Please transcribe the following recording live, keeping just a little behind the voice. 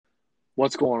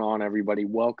What's going on, everybody?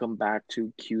 Welcome back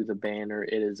to Cue the Banner.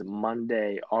 It is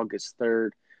Monday, August 3rd,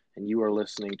 and you are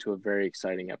listening to a very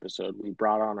exciting episode. We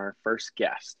brought on our first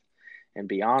guest, and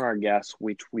beyond our guest,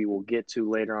 which we will get to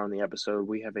later on in the episode,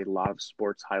 we have a lot of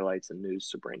sports highlights and news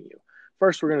to bring you.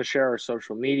 First, we're going to share our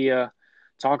social media,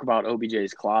 talk about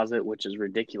OBJ's closet, which is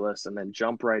ridiculous, and then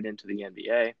jump right into the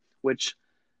NBA, which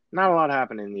not a lot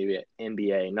happened in the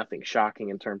NBA. Nothing shocking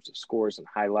in terms of scores and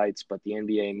highlights, but the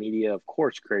NBA media, of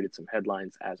course, created some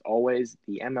headlines as always.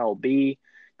 The MLB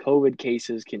COVID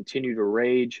cases continue to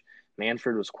rage.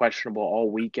 Manfred was questionable all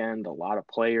weekend. A lot of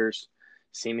players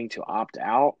seeming to opt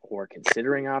out or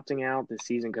considering opting out. This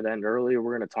season could end earlier.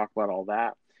 We're going to talk about all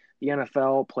that. The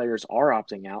NFL players are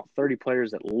opting out, 30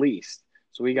 players at least.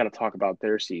 So we got to talk about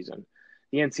their season.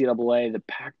 The NCAA, the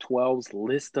Pac 12's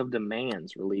list of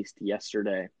demands released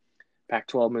yesterday.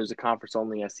 Pac-12 moves to conference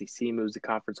only. SEC moves to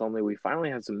conference only. We finally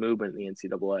have some movement in the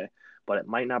NCAA, but it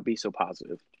might not be so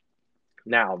positive.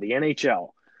 Now, the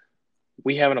NHL.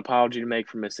 We have an apology to make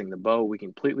for missing the boat. We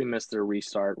completely missed their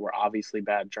restart. We're obviously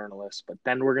bad journalists, but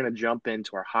then we're going to jump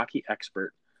into our hockey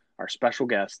expert, our special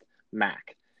guest,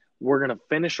 Mac. We're going to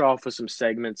finish off with some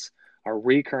segments, our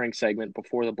recurring segment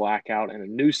before the blackout, and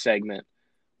a new segment,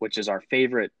 which is our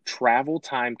favorite travel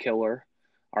time killer,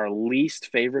 our least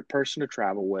favorite person to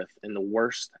travel with, and the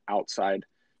worst outside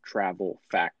travel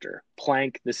factor.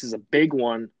 Plank, this is a big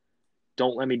one.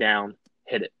 Don't let me down.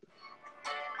 Hit it.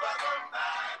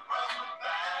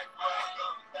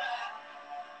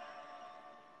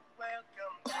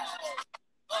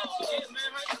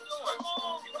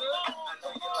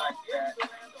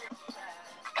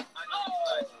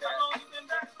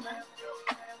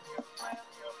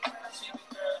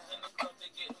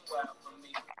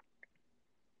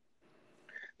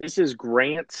 This is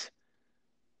Grant's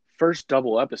first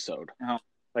double episode. Oh.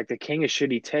 Like the king of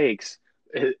shitty takes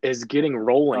is getting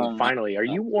rolling finally. Are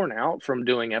God. you worn out from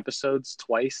doing episodes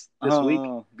twice this week?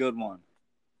 Oh, good one.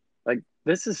 Like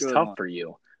this is Good tough one. for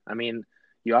you. I mean,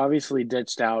 you obviously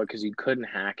ditched out because you couldn't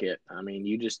hack it. I mean,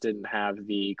 you just didn't have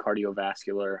the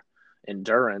cardiovascular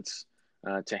endurance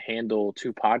to handle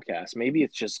two podcasts. Maybe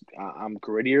it's just I'm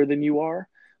grittier than you are.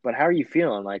 But how are you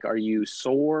feeling? Like, are you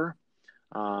sore?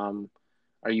 Um,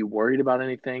 are you worried about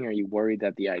anything? Are you worried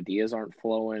that the ideas aren't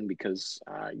flowing because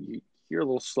you're a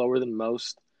little slower than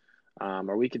most?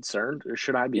 Are we concerned, or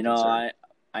should I be You know, concerned?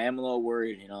 I am a little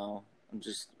worried. I'm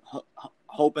just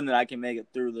hoping that I can make it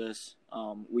through this.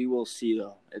 We will see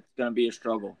though. It's gonna be a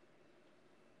struggle.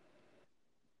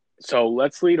 So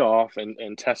let's lead off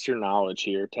and test your knowledge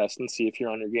here. Test and see if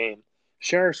you're on your game.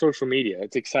 Share our social media.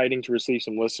 It's exciting to receive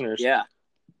some listeners. Yeah,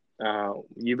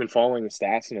 You've been following the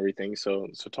stats and everything, so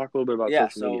talk a little bit about yeah.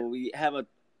 social So media. we have a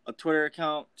Twitter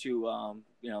account to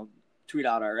tweet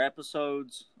out our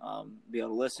episodes, be able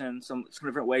to listen. Some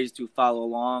different ways to follow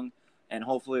along, and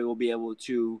hopefully we'll be able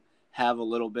to have a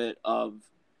little bit of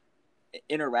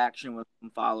interaction with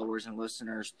some followers and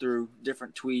listeners through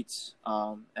different tweets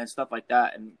and stuff like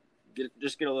that, and get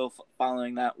a little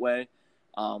following that way.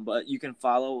 But you can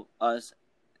follow us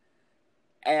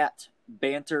at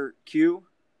BanterQ.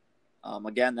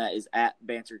 Again, that is at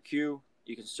BanterQ.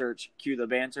 You can search Q the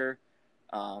Banter.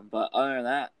 But other than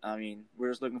that, I mean,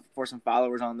 we're just looking for some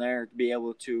followers on there to be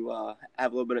able to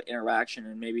have a little bit of interaction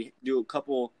and maybe do a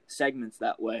couple segments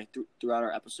that way throughout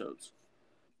our episodes.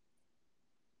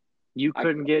 You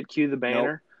couldn't get Q the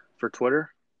Banner for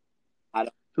Twitter? I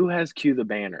don't, Who has Q the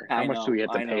Banner? How much do we have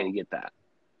to pay to get that?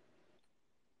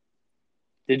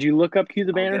 Did you look up Q the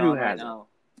I'll Banner? get Who on right has it? now.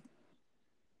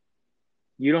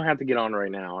 You don't have to get on right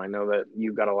now. I know that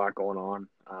you've got a lot going on,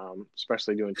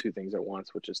 especially doing two things at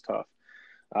once, which is tough.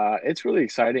 It's really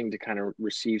exciting to kind of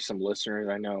receive some listeners.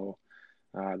 I know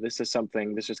this is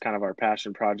kind of our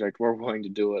passion project. We're willing to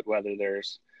do it, whether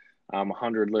there's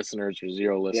 100 listeners or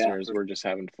zero Yeah, listeners. We're just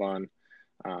having fun.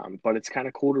 But it's kind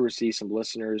of cool to receive some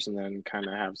listeners and then kind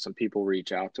of have some people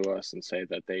reach out to us and say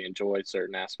that they enjoyed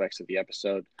certain aspects of the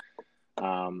episode.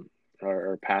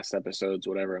 Or past episodes,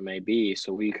 whatever it may be.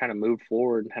 So we kind of moved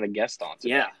forward and had a guest on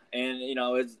today. Yeah, and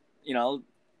it's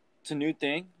a new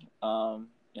thing.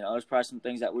 There's probably some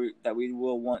things that we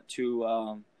will want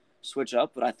to switch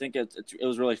up, but I think it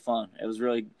was really fun. It was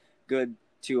really good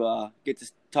to get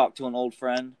to talk to an old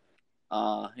friend.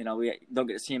 We don't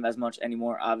get to see him as much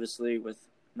anymore, obviously, with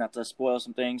not to spoil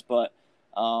some things, but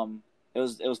it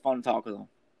was fun to talk with him.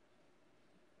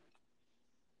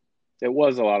 It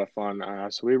was a lot of fun.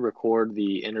 So we record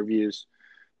the interviews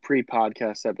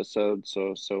pre-podcast episode.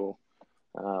 So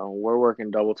we're working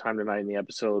double time tonight, and the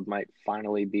episode might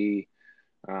finally be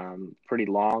pretty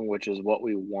long, which is what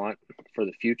we want for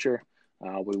the future.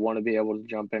 We want to be able to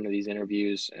jump into these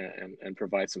interviews and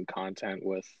provide some content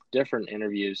with different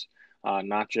interviews,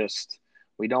 not just.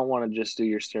 We don't want to just do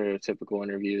your stereotypical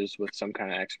interviews with some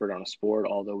kind of expert on a sport,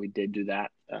 although we did do that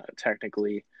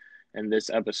technically in this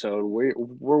episode.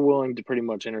 We're willing to pretty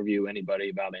much interview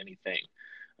anybody about anything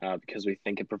because we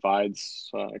think it provides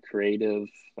creative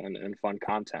and fun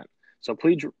content. So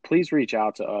please reach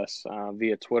out to us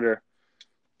via Twitter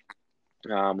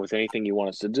with anything you want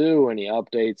us to do, any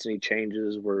updates, any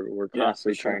changes. We're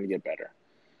constantly trying to get better.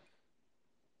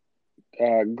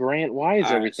 Grant, why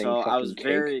is everything so fucking I was cake?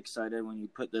 very excited when you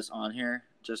put this on here,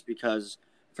 just because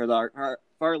for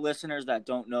our listeners that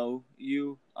don't know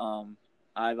you,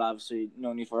 I've obviously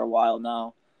known you for a while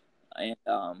now, and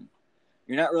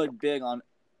you're not really big on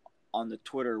the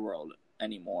Twitter world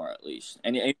anymore, at least.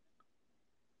 And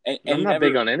I'm not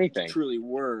big on anything. Truly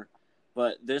were,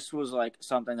 but this was like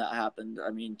something that happened.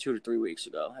 I mean, 2 to 3 weeks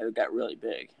ago, it got really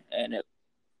big, and it.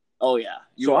 Oh yeah,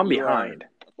 so I'm behind.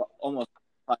 Almost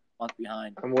a month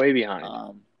behind. I'm way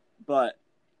behind. But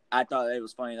I thought it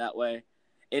was funny that way.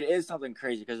 It is something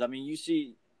crazy because I mean, you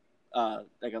see,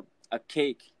 like a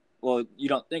cake. Well, you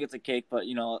don't think it's a cake, but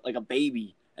like a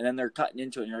baby, and then they're cutting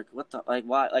into it, and you're like, what the, like,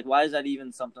 why? Like, why is that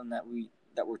even something that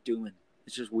we're doing?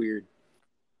 It's just weird.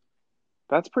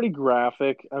 That's pretty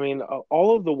graphic. I mean,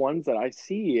 all of the ones that I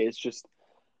see is just,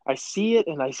 I see it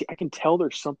and I can tell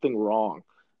there's something wrong.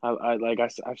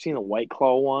 I've seen a White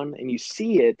Claw one, and you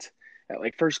see it at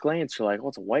like first glance, you're like, "Oh,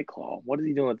 it's a White Claw. What is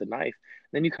he doing with the knife?"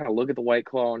 And then you kind of look at the White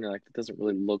Claw, and you're like, "It doesn't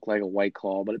really look like a White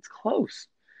Claw, but it's close."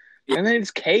 Yeah. And then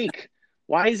it's cake.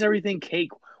 Why is everything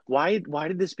cake? Why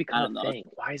did this become a thing?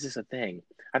 Why is this a thing?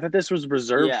 I thought this was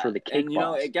reserved for the cake and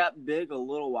boss. It got big a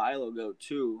little while ago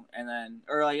too, and then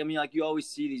like you always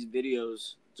see these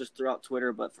videos just throughout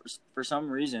Twitter, but for some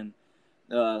reason,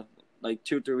 like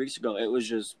 2 or 3 weeks ago, it was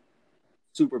just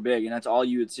super big, and that's all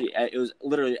you would see. It was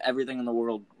literally everything in the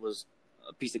world was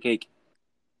a piece of cake.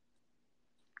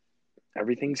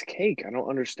 Everything's cake. I don't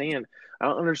understand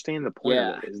the point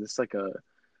of it. Is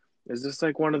this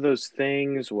like one of those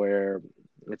things where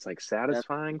it's like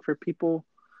satisfying for people?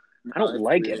 I don't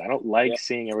like it. I don't like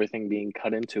seeing everything being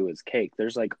cut into as cake.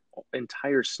 There's like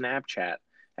entire Snapchat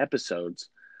episodes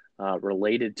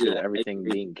related to everything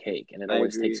being cake, and it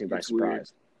always takes me by surprise. Weird.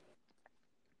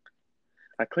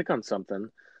 I click on something,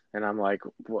 and I'm like,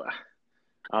 what?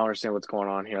 I don't understand what's going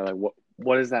on here. Like,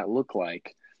 what does that look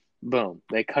like? Boom.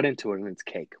 They cut into it, and it's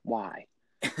cake. Why?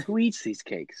 Who eats these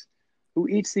cakes? Who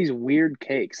eats these weird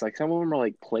cakes? Like, some of them are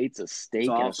like plates of steak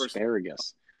and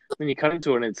asparagus. Then you cut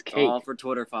into it, and it's cake. All for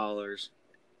Twitter followers.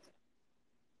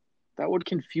 That would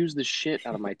confuse the shit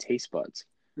out of my taste buds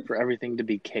for everything to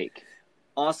be cake.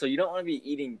 Also, you don't want to be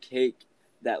eating cake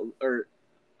or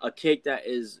a cake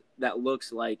that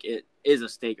looks like it is a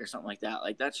steak or something like that.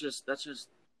 Like that's just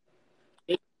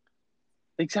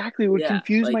exactly. It would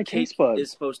confuse my taste buds.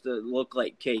 It's supposed to look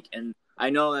like cake, and I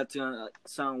know that's gonna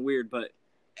sound weird, but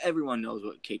everyone knows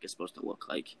what cake is supposed to look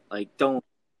like. Like, don't.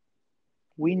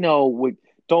 We know.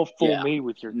 Don't fool me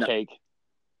with your cake.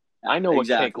 I know what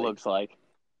cake looks like.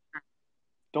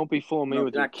 Don't be fooling me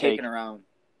with your cake. Caking around.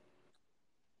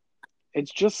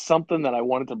 It's just something that I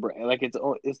wanted to bring. Like, it's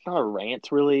not a rant,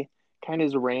 really. Kind of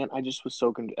is a rant. I just was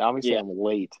so confused. Obviously, I'm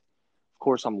late. Of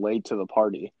course, I'm late to the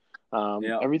party.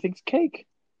 Everything's cake.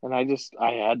 And I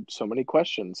had so many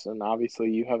questions. And obviously,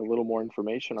 you have a little more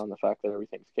information on the fact that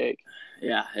everything's cake.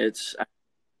 Yeah, it's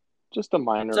just a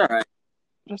minor. It's all right.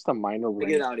 Just a minor rant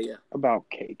get out of you. About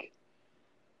cake.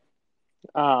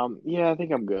 I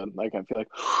think I'm good. Like, I feel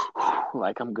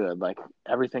like I'm good. Like,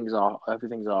 everything's off.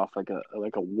 Like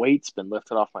a weight's been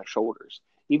lifted off my shoulders.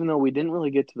 Even though we didn't really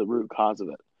get to the root cause of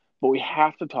it, but we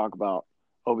have to talk about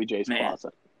OBJ's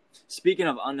closet. Speaking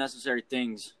of unnecessary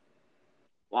things,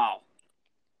 wow.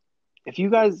 If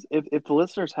you guys, if the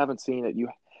listeners haven't seen it,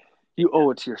 you owe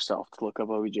it to yourself to look up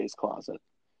OBJ's closet.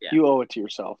 Yeah. You owe it to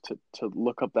yourself to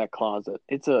look up that closet.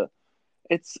 It's a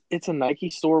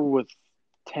Nike store with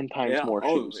 10 times more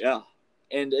shoes. Yeah.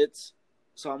 And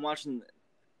so I'm watching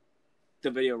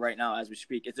the video right now as we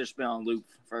speak. It's just been on loop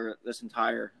for this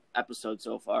entire episode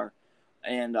so far.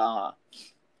 And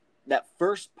that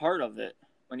first part of it,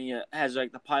 when he has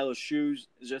like the pile of shoes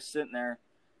just sitting there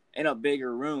in a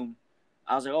bigger room,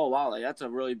 I was like, oh wow, like that's a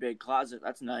really big closet.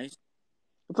 That's nice.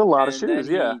 It's a lot of shoes,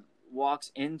 He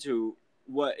walks into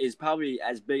what is probably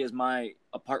as big as my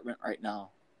apartment right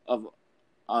now of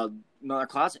another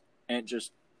closet, and it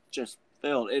just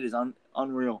filled. It is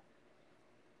unreal.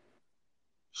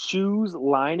 Shoes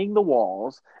lining the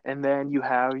walls, and then you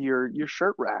have your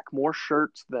shirt rack. More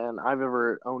shirts than I've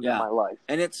ever owned in my life.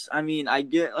 And I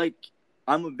get like,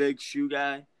 I'm a big shoe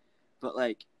guy, but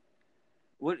like,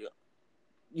 what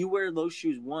you wear those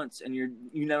shoes once and you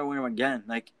never wear them again.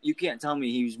 Like you can't tell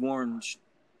me he's worn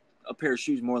a pair of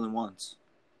shoes more than once.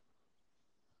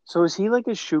 So is he like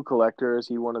a shoe collector? Is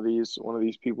he one of these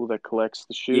people that collects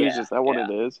the shoes? Yeah, Is that what yeah,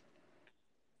 it is?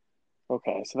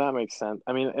 Okay, so that makes sense.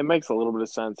 I mean, it makes a little bit of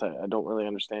sense. I don't really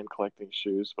understand collecting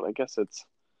shoes, but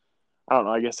I don't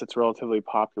know, I guess it's relatively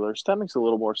popular. So that makes a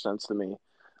little more sense to me.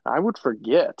 I would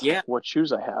forget yeah. what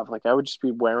shoes I have. Like I would just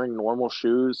be wearing normal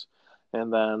shoes,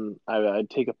 and then I'd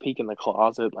take a peek in the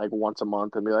closet like once a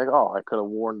month and be like, oh, I could have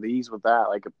worn these with that.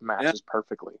 Like it Yeah, matches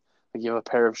perfectly. Like you have a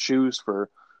pair of shoes for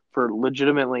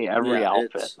legitimately every yeah.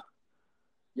 outfit. It's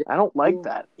yeah. I don't like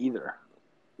that either.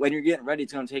 When you're getting ready,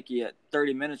 it's going to take you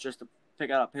 30 minutes just to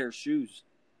pick out a pair of shoes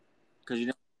because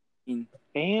you don't.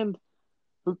 And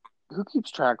who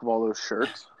keeps track of all those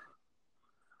shirts?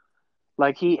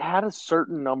 Like he had a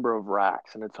certain number of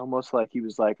racks, and it's almost like he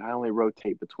was like, I only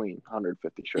rotate between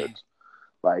 150 shirts.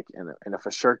 Like, and if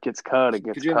a shirt gets cut, it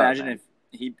Could gets you cut, imagine man.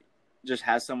 if he just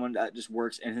has someone that just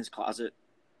works in his closet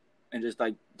and just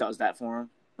like does that for him?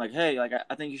 Like, hey, like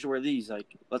I think you should wear these.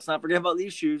 Like, let's not forget about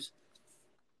these shoes.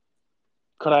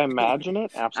 Could I imagine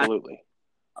it? I, Absolutely.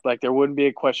 Like there wouldn't be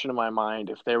a question in my mind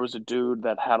if there was a dude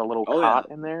that had a little oh yeah,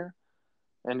 cot in there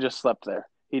and just slept there.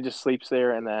 He just sleeps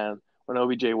there, and then when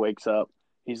OBJ wakes up,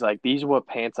 he's like, "These are what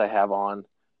pants I have on.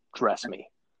 Dress me."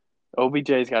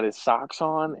 OBJ's got his socks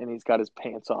on and he's got his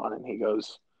pants on, and he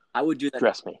goes, I would do that.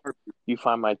 "Dress me." You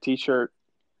find my T-shirt.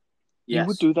 You would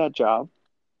Yes, do that job.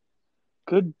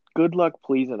 Good luck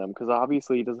pleasing him, because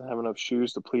obviously he doesn't have enough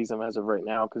shoes to please him as of right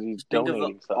now because he's think of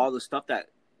donating stuff. all the stuff that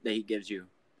he gives you.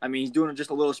 I mean, he's doing just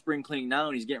a little spring clean now,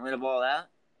 and he's getting rid of all that,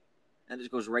 and it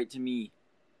just goes right to me.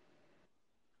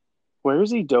 Where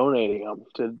is he donating them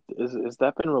to? Is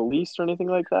that been released or anything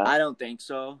like that? I don't think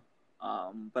so,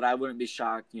 but I wouldn't be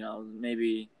shocked.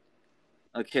 Maybe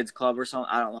a kids club or something.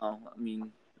 I don't know. I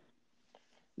mean,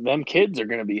 Them kids are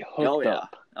going to be oh hooked yeah,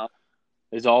 up, oh,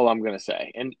 is all I'm going to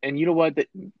say. And you know what?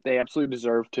 They absolutely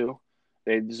deserve to.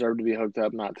 They deserve to be hooked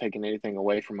up, not taking anything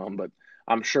away from them. But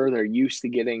I'm sure they're used to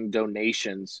getting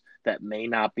donations that may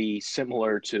not be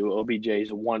similar to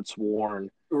OBJ's once worn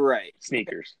right.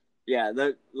 sneakers. Yeah,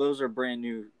 those are brand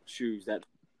new shoes.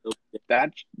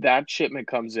 That shipment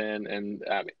comes in, and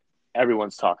I mean,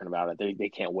 everyone's talking about it. They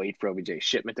can't wait for OBJ's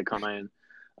shipment to come in.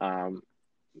 Um,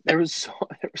 there was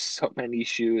so many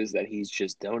shoes that he's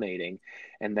just donating,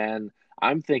 and then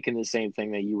I'm thinking the same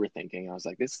thing that you were thinking. I was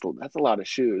like, that's a lot of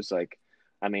shoes. Like,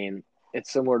 I mean,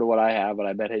 it's similar to what I have, but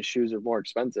I bet his shoes are more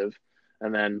expensive.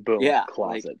 And then boom, Yeah,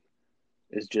 closet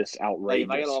is just like if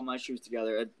I get outrageous. all my shoes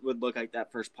together, it would look like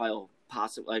that first pile,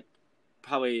 possibly like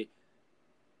probably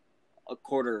a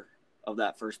quarter of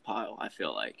that first pile. I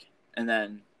feel like, and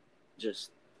then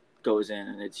just goes in,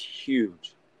 and it's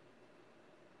huge.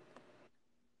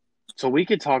 So we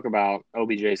could talk about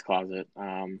OBJ's closet.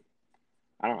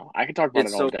 I don't know. I could talk about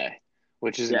It's it all so day,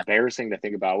 which is yeah, embarrassing to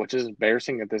think about. Which is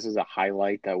embarrassing that this is a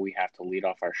highlight that we have to lead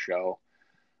off our show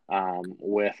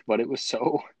with. But it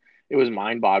was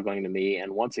mind boggling to me.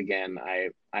 And once again,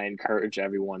 I encourage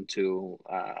everyone to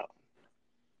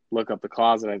look up the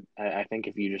closet. I think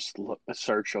if you just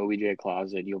search OBJ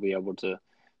closet, you'll be able to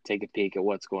take a peek at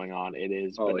what's going on. It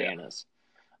is oh yeah, bananas.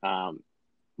 Um,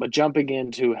 but jumping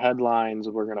into headlines,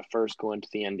 we're going to first go into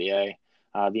the NBA.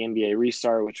 The NBA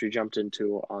restart, which we jumped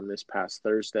into on this past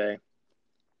Thursday.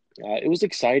 It was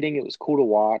exciting. It was cool to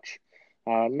watch.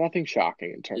 Nothing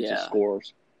shocking in terms of yeah,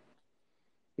 scores.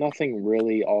 Nothing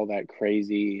really all that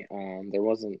crazy. There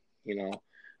wasn't,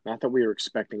 not that we were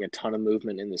expecting a ton of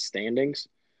movement in the standings,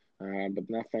 but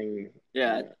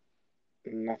yeah,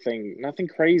 nothing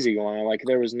crazy going on. Like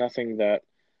there was nothing that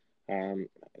um,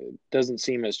 doesn't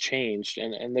seem has changed,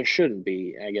 and there shouldn't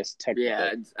be, I guess, yeah.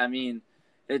 technically. I mean,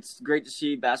 it's great to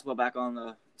see basketball back on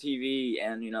the TV,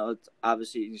 and it's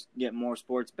obviously just get more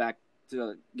sports back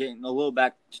to getting a little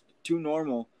back to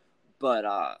normal. But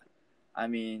I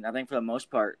mean, I think for the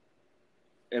most part,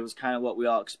 it was kind of what we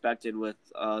all expected with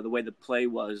the way the play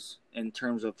was in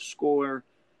terms of score,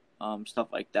 stuff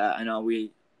like that. I know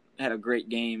we had a great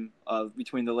game of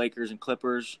between the Lakers and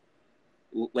Clippers.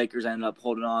 Lakers ended up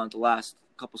holding on to the last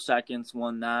couple seconds,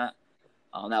 won that.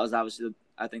 That was obviously,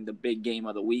 I think, the big game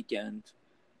of the weekend.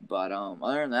 But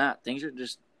other than that, things are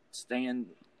just staying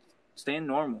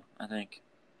normal, I think.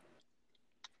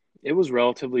 It was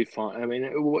relatively fun. I mean,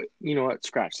 you know what?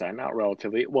 Scratch that. Not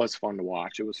relatively. It was fun to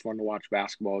watch. It was fun to watch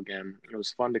basketball again. It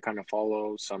was fun to kind of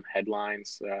follow some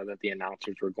headlines that the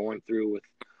announcers were going through with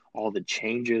all the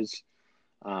changes.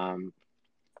 Um,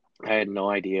 I had no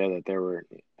idea that there were.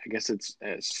 I guess it's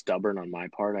stubborn on my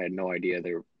part. I had no idea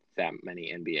there were that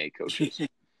many NBA coaches.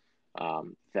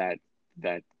 That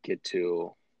that get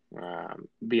to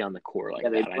be on the court like Yeah,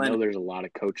 they that. I know blend. there's a lot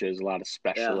of coaches, a lot of Yeah.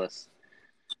 specialists.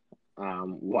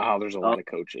 Wow, there's a Oh, lot of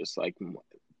coaches. Like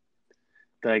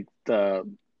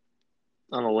the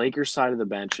on the Lakers side of the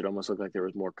bench, it almost looked like there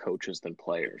was more coaches than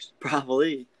players.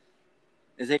 probably.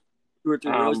 It takes 2 or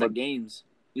 3 rows But at games.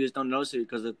 You just don't notice it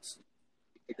because it's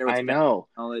like they're with I fans. know,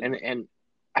 Knowledge. and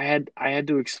I had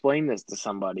to explain this to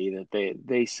somebody that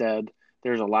they said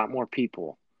there's a lot more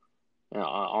people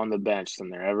on the bench than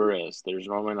there ever is. There's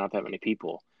normally not that many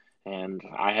people. And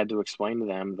I had to explain to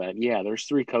them that, yeah, there's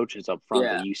three coaches up front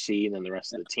that Yeah. you see and then the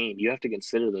rest of the team. You have to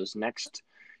consider those next,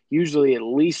 usually at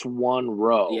least one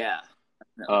row Yeah.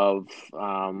 No.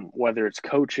 of whether it's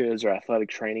coaches or athletic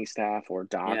training staff or Yeah.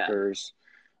 doctors.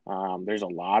 There's a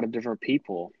lot of different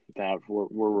people that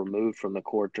were removed from the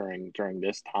court during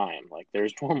this time. Like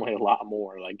there's normally a lot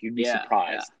more. Like you'd be Yeah. Yeah.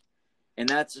 surprised. And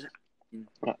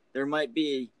there might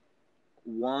be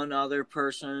one other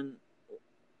person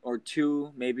or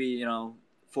two, maybe,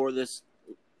 for this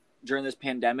during this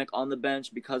pandemic on the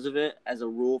bench because of it as a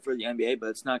rule for the NBA, but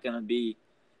it's not going to be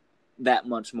that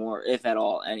much more, if at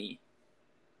all, any.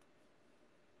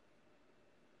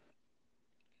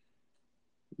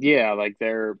 Yeah, like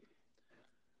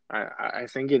I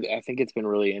think it's been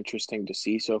really interesting to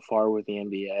see so far with the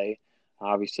NBA.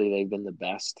 Obviously, they've been the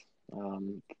best,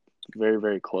 um, very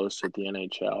very close with the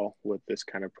NHL with this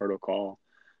kind of protocol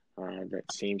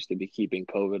that seems to be keeping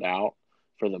COVID out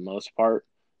for the most part.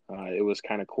 It was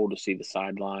kind of cool to see the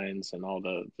sidelines and all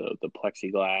the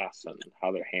plexiglass and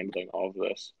how they're handling all of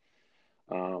this.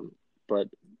 But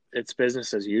it's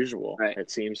business as usual. Right.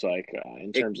 It seems like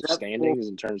in terms of Except for standings,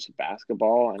 in terms of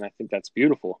basketball, and I think that's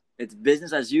beautiful. it's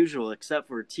business as usual, except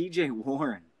for TJ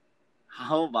Warren.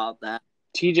 How about that?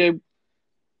 TJ,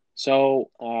 so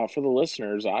for the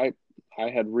listeners, I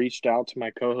had reached out to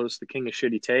my co-host, the King of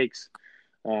Shitty Takes,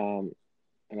 um,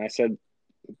 and I said,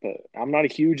 but I'm not a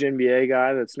huge NBA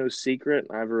guy. That's no secret.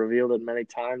 I've revealed it many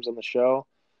times on the show.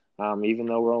 Even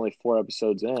though we're only 4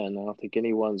 episodes in, I don't think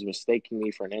anyone's mistaking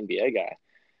me for an NBA guy.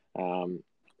 Um,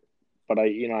 but I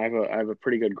have a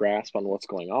pretty good grasp on what's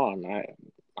going on.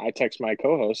 I text my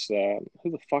co-host,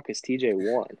 who the fuck is TJ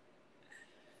Warren?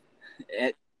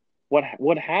 It,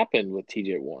 What happened with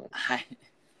TJ Warren?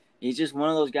 he's just one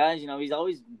of those guys. He's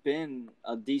always been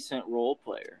a decent role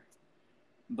player,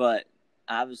 but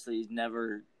obviously he's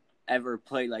never ever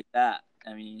played like that.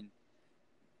 I mean,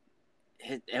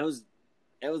 it was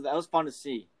that was fun to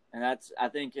see, and I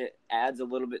think it adds a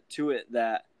little bit to it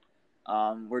that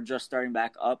we're just starting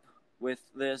back up with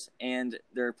this, and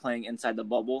they're playing inside the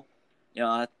bubble.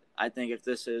 I think if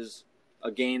this is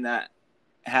a game that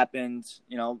happened,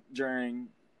 during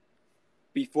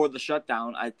before the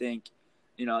shutdown, I think,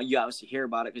 you obviously hear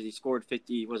about it because he scored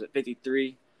 50. Was it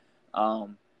 53?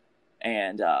 And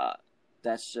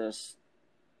that's just,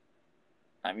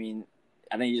 I mean,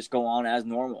 I think you just go on as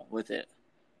normal with it.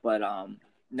 But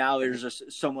now there's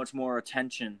just so much more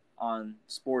attention on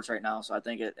sports right now, so I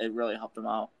think it really helped him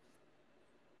out.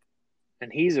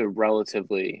 And he's a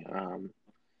relatively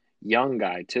young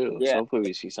guy too. Yeah. So hopefully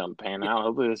we see something pan out.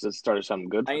 Hopefully this has started something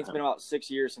good I for think it's him. been about 6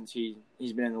 years since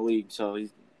he's been in the league, so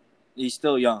he's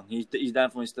still young. He's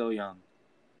definitely still young.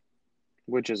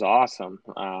 Which is awesome.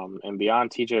 And beyond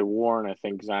TJ Warren, I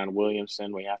think Zion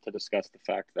Williamson, we have to discuss the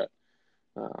fact that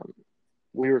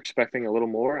we were expecting a little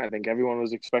more. I think everyone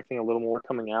was expecting a little more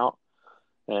coming out.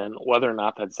 And whether or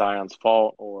not that's Zion's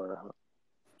fault or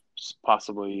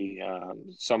possibly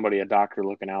somebody, a doctor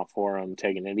looking out for him,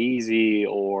 taking it easy,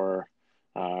 or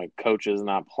coaches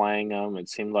not playing him, it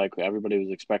seemed like everybody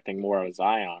was expecting more of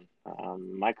Zion.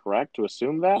 Am I correct to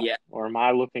assume that? Yeah. Or am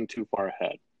I looking too far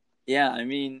ahead? Yeah, I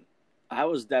mean, I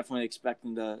was definitely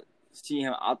expecting to see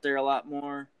him out there a lot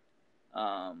more,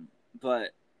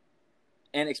 but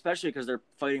especially because they're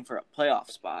fighting for a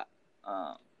playoff spot.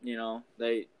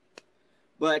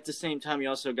 But at the same time, you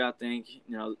also got to think,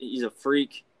 he's a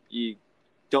freak. You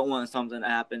don't want something to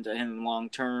happen to him long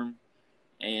term,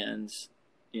 and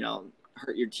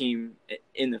hurt your team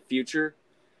in the future.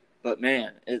 But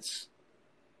man,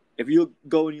 if you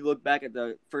go and you look back at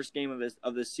the first game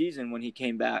of this season when he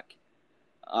came back,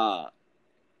 and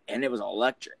it was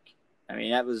electric. I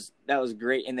mean, that was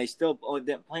great, and they still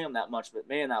didn't play him that much, but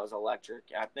man, that was electric.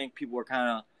 I think people were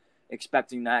kind of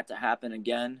expecting that to happen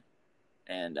again,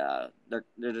 and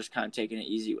they're just kind of taking it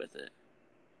easy with it.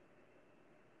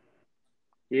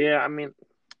 Yeah, I mean,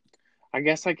 I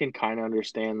guess I can kind of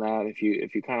understand that if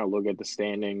you kind of look at the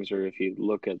standings or if you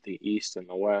look at the East and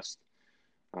the West.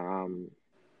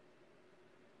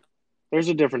 There's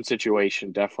a different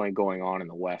situation definitely going on in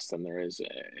the West than there is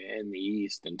in the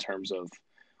East in terms of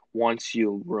once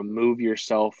you remove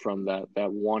yourself from that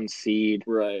one seed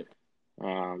Right.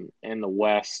 in the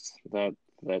West that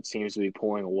seems to be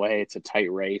pulling away. It's a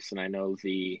tight race, and I know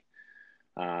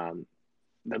um,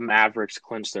 the Mavericks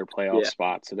clinched their playoff Yeah.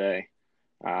 spot today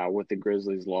with the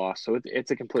Grizzlies' loss. So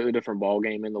it's a completely different ball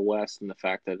game in the West, and the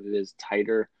fact that it is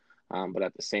tighter, but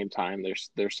at the same time,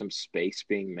 there's some space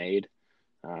being made.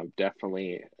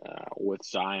 Definitely with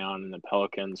Zion and the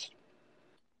Pelicans.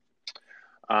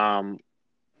 Um,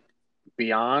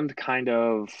 Beyond kind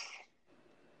of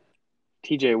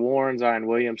TJ Warren, Zion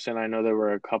Williamson, I know there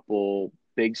were a couple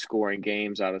big scoring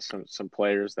games out of some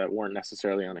players that weren't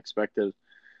necessarily unexpected.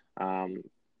 Um,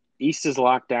 East is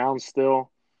locked down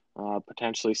still.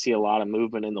 Potentially see a lot of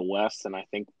movement in the West, and I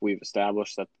think we've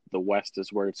established that the West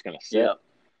is where it's going to sit.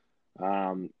 Yeah.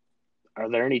 Um, are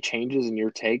there any changes in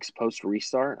your takes post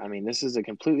restart? I mean, this is a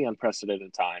completely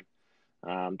unprecedented time.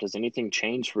 Does anything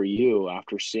change for you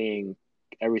after seeing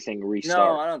everything No,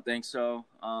 restart? I don't think so.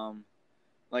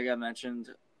 Like I mentioned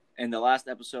in the last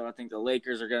episode, I think the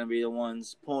Lakers are going to be the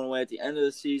ones pulling away at the end of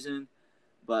the season.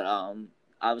 But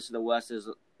obviously the West is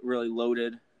really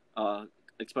loaded,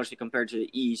 especially compared to the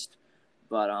East.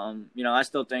 But I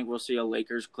still think we'll see a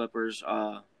Lakers Clippers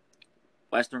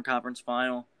Western Conference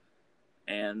final,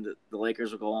 and the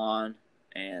Lakers will go on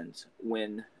and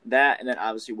win that, and then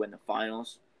obviously win the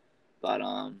finals. But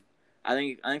I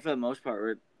think for the most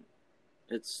part,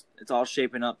 it's all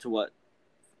shaping up to what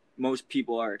most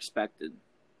people are expected.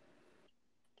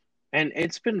 And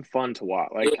it's been fun to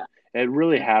watch. Like Yeah, it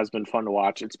really has been fun to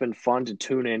watch. It's been fun to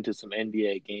tune into some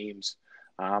NBA games.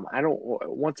 I don't.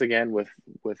 Once again, with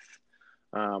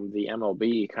the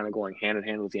MLB kind of going hand in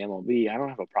hand with the MLB, I don't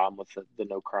have a problem with the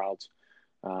no crowds.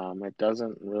 It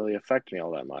doesn't really affect me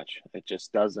all that much. It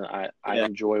just doesn't. I yeah,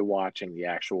 enjoy watching the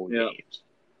actual yeah, games.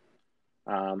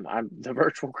 The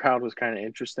virtual crowd was kind of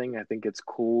interesting. I think it's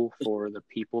cool for the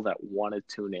people that want to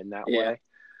tune in that yeah. way.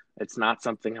 It's not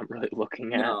something I'm really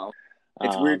looking at. No,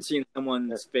 it's weird Um, seeing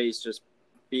someone's face just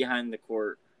behind the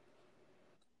court.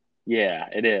 yeah,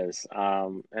 it is.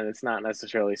 And it's not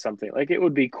necessarily something like it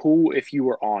would be cool if you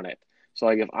were on it. So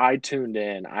like if I tuned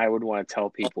in, I would want to tell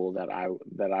people that I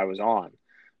was on.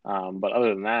 But other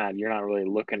than that, you're not really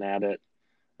looking at it.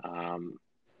 Um,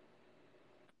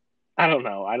 I don't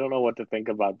know. I don't know what to think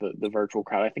about the virtual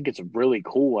crowd. I think it's really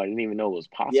cool. I didn't even know it was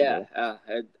Yeah, possible.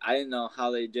 I didn't know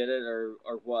how they did it or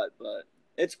what, but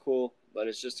it's cool. But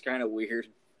it's just kind of weird.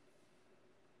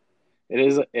 It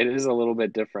is a little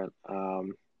bit different.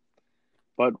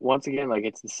 But once again, like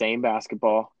it's the same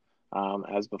basketball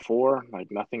as before. Like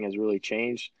nothing has really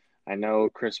changed. I know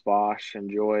Chris Bosh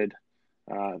enjoyed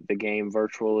the game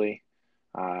virtually.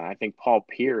 I think Paul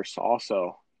Pierce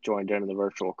also joined in the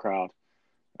virtual crowd,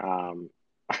 um,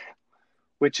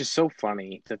 which is so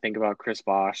funny to think about Chris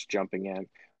Bosh jumping in.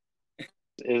 It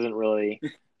isn't really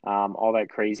all that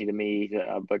crazy to me,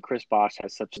 but Chris Bosh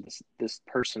has such this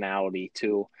personality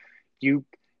too. You,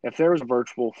 if there was a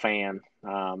virtual fan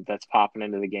that's popping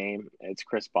into the game, it's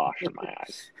Chris Bosh in my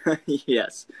eyes.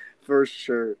 Yes, for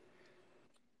sure.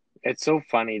 It's so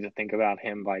funny to think about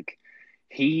him. Like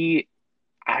he,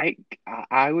 I,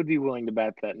 I would be willing to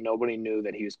bet that nobody knew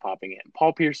that he was popping in.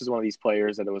 Paul Pierce is one of these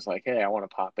players that it was like, hey, I want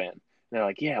to pop in. And they're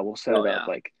like, yeah, we'll set Oh it up.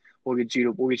 yeah, Like we'll get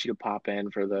you to pop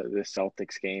in for the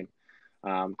Celtics game.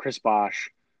 Chris Bosh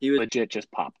he was legit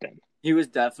just popped in. he was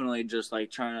definitely just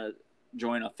like trying to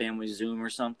join a family Zoom or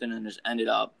something, and just ended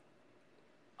up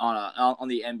on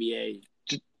the NBA.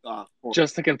 Just, Court.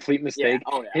 just a complete Yeah. mistake.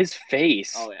 Oh yeah. His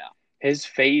face, Oh yeah. his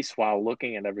face while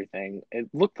looking at everything, it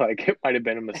looked like it might have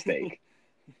been a mistake,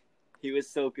 He was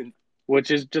so confused.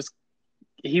 which is just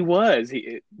he was.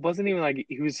 It wasn't even like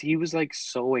he was like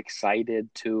so excited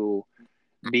to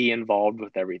be involved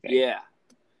with everything, Yeah.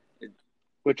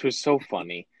 which was so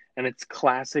funny. And it's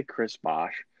classic Chris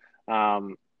Bosh.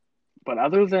 Um, but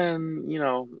other than,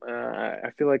 I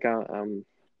feel like I'm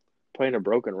playing a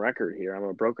broken record here. I'm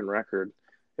a broken record.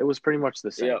 It was pretty much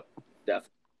the same. Yep.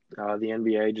 Definitely. The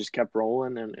NBA just kept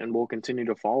rolling, and we'll continue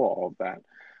to follow all of that.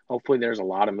 Hopefully, there's a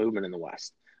lot of movement in the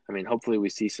West. I mean, hopefully, we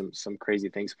see some crazy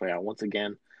things play out. Once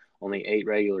again, only 8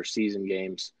 regular season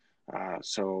games,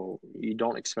 so you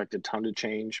don't expect a ton to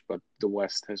change, but the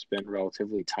West has been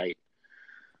relatively tight.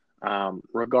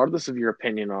 Regardless of your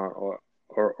opinion or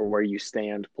where you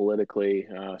stand politically,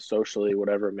 socially,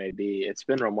 whatever it may be, it's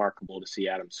been remarkable to see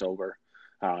Adam Silver,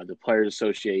 the Players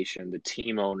Association, the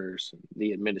team owners,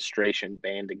 the administration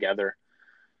band together,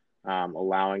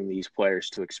 allowing these players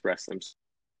to express themselves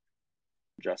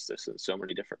justice in so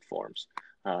many different forms.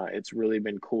 It's really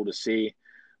been cool to see.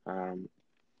 Um,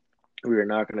 we are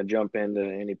not going to jump into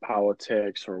any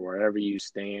politics or wherever you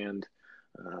stand.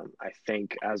 I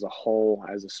think as a whole,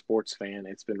 as a sports fan,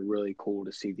 it's been really cool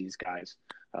to see these guys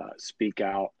speak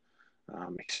out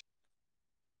um,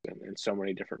 in so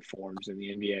many different forms, and the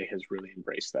NBA has really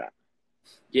embraced that.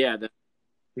 Yeah.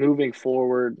 Moving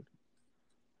forward,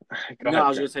 go No, I ahead,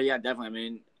 was Trent. gonna say yeah, definitely. I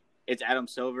mean, it's Adam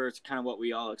Silver. It's kind of what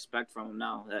we all expect from him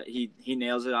now. That he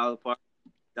nails it out of the park.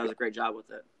 Does a great job with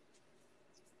it.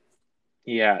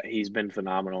 Yeah, he's been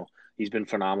phenomenal. He's been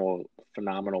phenomenal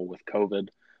with COVID,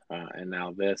 and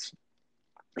now this.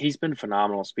 He's been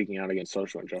phenomenal speaking out against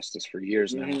social injustice for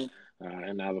years now, Mm-hmm.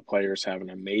 and now the players have an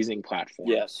amazing platform.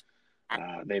 Yes.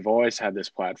 They've always had this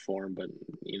platform, but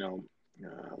you know,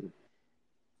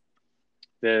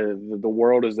 the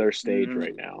world is their stage Mm-hmm.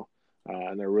 right now,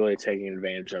 and they're really taking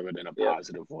advantage of it in a Yeah.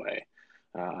 positive way,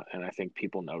 and I think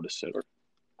people notice it.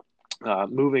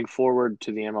 Moving forward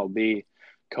to the MLB,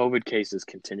 COVID cases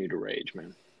continue to rage,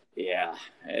 man. Yeah.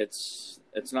 It's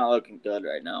not looking good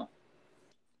right now.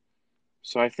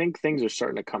 So I think things are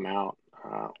starting to come out,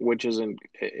 which isn't.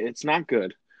 It's not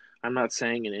good. I'm not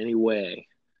saying in any way,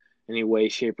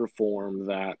 shape, or form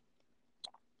that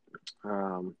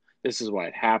this is why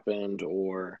it happened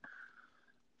or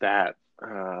that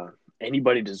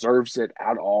anybody deserves it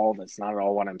at all. That's not at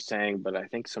all what I'm saying. But I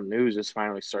think some news is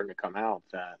finally starting to come out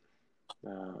that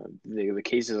the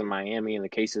cases in Miami and the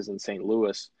cases in St.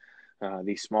 Louis,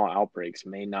 these small outbreaks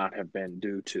may not have been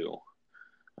due to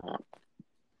uh,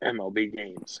 MLB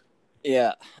games.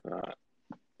 Yeah. Uh,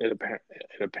 it,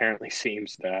 it apparently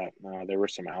seems that there were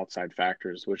some outside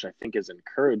factors, which I think is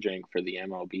encouraging for the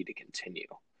MLB to continue.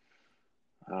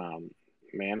 Um,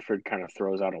 Manfred kind of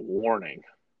throws out a warning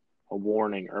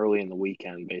early in the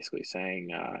weekend, basically saying,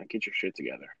 "Get your shit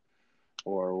together,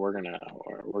 or we're gonna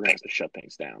have to shut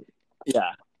things down."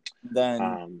 Yeah. Then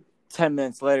Um, 10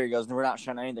 minutes later, he goes, "We're not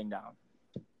shutting anything down."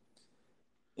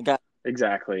 It got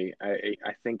exactly.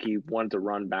 I think he wanted to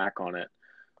run back on it.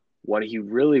 What he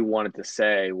really wanted to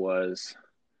say was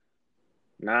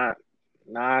not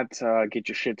get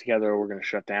your shit together, we're gonna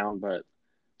shut down, but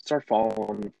start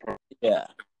following yeah.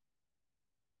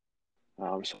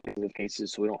 so the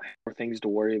cases, so we don't have more things to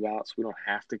worry about, so we don't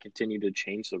have to continue to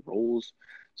change the rules,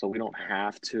 so we don't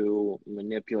have to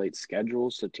manipulate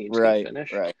schedules so teams can Right.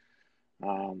 finish. Right.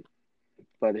 Um,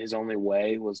 but his only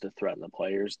way was to threaten the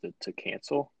players to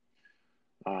cancel.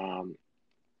 Um,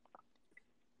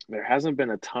 there hasn't been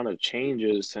a ton of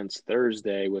changes since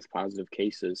Thursday with positive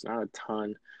cases. Not a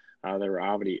ton. There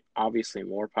were obviously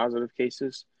more positive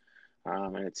cases,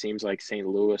 and it seems like St.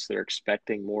 Louis, they're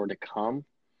expecting more to come,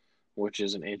 which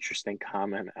is an interesting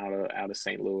comment out of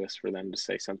St. Louis for them to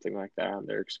say something like that.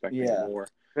 They're expecting Yeah. more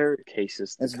Very.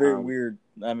 cases to That's very come. weird.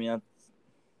 I mean,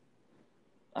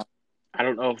 I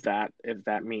don't know if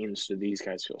that means do these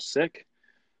guys feel sick?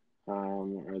 Or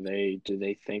do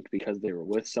they think because they were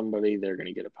with somebody they're going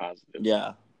to get a positive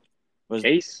yeah. Was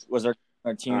case? was our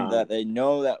team Um, that they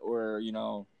know that we're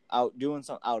out doing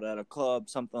something out at a club,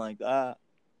 something like that.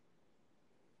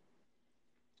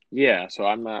 yeah, so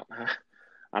I'm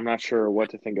not sure what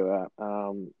to think of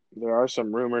that. There are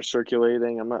some rumors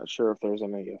circulating. I'm not sure if there's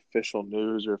any official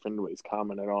news or if anybody's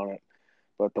commented on it,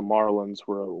 but the Marlins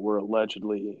were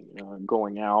allegedly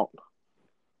going out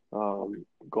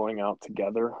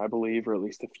together, I believe, or at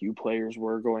least a few players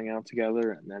were going out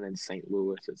together. And then in St.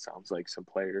 Louis, it sounds like some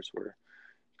players were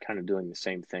kind of doing the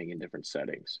same thing in different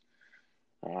settings.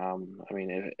 I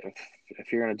mean,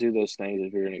 if you're going to do those things,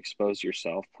 if you're going to expose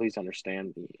yourself, please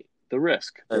understand the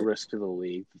Right. risk to the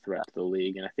league, the threat to the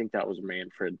league, and I think that was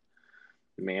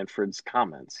Manfred's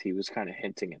comments. He was kind of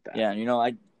hinting at that. Yeah, and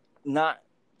I not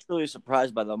truly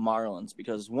surprised by the Marlins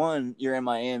because one, you're in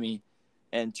Miami,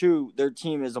 and two, their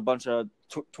team is a bunch of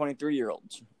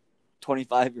 23-year-olds,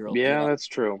 25-year-olds. Yeah, that's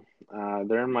true.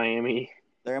 They're in Miami.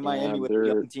 They're in Yeah, Miami with a they're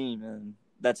young team, and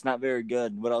that's not very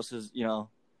good. What else is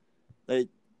they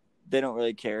they don't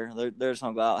really care. They're just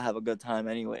gonna go out have a good time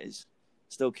anyways.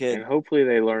 Still and kid. hopefully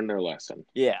they learn their lesson.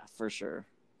 Yeah, for sure.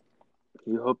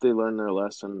 You hope they learn their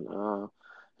lesson,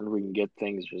 and we can get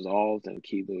things resolved and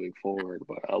keep moving forward.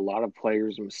 But a lot of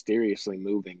players mysteriously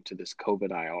moving to this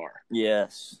COVID IR.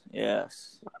 Yes,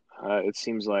 yes. It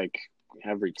seems like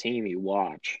every team you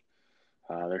watch,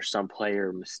 there's some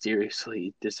player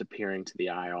mysteriously disappearing to the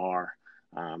IR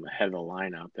ahead of the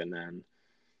lineup, and then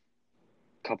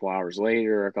a couple hours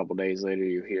later, a couple days later,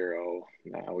 you hear, "Oh,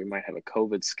 we might have a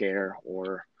COVID scare,"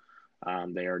 or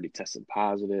they already tested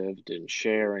positive, didn't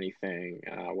share anything,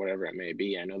 whatever it may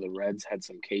be. I know the Reds had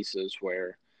some cases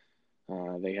where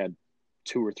they had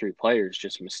two or three players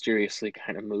just mysteriously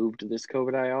kind of moved to this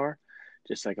COVID IR,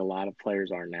 just like a lot of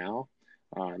players are now.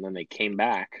 And then they came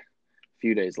back a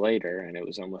few days later, and it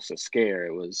was almost a scare.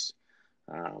 It was,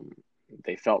 um,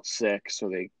 they felt sick, so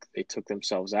they took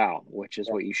themselves out, which is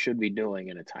Yeah. what you should be doing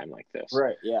in a time like this.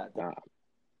 Right. Yeah.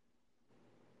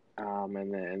 Uh,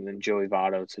 and then Joey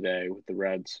Votto today with the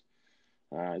Reds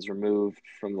is removed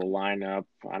from the lineup.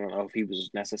 I don't know if he was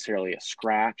necessarily a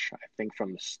scratch. I think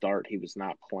from the start he was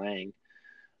not playing.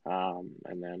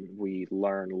 And then we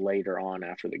learn later on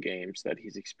after the games that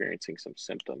he's experiencing some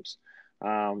symptoms.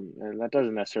 And that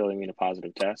doesn't necessarily mean a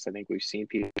positive test. I think we've seen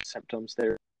people with symptoms.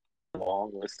 There's a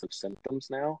long list of symptoms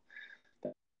now.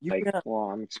 You Like, can. well,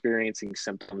 I'm experiencing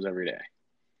symptoms every day.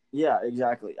 Yeah.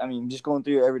 Exactly. I mean, just going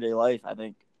through your everyday life, I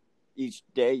think each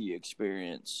day you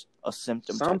experience a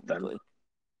symptom Something. technically.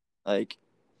 Like,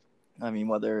 I mean,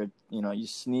 whether you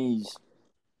sneeze,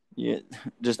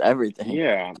 just everything.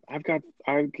 Yeah,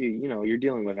 you're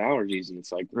dealing with allergies, and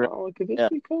it's like, Right. well, could this Yeah.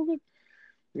 be COVID?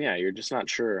 Yeah, you're just not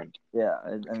sure. Yeah.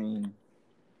 I mean,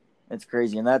 it's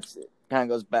crazy, and that's kind of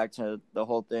goes back to the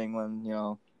whole thing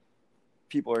when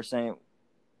people are saying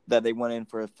that they went in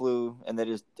for a flu and they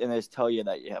just tell you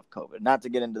that you have COVID. Not to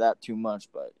get into that too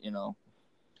much, but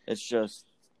it's just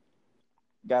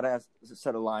gotta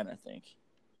set a line, I think.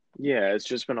 Yeah, it's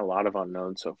just been a lot of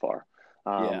unknown so far.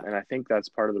 Yeah. And I think that's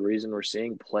part of the reason we're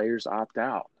seeing players opt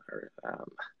out,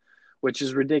 which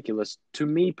is ridiculous. To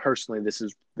me personally, this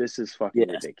is fucking Yes.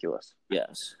 ridiculous.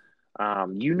 Yes.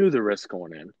 You knew the risk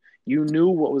going in. You knew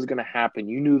what was going to happen.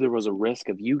 You knew there was a risk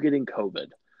of you getting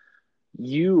COVID.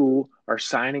 You are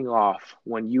signing off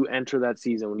when you enter that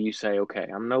season, when you say, okay,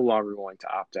 I'm no longer going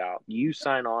to opt out. You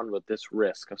sign on with this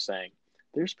risk of saying,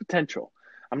 there's potential.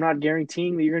 I'm not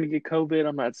guaranteeing that you're going to get COVID.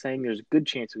 I'm not saying there's a good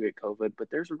chance you'll get COVID, but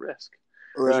there's a risk.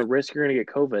 There's a Right. risk you're going to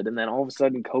get COVID, and then all of a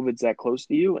sudden COVID's that close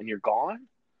to you and you're gone?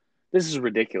 This is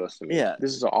ridiculous to me. Yeah.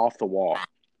 This is off the wall.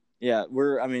 Yeah.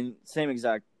 Same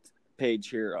exact page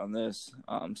here on this.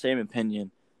 Same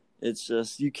opinion. It's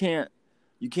just you can't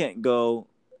go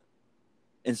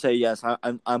and say yes,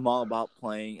 I'm all about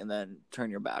playing, and then turn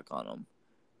your back on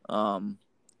them.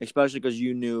 Especially because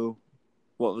you knew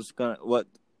what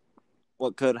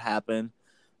could happen.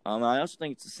 I also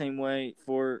think it's the same way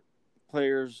for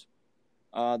players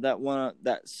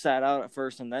that sat out at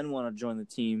first and then want to join the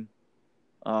team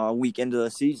a week into the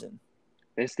season.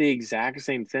 It's the exact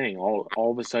same thing. All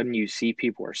of a sudden you see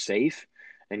people are safe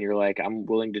and you're like, I'm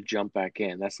willing to jump back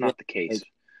in. That's Yeah, not the case. like,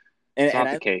 It's and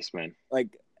not the I case, man.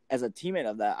 like as a teammate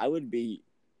of that, I would be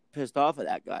pissed off at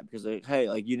that guy because like, hey,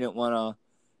 like you didn't want to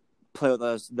play with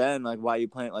us then. Like, why are you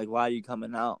playing? Like, why are you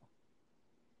coming out?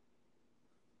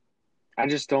 I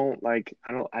just don't like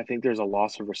I think there's a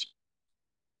loss of respect.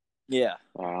 Yeah.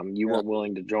 You Yeah. weren't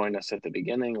willing to join us at the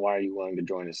beginning. Why are you willing to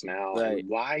join us now? Right. And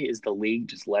why is the league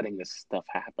just letting this stuff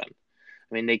happen?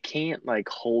 I mean, they can't like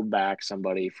hold back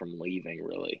somebody from leaving,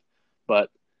 really. But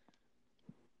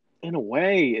in a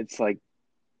way, it's like,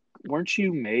 weren't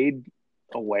you made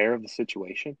aware of the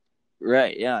situation?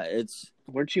 Right. Yeah.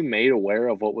 Weren't you made aware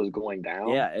of what was going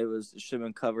down? It should have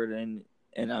been covered and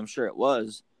I'm sure it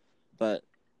was, but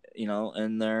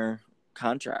in their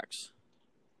contracts.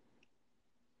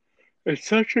 It's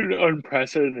such an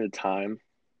unprecedented time.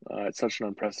 It's such an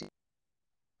unprecedented.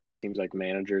 Seems like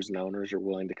managers and owners are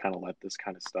willing to kind of let this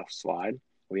kind of stuff slide.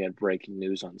 We had breaking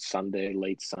news on Sunday,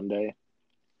 late Sunday.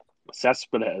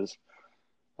 Cespedes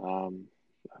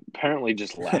apparently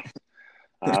just left.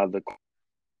 The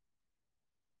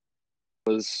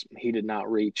was he did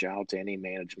not reach out to any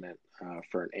management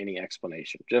for any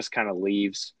explanation. Just kind of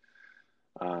leaves,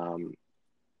 um,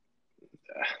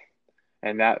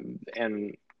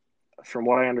 and from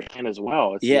what I understand as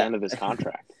well, it's the Yeah. end of his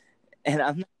contract. And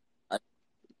I'm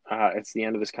It's the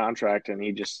end of his contract, and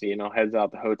he just heads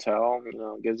out the hotel,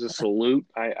 gives a salute.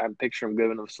 I picture him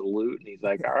giving a salute, and he's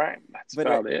like, "All right, that's but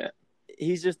about it."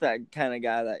 he's just that kind of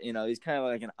guy that he's kind of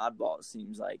like an oddball, it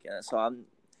seems like. So I don't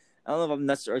know if I'm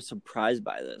necessarily surprised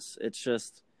by this. It's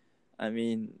just, I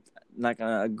mean, I'm not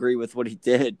gonna agree with what he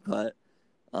did, but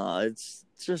it's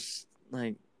just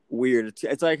like weird.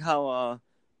 It's like how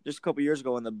just a couple years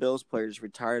ago when the Bills players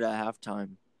retired at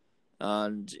halftime,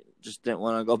 and just didn't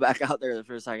want to go back out there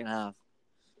for the second half.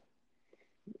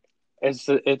 It's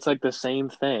like the same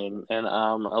thing, and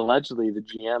allegedly the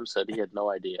GM said he had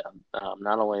no idea.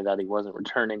 Not only that he wasn't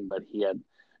returning, but he had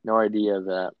no idea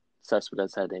that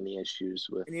Cespedes had any issues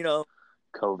with And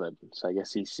COVID. So I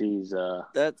guess he sees.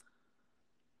 that's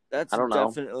I don't know.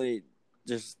 definitely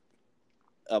just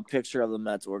a picture of the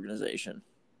Mets organization.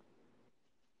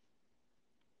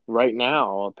 Right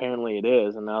now, apparently it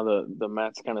is, and now the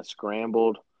Mets kind of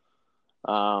scrambled.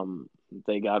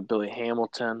 They got Billy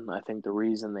Hamilton. I think the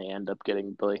reason they end up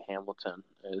getting Billy Hamilton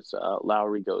is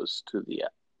Lowry goes to the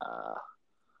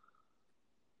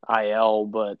IL,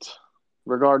 but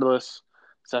regardless,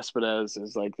 Cespedes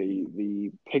is like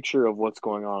the picture of what's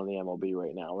going on in the MLB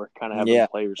right now. We're kind of having Yeah.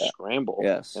 players scramble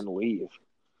Yes. and leave.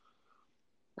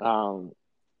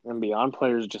 And beyond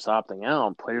players just opting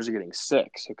out, players are getting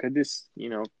sick. So could this,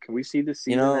 can we see this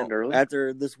season end early?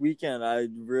 After this weekend, I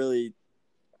really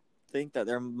think that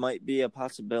there might be a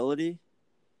possibility.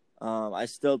 I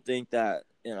still think that,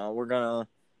 we're going to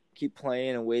keep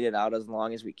playing and wait it out as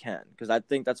long as we can. Because I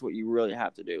think that's what you really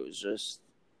have to do is just,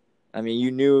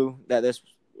 you knew that this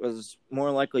was more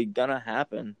likely going to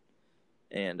happen.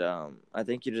 And I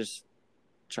think you just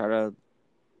try to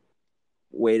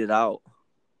wait it out.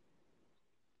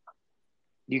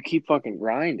 You keep fucking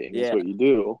grinding is what you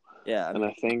do. Yeah. And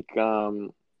I think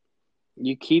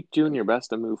you keep doing your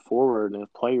best to move forward. And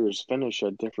if players finish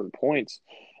at different points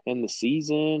in the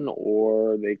season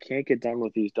or they can't get done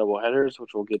with these doubleheaders, which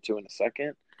we'll get to in a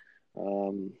second,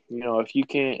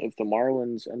 if the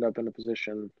Marlins end up in a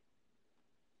position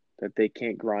that they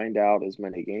can't grind out as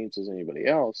many games as anybody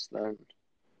else, then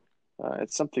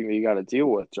it's something that you got to deal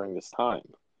with during this time.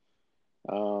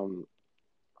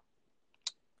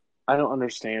 I don't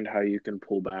understand how you can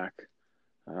pull back.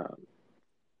 I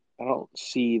don't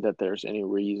see that there's any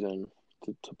reason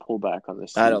to pull back on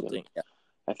this season. I don't think. Yeah.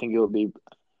 I think it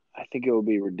would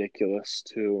be ridiculous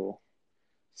to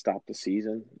stop the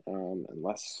season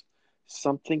unless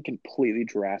something completely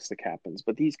drastic happens.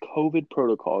 But these COVID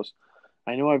protocols,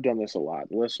 I know I've done this a lot.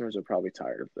 The listeners are probably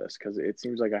tired of this because it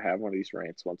seems like I have one of these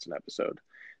rants once an episode.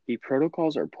 The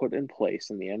protocols are put in place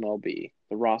in the MLB.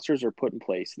 The rosters are put in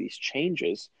place. These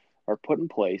changes are put in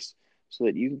place so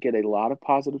that you can get a lot of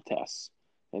positive tests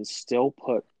and still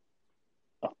put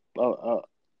a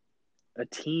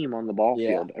team on the ball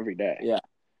field every day. Yeah.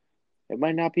 It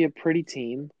might not be a pretty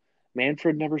team.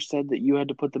 Manfred never said that you had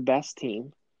to put the best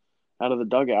team out of the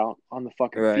dugout on the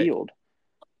fucking field.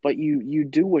 But you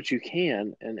do what you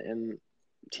can, and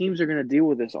teams are going to deal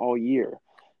with this all year.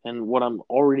 And what I'm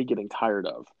already getting tired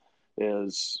of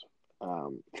is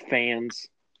fans,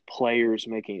 players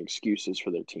making excuses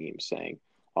for their teams, saying,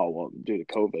 "Oh well, due to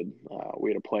COVID,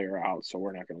 we had a player out, so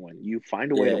we're not going to win." You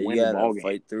find a way to win a ball game.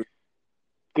 Fight through.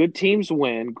 Good teams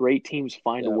win. Great teams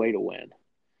find a way to win.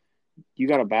 You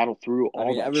got to battle through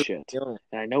all that shit, and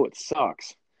I know it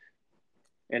sucks.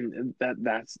 And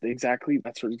that's exactly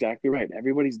right.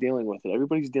 Everybody's dealing with it.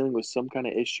 Everybody's dealing with some kind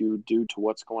of issue due to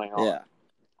what's going on. Yeah.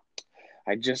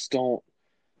 I just don't.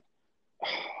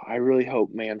 I really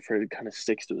hope Manfred kind of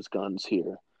sticks to his guns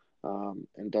here,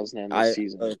 and doesn't end the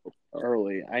season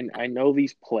early. I know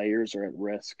these players are at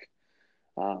risk,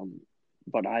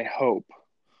 but I hope.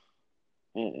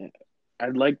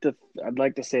 I'd like to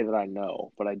say that I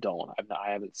know, but I don't.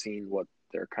 I haven't seen what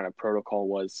their kind of protocol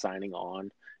was signing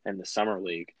on in the summer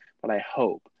league, but I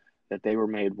hope that they were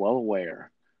made well aware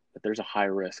that there's a high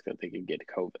risk that they could get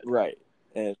COVID. Right.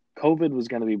 And COVID was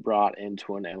going to be brought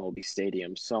into an MLB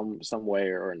stadium some way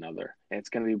or another, and it's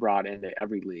going to be brought into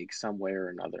every league some way or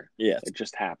another. Yes. It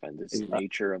just happened. It's the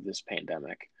nature of this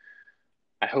pandemic.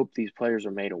 I hope these players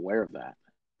are made aware of that.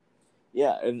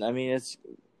 Yeah, and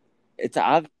it's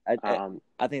obvious. I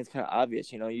think it's kind of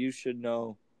obvious. You should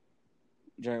know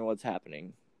during what's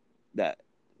happening that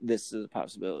this is a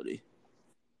possibility.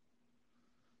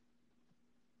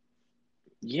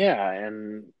 Yeah,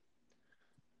 and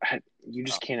you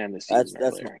just can't end the season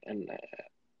earlier. And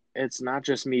it's not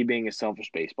just me being a selfish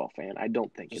baseball fan. I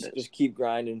don't think it is. Just keep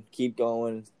grinding, keep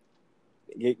going,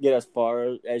 get as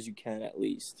far as you can at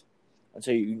least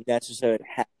until you necessarily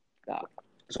have to stop.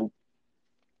 So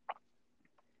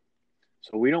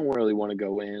we don't really want to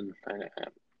go in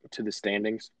to the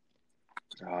standings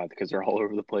because they're all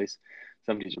over the place.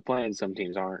 Some teams are playing, some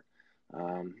teams aren't.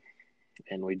 And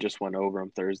we just went over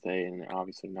them Thursday, and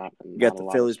obviously not a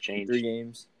lot has changed. 3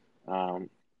 games. The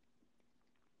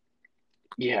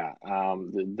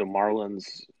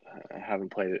Marlins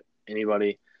haven't played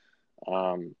anybody.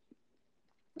 The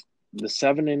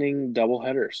 7-inning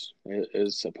doubleheaders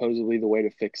is supposedly the way to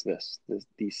fix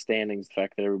these standings. The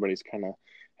fact that everybody's kind of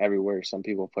everywhere. Some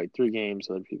people have played 3 games.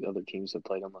 Other teams have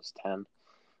played almost 10.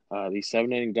 These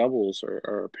 7-inning doubles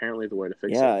are apparently the way to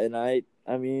fix it. Yeah, and I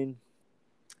mean,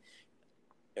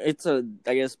 it's I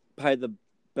guess probably the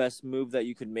best move that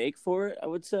you could make for it, I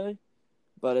would say.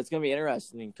 But it's gonna be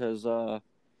interesting because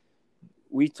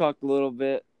we talked a little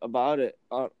bit about it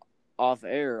off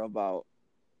air about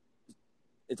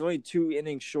it's only 2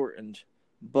 innings shortened,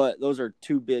 but those are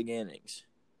 2 big innings.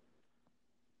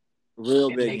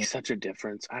 It makes such a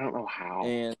difference. I don't know how.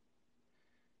 And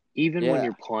even when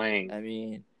you're playing,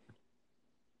 when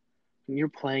you're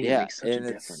playing, it makes such a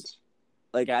difference.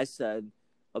 Like I said,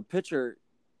 a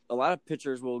lot of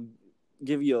pitchers will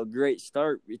give you a great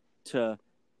start to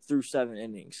through 7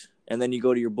 innings, and then you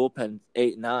go to your bullpen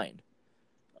 8 and 9.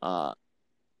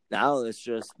 Now it's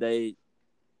just they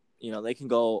can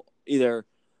go either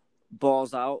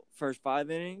balls out first 5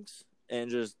 innings and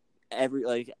just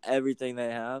everything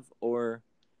they have, or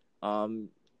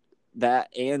that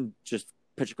and just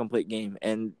pitch a complete game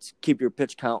and keep your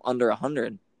pitch count under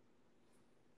 100.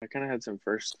 I kind of had some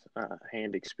first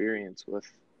hand experience with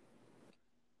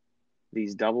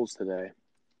these doubles today.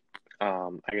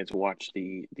 I get to watch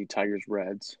the Tigers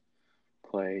Reds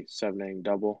play 7-inning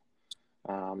double,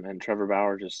 and Trevor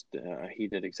Bauer just he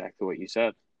did exactly what you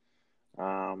said.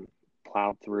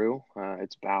 Plowed through.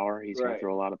 It's Bauer. He's going to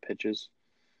throw a lot of pitches.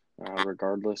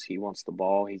 Regardless, he wants the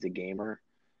ball. He's a gamer.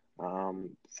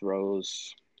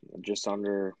 Throws just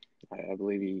under, I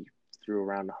believe he threw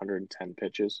around 110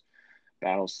 pitches.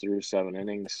 Battles through 7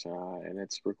 innings, and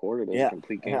it's recorded as a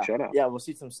complete game shutout. Yeah, we'll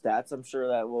see some stats. I'm sure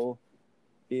that will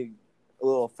be a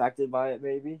little affected by it,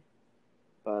 maybe.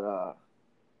 But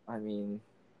I mean,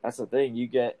 that's the thing.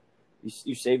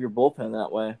 You save your bullpen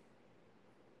that way.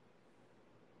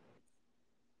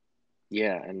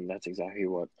 Yeah, and that's exactly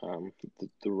what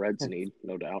the Reds need,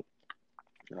 no doubt.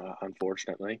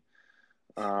 Unfortunately,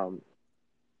 but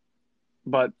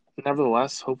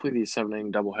nevertheless, hopefully these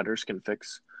 7-inning doubleheaders can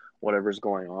fix whatever's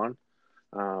going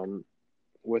on.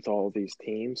 With all of these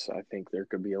teams, I think there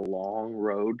could be a long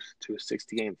road to a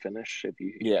 60-game finish if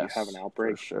you have an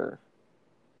outbreak. For sure.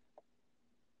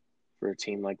 For a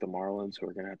team like the Marlins, who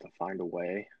are going to have to find a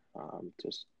way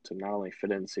just to not only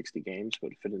fit in 60 games, but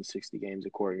fit in 60 games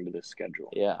according to this schedule.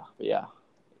 Yeah.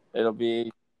 It'll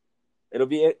be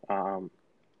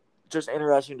just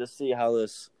interesting to see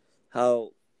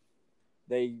how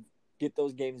they get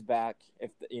those games back.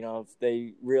 If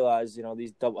they realize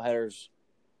these doubleheaders,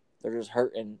 they're just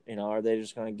hurting. Are they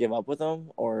just going to give up with them,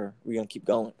 or are we going to keep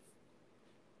going?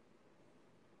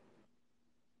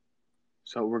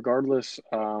 So regardless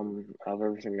of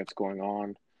everything that's going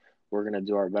on, we're going to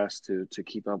do our best to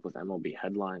keep up with MLB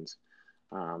headlines,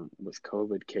 with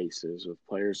COVID cases, with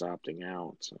players opting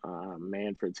out,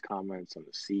 Manfred's comments on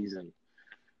the season,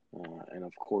 and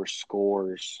of course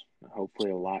scores.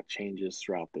 Hopefully a lot changes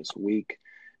throughout this week,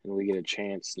 and we get a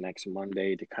chance next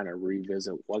Monday to kind of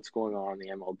revisit what's going on in the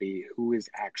MLB, who is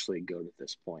actually good at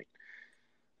this point.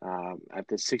 At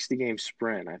the 60-game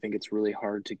sprint, I think it's really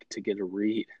hard to get a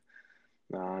read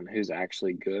on who's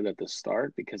actually good at the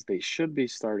start, because they should be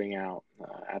starting out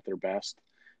at their best,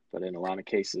 but in a lot of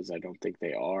cases I don't think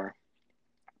they are.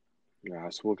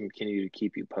 So we'll continue to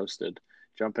keep you posted.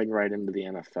 Jumping right into the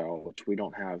NFL, which we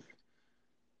don't have,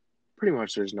 pretty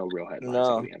much there's no real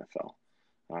headlines in the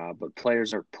NFL. But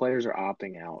players are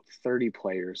opting out. 30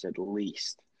 players at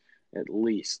least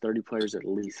 30 players at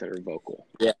least that are vocal.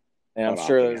 Yeah, and I'm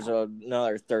sure there's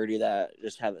another 30 that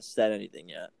just haven't said anything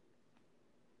yet.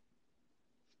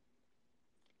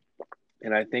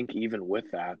 And I think even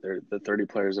with that, the 30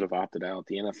 players that have opted out,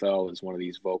 the NFL is one of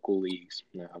these vocal leagues,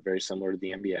 very similar to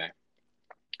the NBA.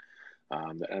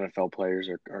 The NFL players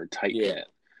are tight-knit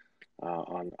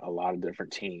on a lot of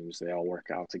different teams. They all work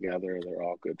out together. They're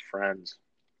all good friends.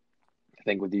 I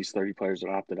think with these 30 players that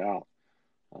opted out,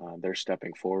 they're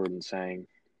stepping forward and saying,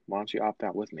 why don't you opt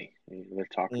out with me? They're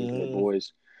talking to their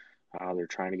boys. They're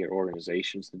trying to get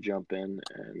organizations to jump in.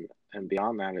 And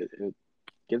beyond that, it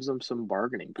gives them some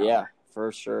bargaining power. Yeah,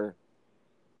 for sure.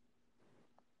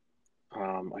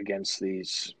 Against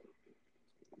these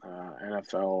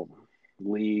NFL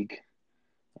league,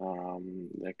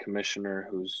 the commissioner,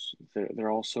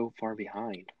 they're all so far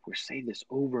behind. We say this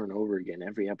over and over again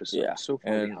every episode. Yeah, so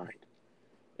far behind.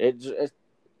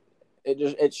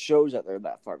 It shows that they're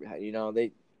that far behind.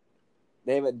 They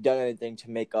haven't done anything to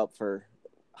make up for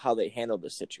how they handled the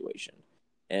situation,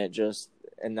 and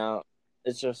now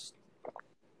it's just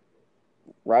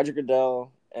Roger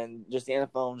Goodell and just the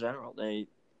NFL in general.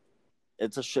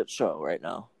 It's a shit show right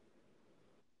now.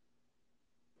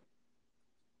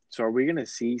 So are we going to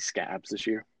see scabs this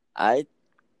year? I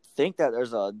think that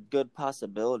there's a good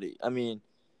possibility. I mean,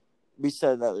 we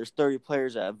said that there's 30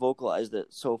 players that have vocalized it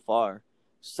so far.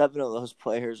 7 of those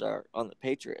players are on the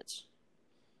Patriots.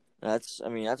 That's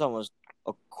almost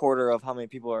a quarter of how many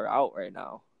people are out right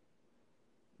now.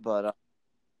 But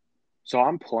so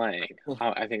I'm playing.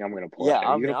 I think I'm going to play. Yeah,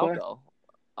 Are you going to play?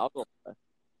 I'll go play.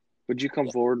 Would you come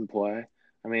forward and play?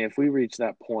 I mean, if we reach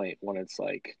that point when it's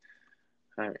like,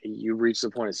 you reach the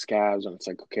point of scabs and it's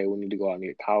like, okay, we need to go out and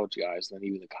get college guys. And then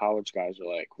even the college guys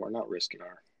are like, we're not risking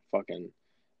our fucking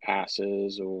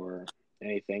asses or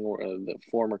anything. Or the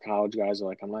former college guys are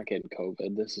like, I'm not getting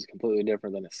COVID. This is completely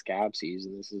different than a scab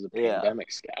season. This is a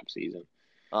pandemic scab season.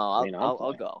 Oh,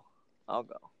 I'll go.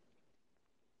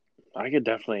 I could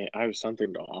definitely. I have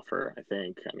something to offer. I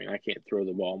think. I mean, I can't throw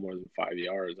the ball more than 5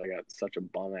 yards. I got such a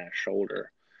bum ass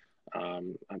shoulder.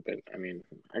 I've been. I mean,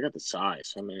 I got the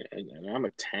size. I mean, and I'm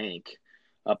a tank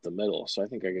up the middle, so I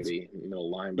think I could be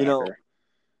middle You know linebacker.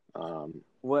 Um,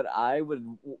 what I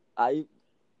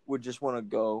would just want to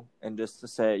go and just to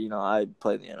say, I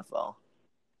play in the NFL.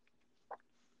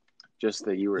 just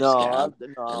that you were a scab, No,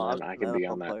 and I'm then I an can be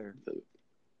on NFL that. player.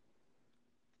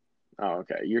 Oh,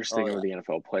 okay. You're Oh sticking yeah, with the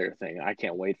NFL player thing. I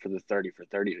can't wait for the 30 for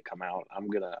 30 to come out. I'm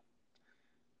gonna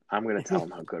tell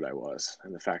them how good I was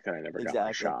and the fact that I never got my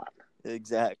exactly, shot.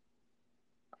 exactly.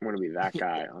 I'm gonna be that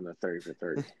guy on the 30 for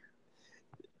 30.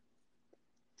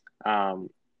 Um,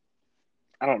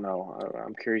 I don't know.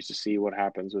 I'm curious to see what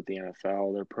happens with the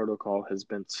NFL. Their protocol has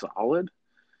been solid.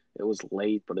 It was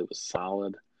late, but it was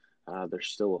solid. There's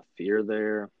still a fear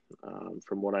there,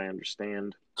 from what I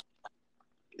understand.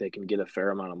 They can get a fair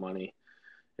amount of money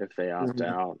if they opt Mhm.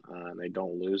 out, and they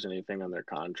don't lose anything on their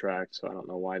contract. So I don't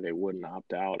know why they wouldn't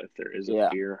opt out if there is a Yeah,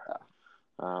 fear.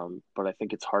 But I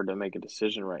think it's hard to make a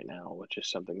decision right now, which is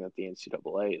something that the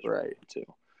NCAA is running right.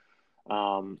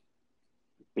 into.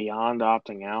 Beyond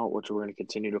opting out, which we're going to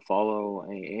continue to follow,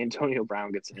 Antonio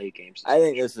Brown gets an 8 game I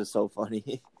think suspension. this is so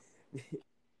funny.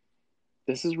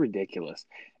 This is ridiculous.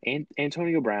 And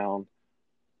Antonio Brown,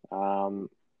 um,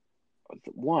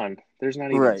 one, there's not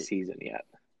even a Right, season yet.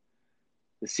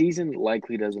 The season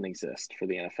likely doesn't exist for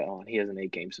the NFL, and he has an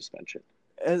 8 game suspension.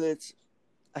 and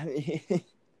I mean,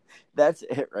 that's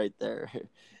it right there.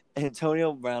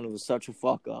 Antonio Brown was such a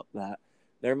fuck up that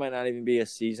there might not even be a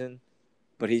season,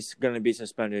 but he's going to be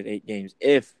suspended 8 games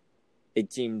if a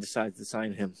team decides to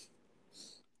sign him.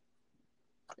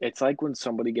 It's like when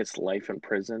somebody gets life in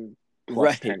prison plus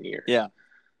Right. 10 years. Yeah.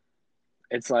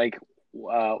 It's like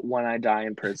when I die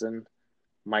in prison,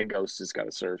 my ghost has got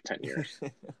to serve 10 years.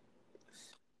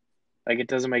 Like, it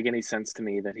doesn't make any sense to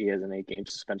me that he has an 8 game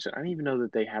suspension. I don't even know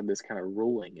that they have this kind of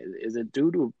ruling. Is it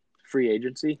due to free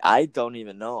agency I don't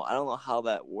even know. I don't know how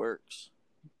that works.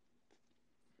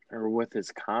 or with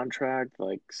his contract,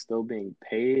 like, still being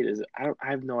paid? I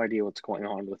have no idea what's going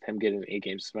on with him getting an 8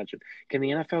 game suspension. Can the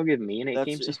NFL give me an 8 game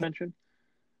That's suspension?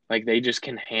 Like, they just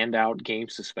can hand out game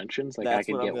suspensions? Like, I that's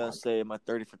could what I'm get gonna one. say in my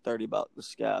 30 for 30 about the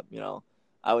scab.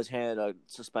 I was handed a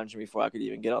suspension before I could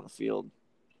even get on the field.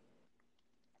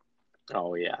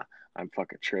 Oh, yeah. I'm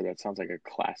fucking sure that sounds like a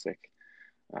classic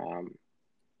um,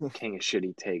 King of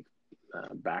Shitty take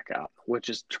back out, which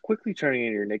is quickly turning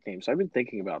into your nickname. So I've been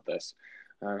thinking about this.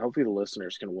 Hopefully the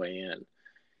listeners can weigh in.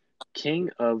 King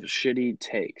of Shitty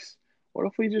Takes. What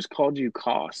if we just called you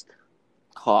Cost?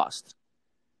 Cost.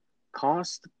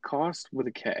 Cost with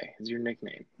a K is your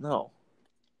nickname. No,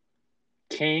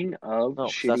 King of no,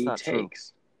 because that's Shitty not true.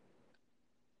 Takes.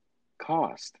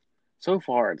 Cost. So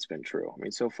far, it's been true. I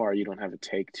mean, so far, you don't have a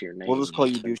take to your We'll just name call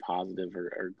that's you been douche. positive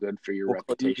or good for your We'll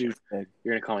call you reputation. douchebag.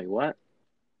 You're going to call me what?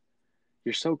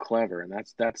 You're so clever, and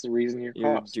that's the reason you're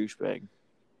You're a Cost. douchebag.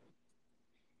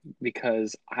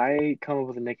 Because I come up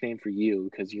with a nickname for you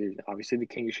because you're obviously the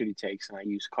king of shitty takes, and I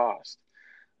use Cost.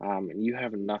 And you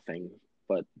have nothing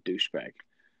but douchebag,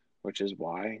 which is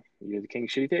why you're the king of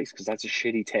shitty takes, because that's a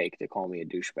shitty take to call me a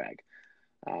douchebag.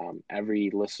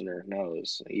 Every listener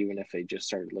knows, even if they just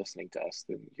started listening to us,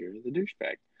 that you're the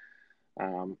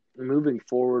douchebag. Moving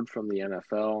forward from the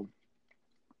NFL,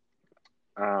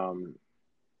 um,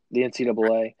 the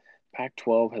NCAA,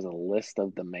 Pac-12 has a list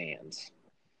of demands.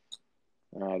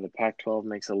 The Pac-12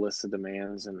 makes a list of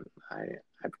demands, and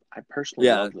I personally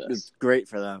Yeah, love this. it's great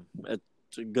for them.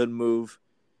 It's a good move.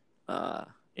 Uh,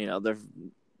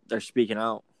 they're speaking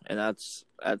out, and that's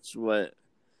what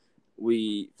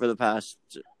we for the past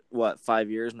 5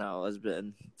 years now has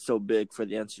been so big for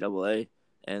the NCAA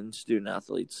and student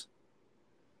athletes.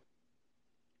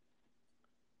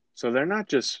 So they're not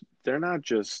just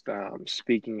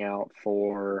speaking out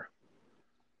for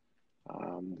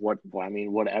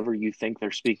whatever you think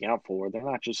they're speaking out for. They're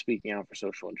not just speaking out for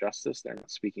social injustice. They're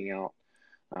not speaking out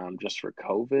just for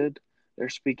COVID. They're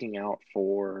speaking out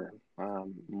for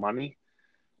money.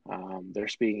 They're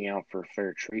speaking out for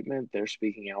fair treatment. They're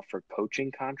speaking out for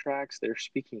coaching contracts. They're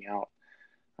speaking out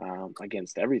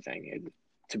against everything.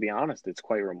 To be honest, it's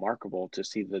quite remarkable to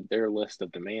see that their list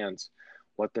of demands,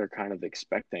 what they're kind of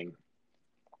expecting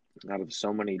out of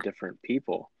so many different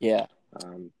people, Yeah,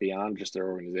 beyond just their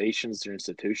organizations, their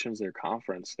institutions, their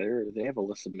conference. They have a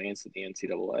list of demands at the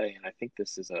NCAA, and I think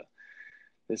this is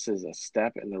a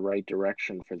step in the right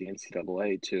direction for the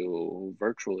NCAA to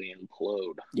virtually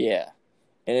implode. yeah,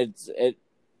 and it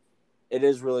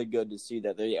is really good to see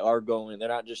that they are going. They're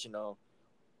not just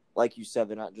like you said,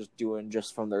 they're not just doing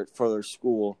just for their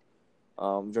school,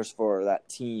 just for that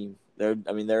team.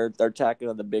 They're attacking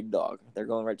on the big dog. They're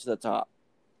going right to the top.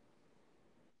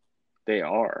 They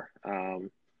are.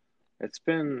 It's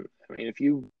been. I mean, if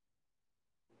you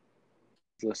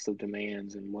list of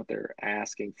demands and what they're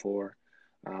asking for,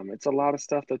 it's a lot of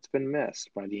stuff that's been missed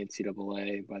by the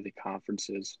NCAA, by the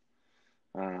conferences.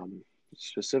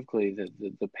 Specifically,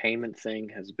 the payment thing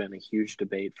has been a huge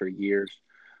debate for years.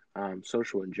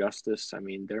 Social injustice. I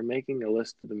mean, they're making a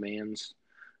list of demands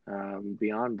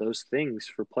beyond those things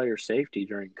for player safety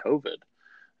during COVID,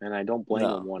 and I don't blame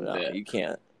them one bit. You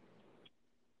can't.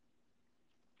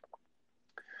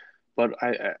 But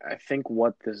I think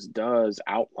what this does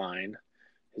outline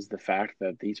is the fact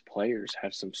that these players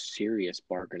have some serious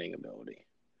bargaining ability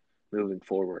moving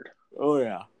forward. Oh,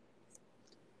 yeah.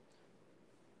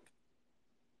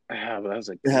 Yeah, but that was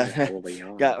a hell of a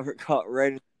yawn. Got caught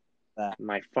right in that. Am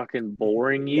I fucking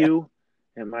boring you?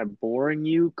 Am I boring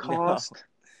you, Cost?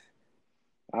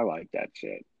 No. I like that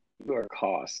shit. You are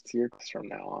Cost. You're Cost from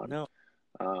now on. No.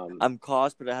 I'm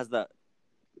Cost, but it has that.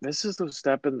 This is the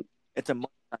step in. It's a money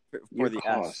sign for the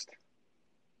Cost. S.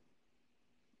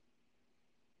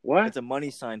 What? It's a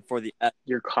money sign for the S.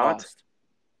 You're Cost.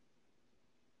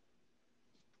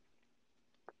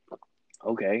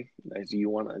 Okay. Do you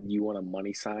want a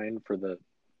money sign for the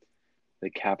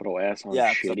capital S on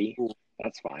shitty? Cool.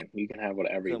 That's fine. You can have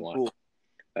whatever you want. Cool.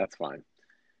 That's fine.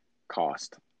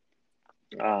 Cost.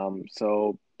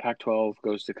 So Pac-12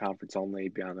 goes to conference only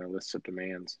beyond their list of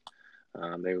demands.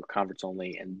 They go conference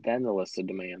only and then the list of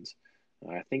demands.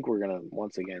 I think we're going to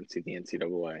once again see the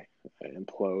NCAA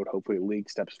implode. Hopefully the league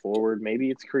steps forward.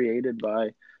 Maybe it's created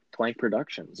by Plank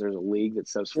Productions. There's a league that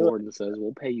steps forward and says,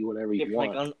 we'll pay you whatever you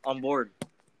want. Plank on board.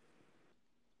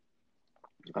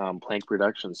 Plank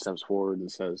Productions steps forward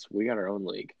and says, we got our own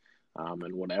league.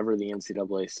 And whatever the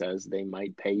NCAA says they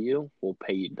might pay you, we'll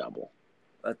pay you double.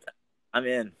 I'm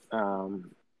in.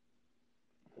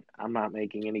 I'm not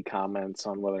making any comments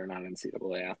on whether or not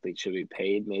NCAA athletes should be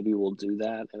paid. Maybe we'll do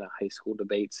that in a high school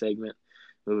debate segment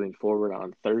moving forward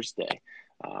on Thursday.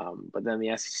 But then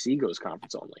the SEC goes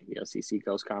conference only. The SEC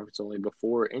goes conference only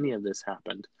before any of this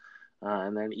happened.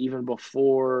 And then even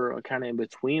before, kind of in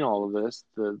between all of this,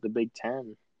 the Big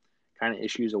Ten kind of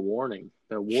issues a warning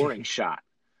shot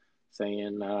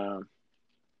saying there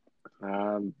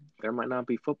might not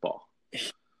be football.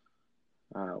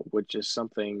 Which is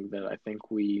something that I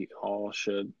think we all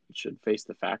should face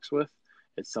the facts with.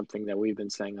 It's something that we've been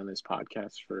saying on this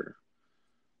podcast for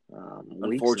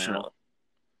weeks now.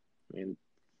 I mean,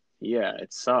 yeah,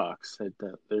 it sucks.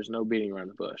 There's no beating around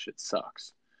the bush. It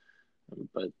sucks.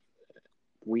 But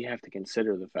we have to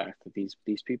consider the fact that these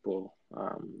people,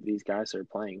 these guys that are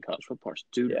playing college football are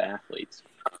student athletes.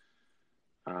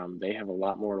 They have a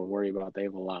lot more to worry about. They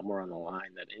have a lot more on the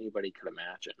line than anybody could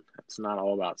imagine. It's not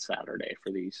all about Saturday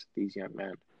for these young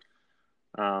men.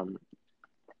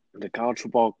 The College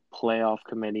Football Playoff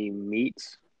Committee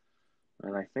meets,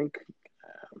 and I think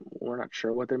we're not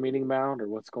sure what they're meeting about or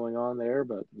what's going on there,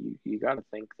 but you got to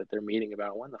think that they're meeting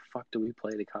about when the fuck do we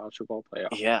play the College Football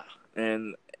Playoff? Yeah,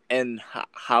 and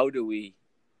how do we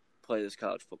play this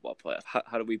College Football Playoff?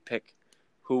 How do we pick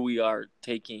who we are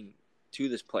taking to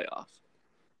this playoff?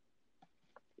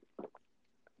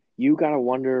 You got to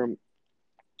wonder.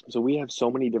 So we have so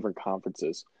many different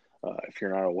conferences. If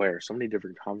you're not aware, so many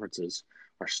different conferences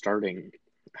are starting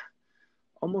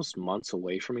almost months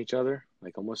away from each other,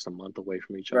 like almost a month away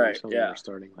from each other. Right, some of them are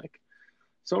starting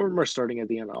some of them are starting at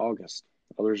the end of August.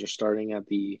 Others are starting at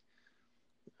the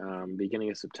beginning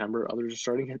of September. Others are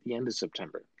starting at the end of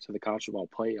September. So the College Football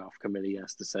Playoff Committee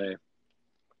has to say,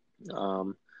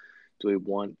 do we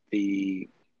want the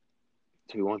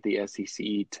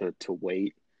SEC to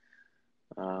wait?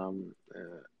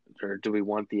 Or do we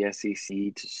want the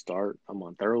SEC to start a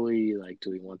month early? Like,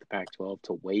 do we want the Pac-12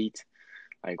 to wait?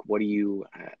 Like, what do you?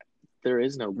 There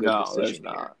is no good decision. No, there's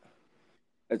not. Here.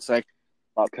 It's like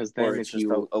because then it's just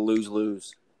a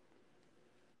lose-lose.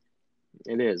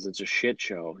 It is. It's a shit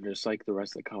show, just like the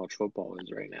rest of college football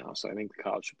is right now. So I think the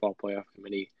College Football Playoff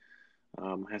Committee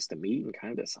has to meet and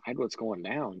kind of decide what's going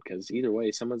down. Because either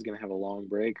way, someone's going to have a long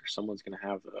break or someone's going to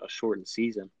have a shortened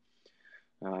season.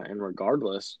 And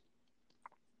regardless,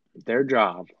 their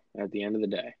job at the end of the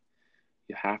day,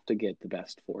 you have to get the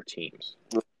best 4 teams,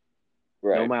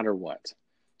 no matter what.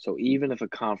 So even if a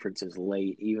conference is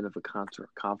late, even if a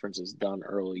conference is done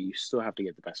early, you still have to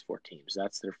get the best 4 teams.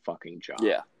 That's their fucking job.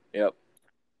 Yeah. Yep.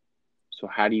 So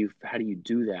how do you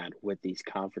do that with these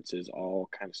conferences all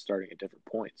kind of starting at different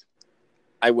points?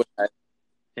 And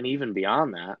even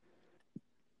beyond that,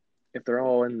 if they're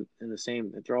all in the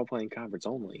same, if they're all playing conference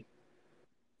only,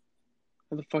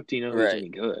 how the fuck do you know who's any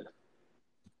good?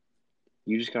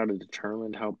 You just got to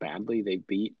determine how badly they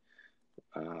beat.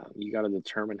 You got to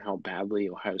determine how badly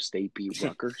Ohio State beat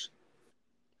Rutgers.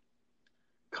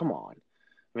 Come on.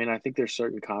 I mean, I think there's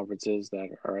certain conferences that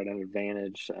are at an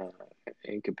advantage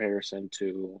in comparison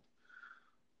to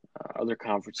other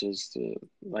conferences,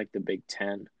 like the Big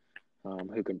Ten,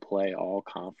 who can play all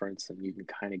conference, and you can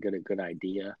kind of get a good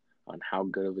idea on how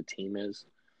good of a team is.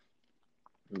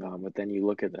 But then you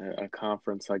look at a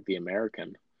conference like the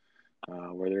American,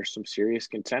 where there's some serious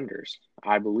contenders,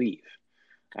 I believe,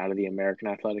 out of the American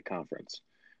Athletic Conference.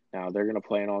 Now, they're going to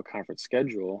play an all-conference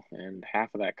schedule, and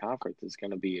half of that conference is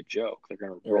going to be a joke. They're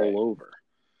going to roll over.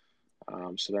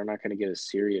 So they're not going to get a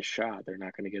serious shot. They're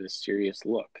not going to get a serious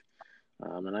look.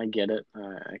 And I get it.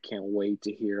 I can't wait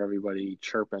to hear everybody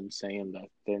chirping, saying that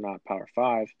they're not Power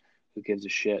 5. Who gives a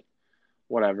shit?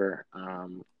 Whatever.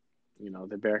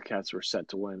 The Bearcats were set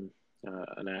to win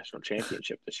a national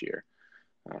championship this year.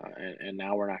 And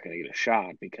now we're not going to get a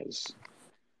shot because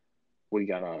we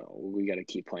gotta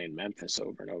keep playing Memphis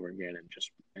over and over again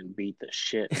and beat the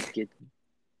shit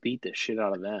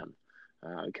out of them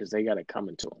because they got it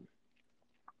coming to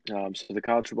them. So the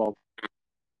college football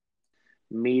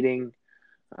meeting,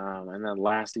 and then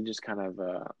lastly, just kind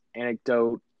of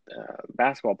anecdote: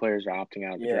 basketball players are opting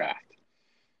out of the draft.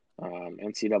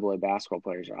 NCAA basketball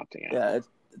players are opting out. Yeah,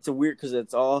 it's a weird because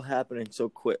it's all happening so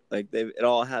quick. Like it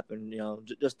all happened,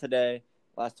 just today,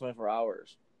 last 24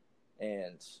 hours,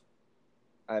 and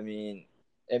I mean,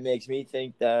 it makes me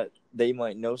think that they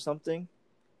might know something.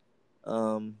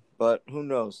 But who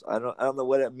knows? I don't know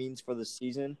what it means for the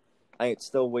season. I think it's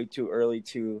still way too early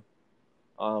to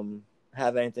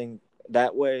have anything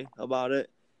that way about it.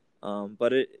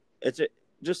 But it's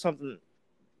just something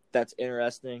that's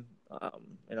interesting.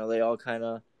 They all kind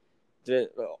of did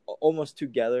it almost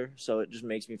together, so it just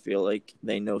makes me feel like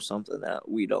they know something that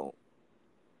we don't.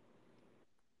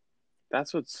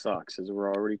 That's what sucks is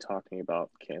we're already talking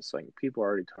about canceling. People are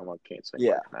already talking about canceling.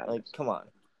 Yeah, like come on.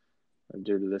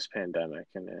 Due to this pandemic,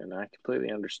 and I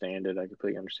completely understand it. I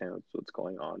completely understand what's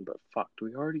going on, but fuck, do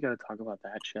we already got to talk about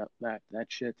that shit? That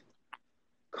shit.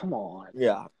 Come on.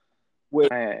 Yeah. Wait.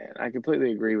 I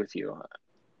completely agree with you.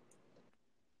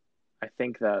 I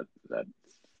think that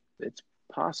it's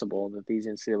possible that these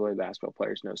NCAA basketball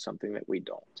players know something that we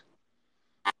don't,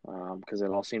 because it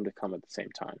all seemed to come at the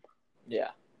same time. Yeah.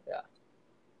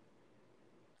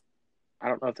 I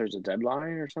don't know if there's a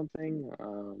deadline or something.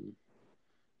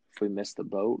 If we missed the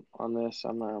boat on this,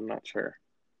 I'm not sure.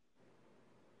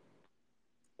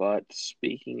 But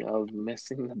speaking of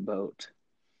missing the boat,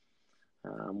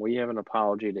 we have an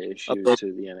apology to issue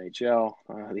to the NHL,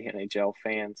 the NHL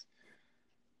fans.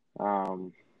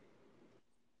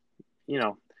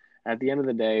 At the end of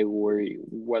the day,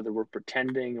 whether we're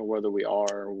pretending or whether we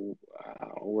are,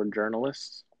 we're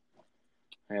journalists,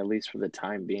 at least for the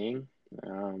time being.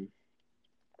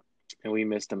 And we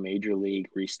missed a major league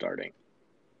restarting.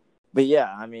 But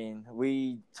yeah, I mean,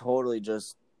 we totally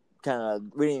just we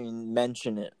didn't even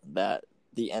mention it that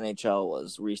the NHL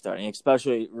was restarting,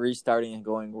 especially restarting and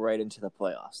going right into the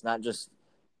playoffs, not just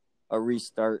a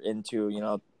restart into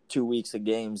 2 weeks of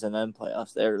games and then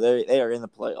playoffs. They are in the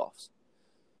playoffs.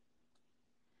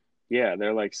 Yeah,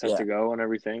 they're like set to go and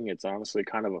everything. It's honestly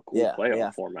kind of a cool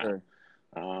playoff format. Sure.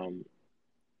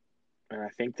 And I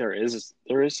think there is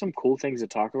some cool things to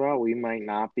talk about. We might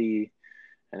not be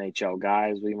NHL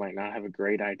guys. We might not have a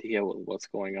great idea what's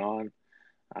going on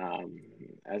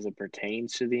as it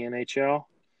pertains to the NHL.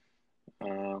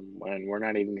 And we're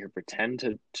not even going to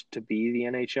pretend to be the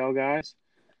NHL guys.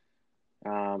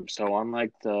 So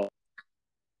unlike the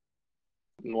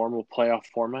normal playoff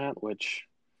format, which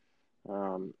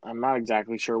I'm not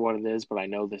exactly sure what it is, but I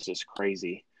know this is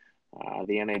crazy.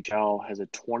 The NHL has a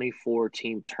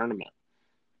 24-team tournament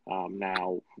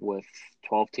now with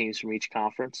 12 teams from each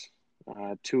conference,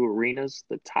 2 arenas.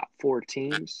 The top 4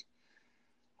 teams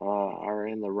are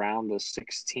in the round of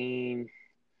 16.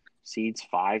 Seeds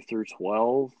 5 through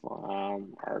 12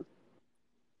 are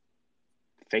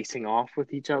facing off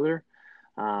with each other.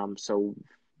 So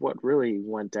what really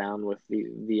went down with the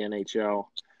NHL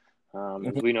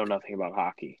is we know nothing about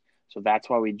hockey. So that's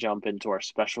why we jump into our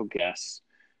special guests.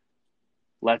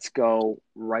 Let's go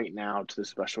right now to the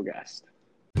special guest.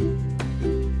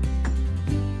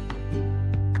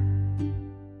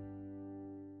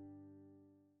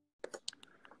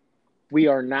 We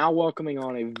are now welcoming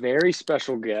on a very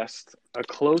special guest, a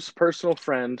close personal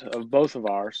friend of both of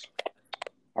ours,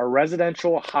 our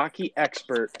residential hockey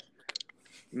expert,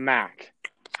 Mac.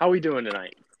 How are we doing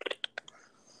tonight?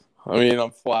 I mean,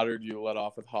 I'm flattered you let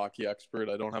off with hockey expert.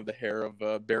 I don't have the hair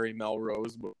of Barry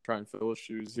Melrose, but try and fill his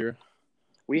shoes here.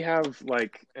 We have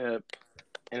like a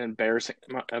an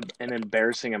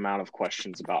embarrassing amount of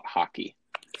questions about hockey.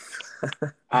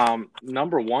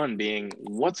 Number one being,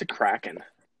 what's a Kraken?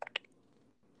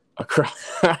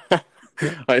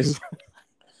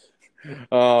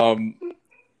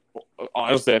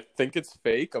 Honestly, I think it's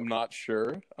fake. I'm not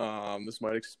sure. This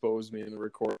might expose me in the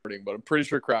recording, but I'm pretty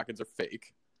sure Krakens are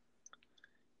fake.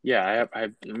 Yeah,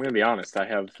 I'm going to be honest. I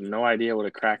have no idea what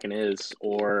a Kraken is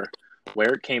or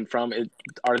where it came from.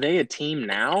 Are they a team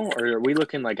now, or are we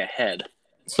looking like ahead?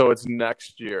 So it's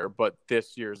next year, but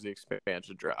this year's the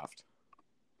expansion draft.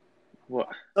 What?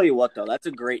 I'll tell you what, though, that's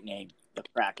a great name, the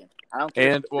Kraken. I don't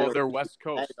care. And they're West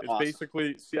Coast. It's awesome.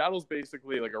 basically Seattle's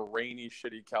basically like a rainy,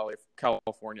 shitty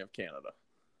California of Canada.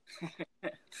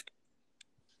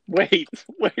 Wait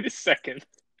a second.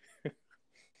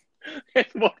 In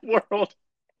what world?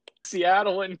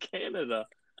 Seattle and Canada.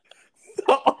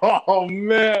 Oh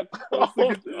man!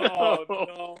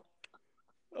 No.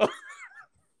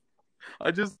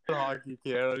 I just hockey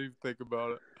Canada. I didn't even think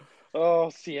about it. Oh,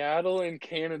 Seattle and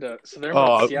Canada. So they're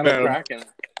not Seattle man. Kraken.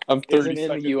 I'm 30 Isn't in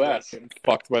seconds the U.S.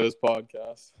 fucked by this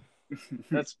podcast.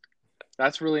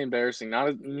 That's really embarrassing.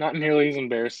 Not nearly as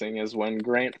embarrassing as when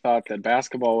Grant thought that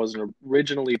basketball was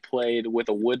originally played with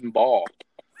a wooden ball.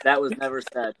 That was never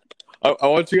said. I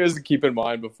want you guys to keep in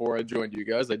mind, before I joined you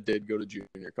guys, I did go to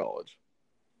junior college.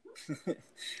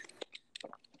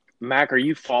 Mac, are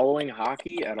you following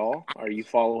hockey at all? Are you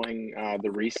following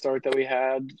the restart that we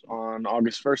had on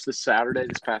August 1st, this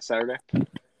past Saturday?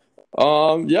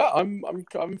 Yeah,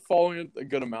 I'm following it a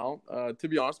good amount. To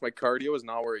be honest, my cardio is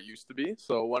not where it used to be.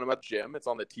 So when I'm at the gym, it's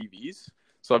on the TVs.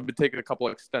 So I've been taking a couple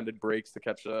of extended breaks to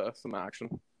catch some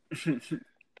action.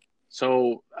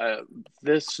 So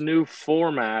this new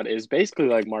format is basically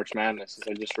like March Madness,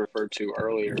 as I just referred to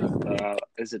earlier.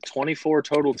 Is it 24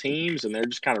 total teams, and they're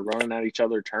just kind of running at each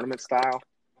other tournament style?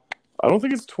 I don't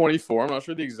think it's 24. I'm not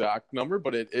sure the exact number,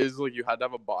 but it is like you had to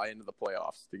have a bye into the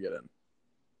playoffs to get in.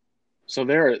 So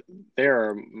there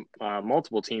are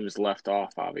multiple teams left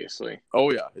off, obviously.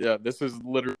 Oh, yeah. This is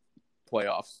literally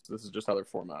playoffs. This is just how they're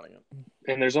formatting it.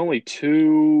 And there's only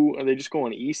two. Are they just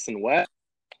going East and West?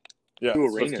 Yeah, two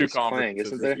so arenas it's two conferences. playing,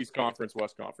 isn't there? East Conference,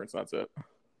 West Conference. That's it.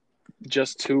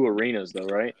 Just two arenas, though,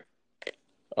 right?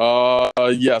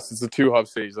 Yes, it's the two hub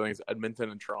cities. I think it's Edmonton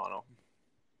and Toronto.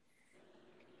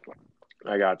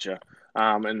 I gotcha.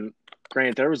 And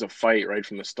Grant, there was a fight right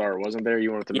from the start, wasn't there?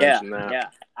 You wanted to mention that? Yeah.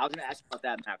 I was going to ask you about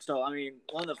that, Max. So, I mean,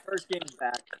 one of the first games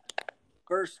back,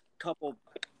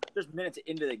 just minutes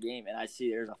into the game, and I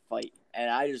see there's a fight.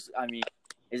 And is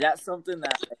that something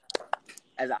that,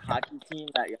 as a hockey team,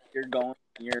 that you're going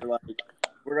and you're like,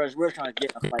 we're trying to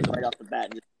get in a fight right off the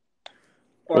bat?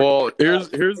 Well, here's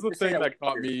the thing that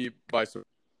caught me by surprise.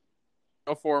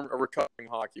 A recovering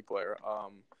hockey player.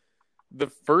 The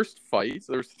first fights,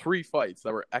 there's 3 fights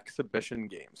that were exhibition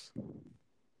games.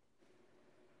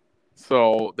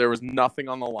 So there was nothing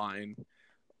on the line.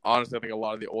 Honestly, I think a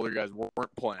lot of the older guys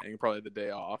weren't playing, probably the day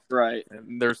off. Right.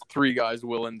 And there's 3 guys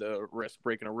willing to risk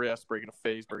breaking a wrist, breaking a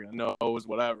face, breaking a nose,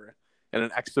 whatever, in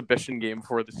an exhibition game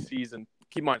before the season.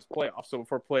 Keep in mind, it's playoffs, so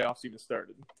before playoffs even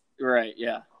started. Right,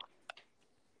 yeah.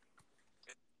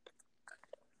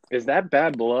 Is that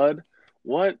bad blood?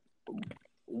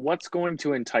 What's going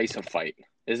to entice a fight?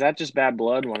 Is that just bad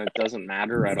blood when it doesn't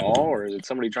matter at all, or is it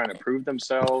somebody trying to prove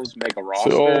themselves, make a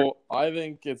roster? So I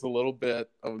think it's a little bit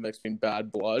of a mix between bad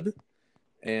blood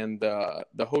and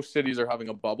the host cities are having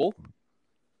a bubble.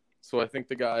 So I think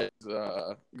the guys'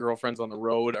 girlfriends on the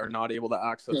road are not able to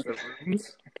access their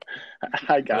rooms.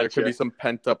 I got There could be some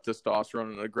pent-up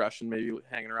testosterone and aggression maybe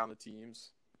hanging around the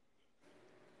teams.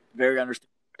 Very understandable.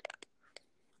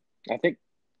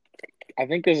 I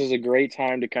think this is a great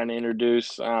time to kind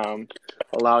of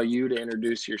allow you to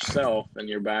introduce yourself and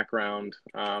your background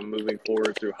moving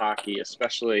forward through hockey,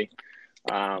 especially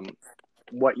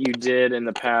what you did in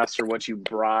the past or what you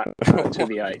brought to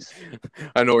the ice.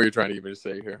 I know what you're trying to get me to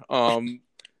say here.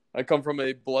 I come from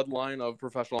a bloodline of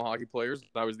professional hockey players.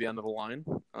 I was the end of the line,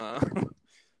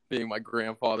 being my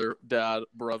grandfather, dad,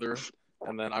 brother,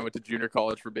 and then I went to junior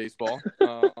college for baseball.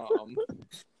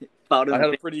 I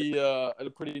had a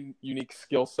pretty unique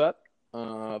skill set.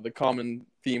 The common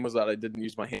theme was that I didn't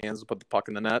use my hands to put the puck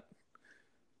in the net.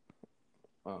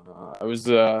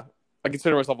 I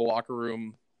consider myself a locker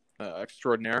room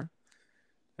extraordinaire,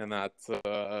 and that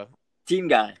team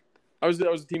guy. I was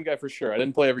a team guy for sure. I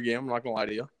didn't play every game. I'm not gonna lie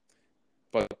to you,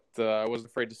 but I wasn't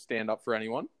afraid to stand up for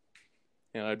anyone,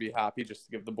 and I'd be happy just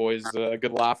to give the boys a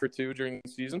good laugh or two during the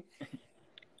season.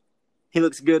 He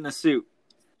looks good in a suit.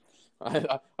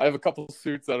 I have a couple of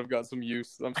suits that have got some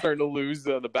use. I'm starting to lose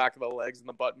the back of the legs and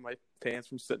the butt in my pants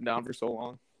from sitting down for so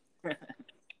long.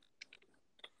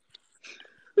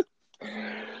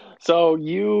 So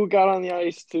you got on the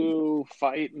ice to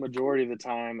fight majority of the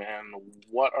time, and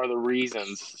what are the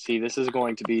reasons? See, this is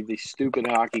going to be the stupid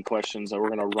hockey questions that we're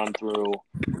going to run through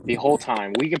the whole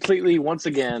time. We completely, once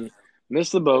again,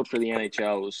 missed the boat for the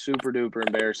NHL. It was super duper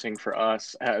embarrassing for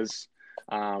us as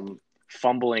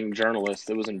fumbling journalists.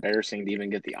 It was embarrassing to even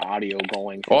get the audio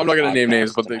going. Well, I'm not going to name podcast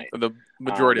names, but tonight. the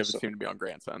majority of it seemed to be on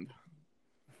Grant's end.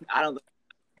 I don't.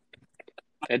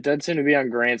 It did seem to be on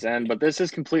Grant's end, but this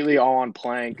is completely all on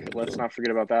Plank. Let's not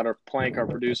forget about that. Our Plank, our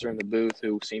producer in the booth,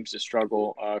 who seems to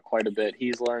struggle quite a bit.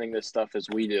 He's learning this stuff as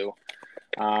we do.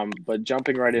 But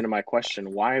jumping right into my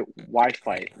question, why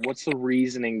fight? What's the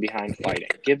reasoning behind fighting?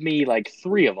 Give me like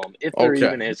 3 of them, if there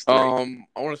even is 3. I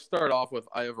want to start off with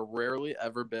I have rarely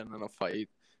ever been in a fight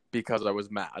because I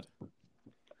was mad.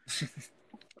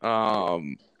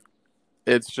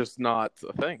 It's just not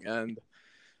a thing, and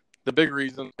the big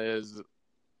reason is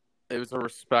it was a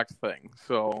respect thing.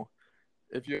 So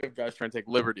if you have guys trying to take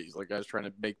liberties, like guys trying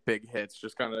to make big hits,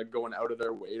 just kind of going out of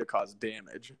their way to cause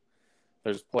damage,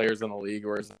 there's players in the league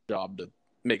where it's their job to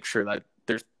make sure that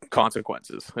there's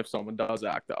consequences if someone does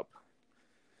act up.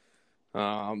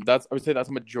 I would say that's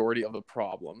a majority of the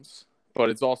problems, but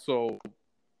it's also,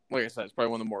 like I said, it's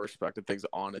probably one of the more respected things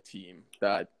on a team,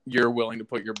 that you're willing to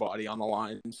put your body on the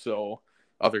line so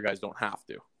other guys don't have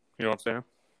to. You know what I'm saying?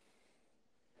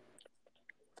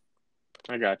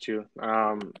 I got you.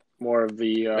 More of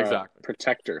the Exactly.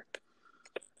 protector.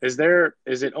 Is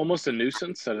it almost a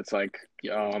nuisance that it's like,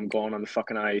 I'm going on the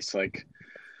fucking ice, like,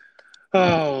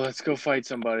 oh, let's go fight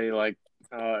somebody, like,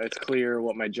 it's clear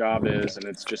what my job is, and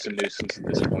it's just a nuisance at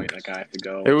this point. Like, I have to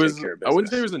go take care of business. I wouldn't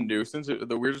say it was a nuisance.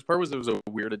 The weirdest part was it was a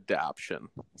weird adaptation.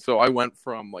 So I went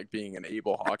from, like, being an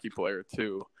able hockey player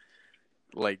to,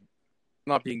 like,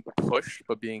 not being pushed,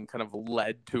 but being kind of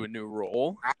led to a new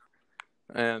role.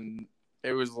 And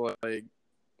it was like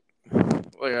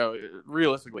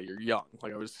realistically, you're young.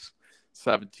 Like, I was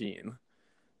 17,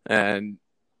 and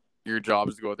your job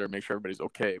is to go out there and make sure everybody's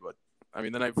okay. But I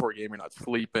mean, the night before a game, you're not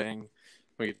sleeping,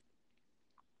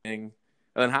 and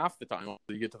then half the time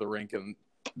you get to the rink and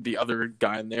the other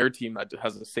guy in their team that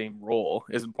has the same role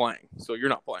isn't playing, so you're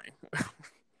not playing.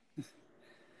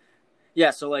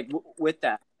 Yeah. So like with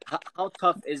that, how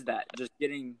tough is that? Just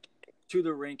getting to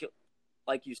the rink,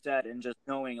 like you said, and just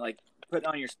knowing, like, putting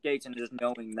on your skates and just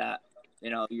knowing that,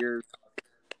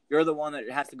 you're the one that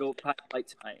has to go fight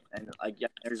tonight, and like, yeah,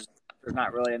 there's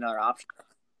not really another option.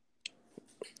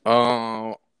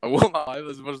 I will not lie,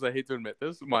 as much as I hate to admit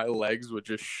this, my legs would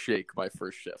just shake my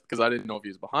first shift because I didn't know if he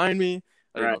was behind me.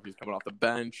 I didn't know if he was coming off the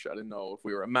bench. I didn't know if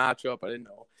we were a matchup. I didn't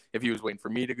know if he was waiting for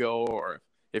me to go, or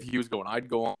if he was going, I'd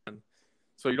go on.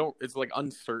 So it's like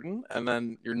uncertain, and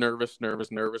then you're nervous, and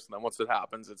then once it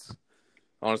happens, it's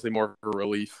honestly more of a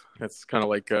relief. It's kind of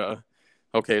like,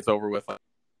 okay, it's over with.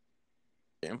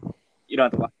 You don't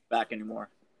have to watch back anymore.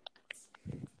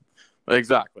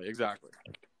 Exactly.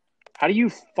 How do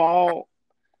you fall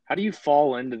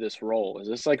into this role? Is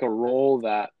this like a role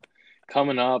that,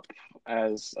 coming up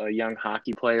as a young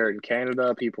hockey player in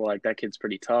Canada, people are like, that kid's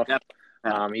pretty tough. Yep.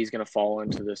 He's going to fall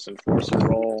into this enforcer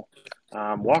role.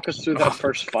 Walk us through that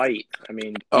first fight. I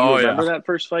mean, do you remember that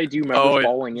first fight? Do you remember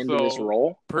falling into this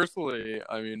role? Personally,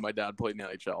 I mean, my dad played in the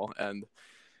NHL, and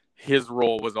his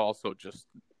role was also just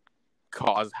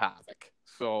cause havoc.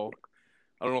 So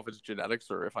I don't know if it's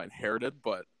genetics or if I inherited,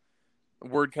 but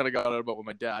word kind of got out about what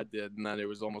my dad did, and then it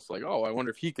was almost like, oh, I wonder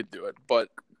if he could do it. But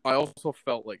I also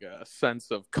felt like a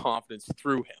sense of confidence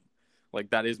through him.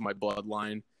 Like, that is my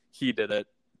bloodline. He did it.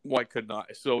 Why couldn't I?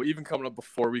 So even coming up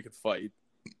before we could fight,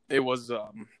 it was a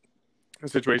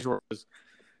situation where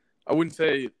I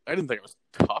didn't think it was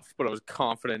tough, but I was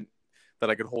confident that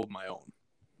I could hold my own.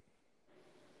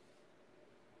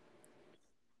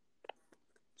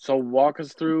 So walk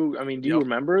us through. I mean, do you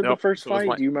remember the first fight?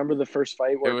 Do you remember the first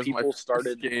fight where people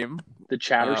started game? The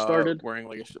chatter started wearing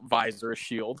like a visor, a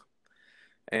shield,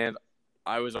 and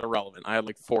I was irrelevant. I had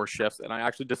like 4 shifts, and I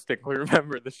actually distinctly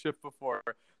remember the shift before,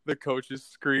 the coach is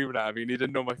screaming at me, and he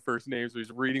didn't know my first name, so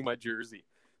he's reading my jersey.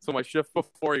 So my shift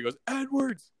before, he goes,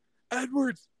 Edwards,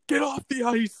 get off the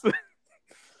ice.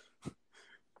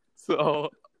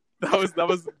 So that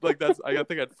was like, I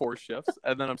think I had 4 shifts,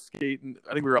 and then I'm skating.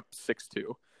 I think we were up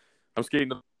 6-2. I'm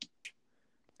skating,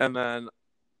 and then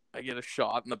I get a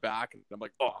shot in the back, and I'm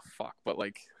like, oh fuck! But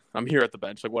like, I'm here at the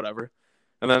bench, like whatever.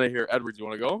 And then I hear, Edwards, you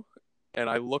want to go? And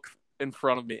I look in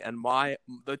front of me, and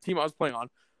the team I was playing on,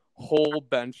 whole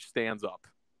bench stands up,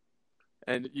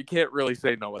 and you can't really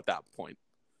say no at that point.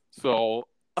 So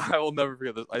I will never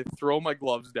forget this. I throw my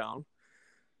gloves down,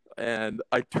 and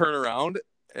I turn around,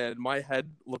 and my head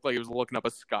looked like it was looking up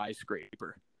a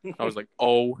skyscraper. I was like,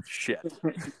 "Oh shit!"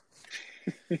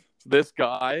 This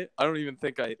guy, I don't even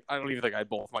think I had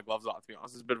both my gloves off. To be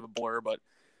honest, it's a bit of a blur, but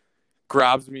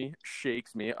grabs me,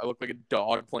 shakes me. I looked like a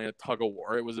dog playing a tug of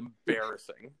war. It was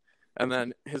embarrassing. And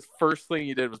then his first thing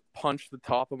he did was punch the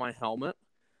top of my helmet.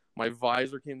 My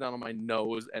visor came down on my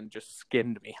nose and just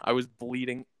skinned me. I was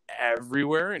bleeding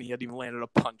everywhere, and he hadn't even landed a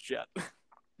punch yet.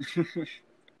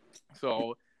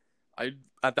 So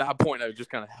at that point, I just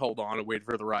kind of held on and waited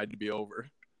for the ride to be over.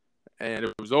 And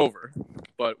it was over.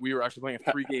 But we were actually playing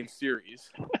a 3-game series.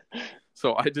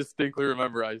 So I distinctly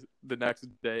remember the next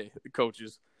day, the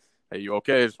coaches, "Hey, you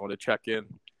okay? I just wanted to check in." And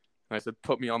I said,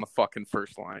 "Put me on the fucking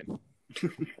first line."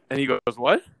 And he goes,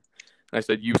 "What?" And I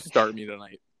said, "You start me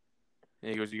tonight."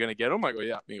 And he goes, "You going to get him?" I go,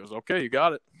 "Yeah." And he goes, "Okay, you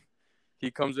got it."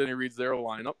 He comes in, he reads their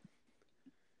lineup.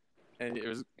 And it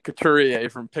was Couturier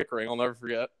from Pickering, I'll never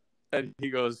forget. And he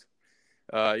goes,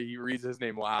 he reads his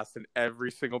name last, and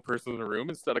every single person in the room,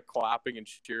 instead of clapping and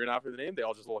cheering after the name, they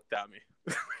all just looked at me.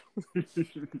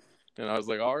 And I was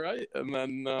like, all right. And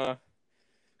then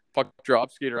puck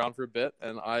drop, skate around for a bit,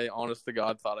 and I, honest to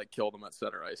God, thought I killed him at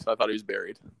center ice. I thought he was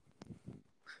buried.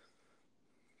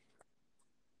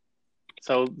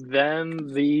 So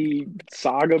then the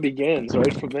saga begins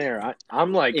right from there.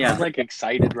 I'm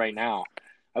excited right now.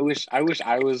 I wish I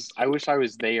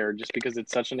was there, just because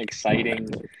it's such an exciting.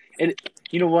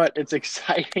 You know what? It's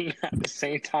exciting at the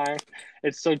same time.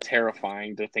 It's so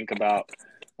terrifying to think about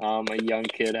a young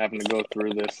kid having to go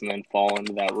through this and then fall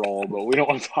into that role. But we don't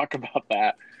want to talk about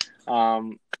that.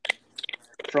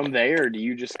 From there, do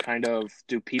you just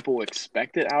do people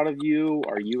expect it out of you?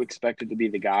 Are you expected to be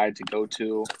the guy to go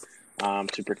to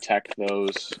protect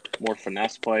those more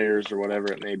finesse players or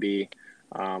whatever it may be?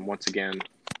 Once again,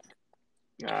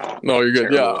 no, you're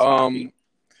good. Yeah.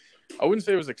 I wouldn't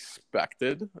say it was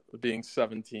expected, being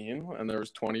 17 and there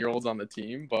was 20-year-olds on the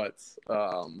team, but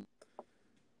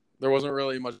there wasn't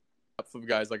really much depth of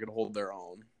guys that could hold their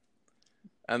own.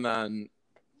 And then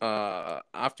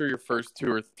after your first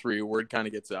 2 or 3, word kind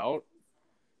of gets out.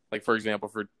 Like, for example,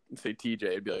 for, say, TJ,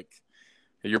 it'd be like,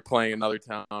 hey, you're playing another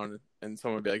town, and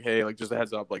someone would be like, hey, like, just a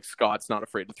heads up, like, Scott's not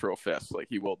afraid to throw a fist. Like,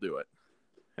 he will do it.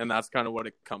 And that's kind of what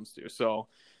it comes to. So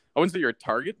I wouldn't say you're a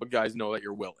target, but guys know that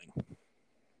you're willing.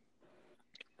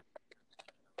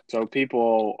 So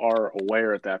people are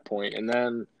aware at that point. And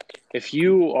then if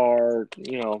you are,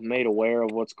 made aware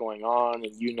of what's going on,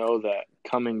 and you know that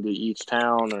coming to each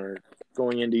town or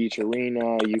going into each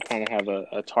arena, you kind of have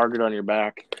a target on your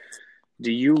back,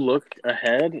 do you look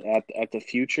ahead at the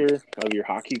future of your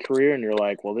hockey career and you're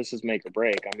like, well, this is make or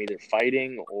break. I'm either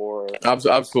fighting or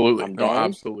absolutely. I'm no, done?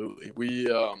 Absolutely. We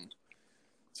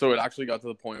so it actually got to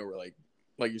the point where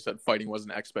like you said, fighting was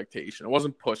an expectation. It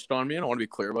wasn't pushed on me, and I want to be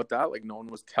clear about that. Like, no one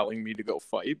was telling me to go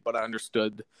fight, but I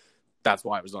understood that's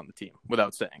why I was on the team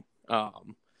without saying.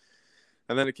 And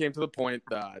then it came to the point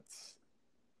that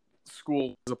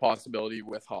school was a possibility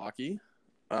with hockey.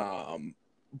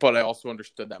 But I also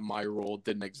understood that my role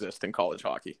didn't exist in college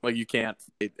hockey. Like, you can't,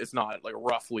 it's not like a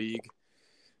rough league.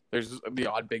 There's the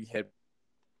odd big hit.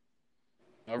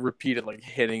 Repeated, like,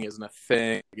 hitting isn't a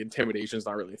thing. Intimidation is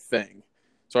not really a thing.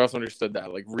 So I also understood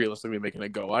that, like, realistically making a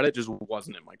go at it just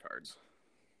wasn't in my cards.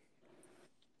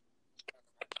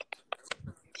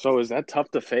 So is that tough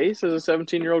to face as a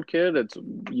 17-year-old kid?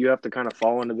 You have to kind of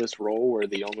fall into this role where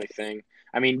the only thing,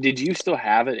 I mean, did you still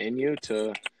have it in you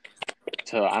to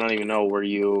I don't even know, were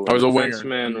you I was a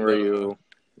defenseman? Were you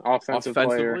offensive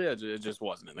player? Offensively, it just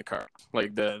wasn't in the cards.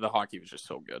 Like, the hockey was just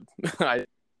so good. Like,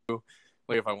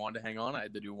 if I wanted to hang on, I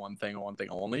had to do one thing and one thing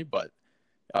only, but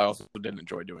I also didn't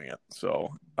enjoy doing it.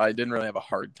 So I didn't really have a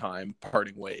hard time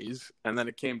parting ways. And then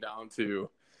it came down to,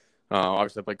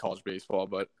 obviously I played college baseball,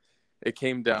 but it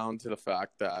came down to the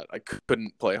fact that I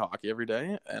couldn't play hockey every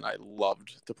day, and I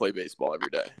loved to play baseball every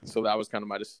day. So that was kind of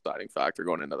my deciding factor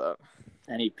going into that.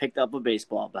 And he picked up a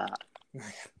baseball bat.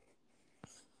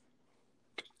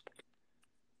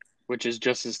 Which is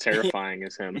just as terrifying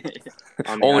as him.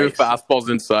 Only with fastballs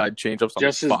inside, changeups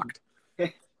just fucked.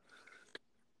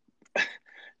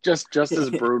 Just as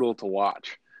brutal to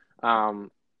watch.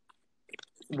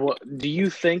 What do you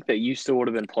think that you still would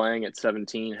have been playing at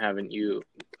 17? Haven't you?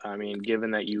 I mean,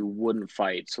 given that you wouldn't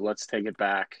fight, so let's take it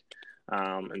back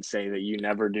and say that you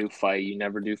never do fight, you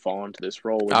never do fall into this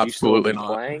role. Would you still have been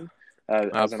playing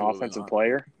as an offensive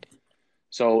player?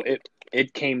 So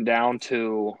it came down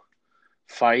to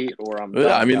fight or I'm done.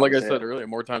 Yeah, I mean, like I said earlier,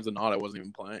 more times than not, I wasn't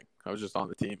even playing. I was just on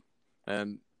the team,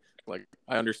 and like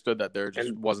I understood that there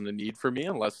just wasn't a need for me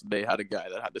unless they had a guy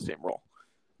that had the same role.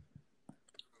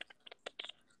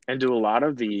 And do a lot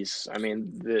of these, I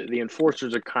mean, the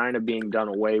enforcers are kind of being done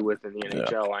away with in the Yeah.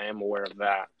 NHL. I am aware of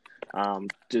that.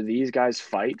 Do these guys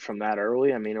fight from that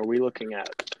early? I mean, are we looking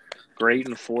at great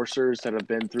enforcers that have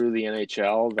been through the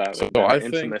NHL that So are I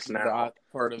infamous think now? that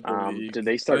part of the league. Did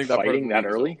they I start think that part of fighting the that league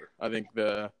is early? over. I think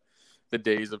the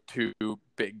days of two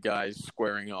big guys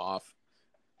squaring off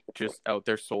just out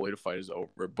there solely to fight is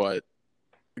over. But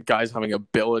guys having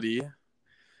ability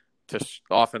to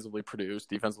offensively produce,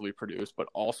 defensively produce, but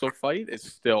also fight is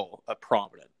still a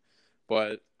prominent.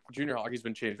 But junior hockey's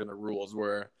been changing the rules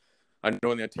where I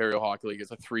know in the Ontario Hockey League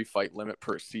it's a 3-fight limit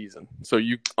per season. So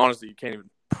you can't even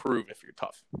prove if you're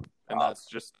tough. And that's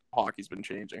just hockey's been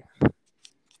changing.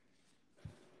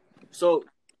 So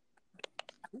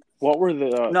what were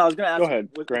the no, I was going to ask go ahead,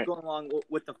 what's Grant. going along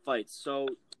with the fights. So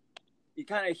you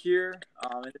kind of hear,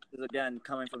 and this is again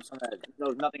coming from someone that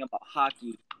knows nothing about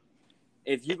hockey.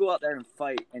 If you go out there and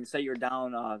fight and say you're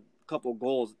down a couple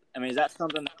goals, I mean, is that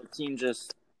something that the team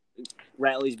just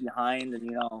rallies behind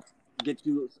and, gets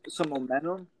you some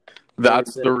momentum?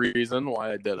 That's the reason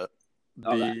why I did it.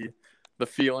 Okay. The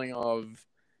feeling of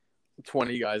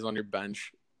 20 guys on your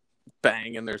bench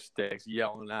banging their sticks,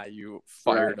 yelling at you,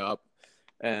 fired up.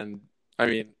 And, I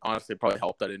mean, honestly, it probably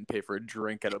helped I didn't pay for a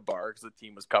drink at a bar because the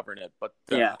team was covering it. But,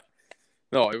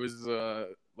 no, it was,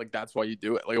 that's why you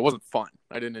do it. Like, it wasn't fun.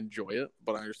 I didn't enjoy it,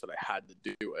 but I understood I had to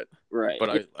do it. Right.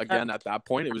 But, at that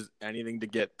point, it was anything to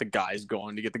get the guys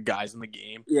going, to get the guys in the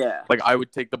game. Yeah. Like, I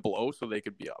would take the blow so they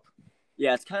could be up.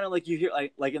 Yeah, it's kind of like you hear,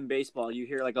 like in baseball, you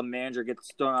hear like a manager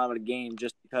gets thrown out of a game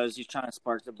just because he's trying to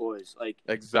spark the boys. Like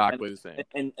exactly the same.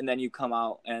 And then you come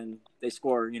out and they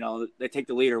score. They take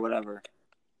the lead or whatever.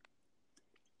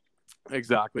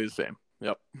 Exactly the same.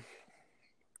 Yep.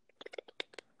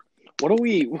 What are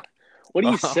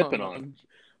you sipping on?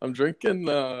 I'm drinking.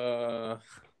 I'm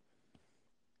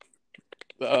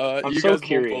you so guys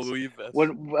curious. Won't believe this.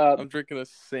 I'm drinking a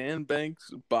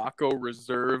Sandbanks Baco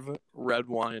Reserve red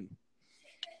wine.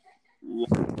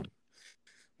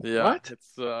 Yeah. What?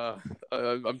 It's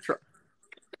I'm trying.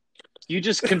 You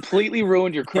just completely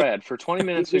ruined your cred. For 20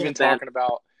 minutes, we've been talking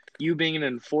about you being an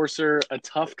enforcer, a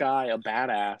tough guy, a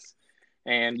badass,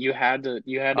 and you had to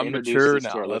I'm introduce mature this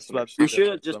now. to our listeners. You should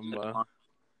have just.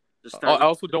 I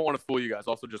also don't want to fool you guys.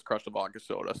 Also, just crushed a vodka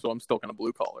soda, so I'm still kind of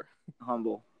blue collar.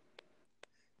 Humble.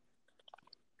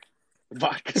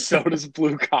 Vodka soda's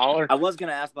blue collar. I was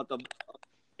gonna ask about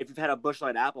if you've had a Busch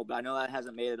Light Apple, but I know that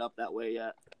hasn't made it up that way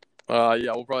yet.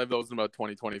 Yeah, we'll probably have those in about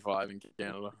 2025 in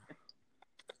Canada.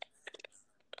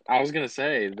 I was gonna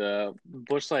say the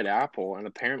Busch Light Apple, and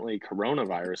apparently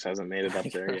coronavirus hasn't made it up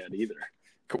there yet either.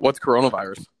 What's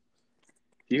coronavirus?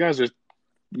 You guys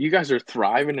are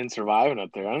thriving and surviving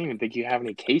up there. I don't even think you have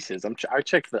any cases. I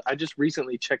just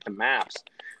recently checked the maps.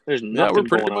 There's nothing we're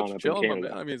pretty going much on up in chilling, Canada.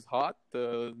 man. I mean, it's hot.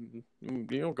 Go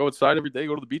outside every day,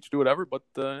 go to the beach, do whatever. But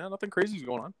nothing crazy is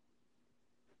going on.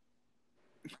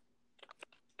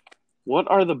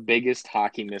 What are the biggest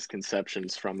hockey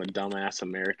misconceptions from a dumbass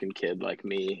American kid like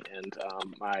me and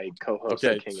my co-host,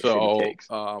 the King of Shitty Takes?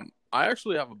 I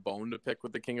actually have a bone to pick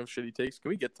with the King of Shitty Takes. Can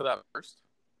we get to that first?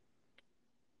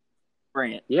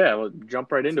 Bring it. Yeah, well,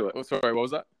 jump right into it. Oh, sorry, what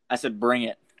was that? I said bring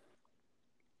it.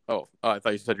 Oh, I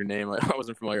thought you said your name. I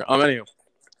wasn't familiar. Anyway.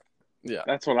 Yeah.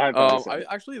 That's what I thought. I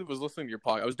actually was listening to your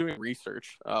podcast. I was doing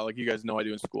research. Like you guys know I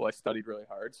do in school. I studied really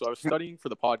hard. So I was studying for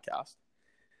the podcast.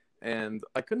 And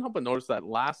I couldn't help but notice that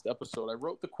last episode, I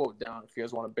wrote the quote down if you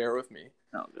guys want to bear with me.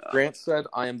 Oh, God. Grant said,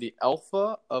 "I am the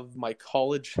alpha of my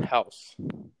college house."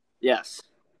 Yes.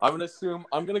 I'm going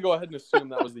to go ahead and assume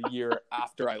that was the year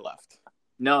after I left.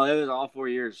 No, it was all 4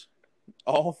 years.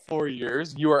 All 4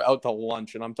 years? You are out to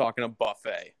lunch, and I'm talking a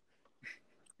buffet.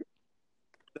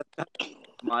 It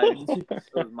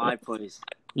was my place.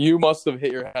 You must have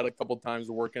hit your head a couple times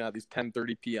working at these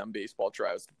 10:30 p.m. baseball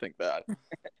tryouts to think that.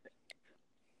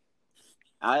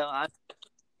 I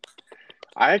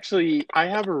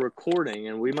have a recording,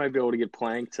 and we might be able to get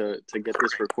Plank to get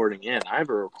this recording in. I have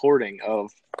a recording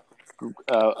of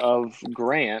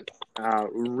Grant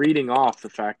reading off the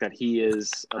fact that he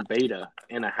is a beta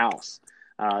in a house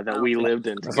that we lived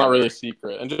in. It's not really a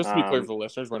secret. And just to be clear for the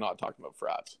listeners, we're not talking about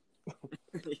frats.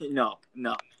 No.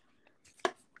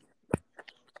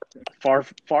 Far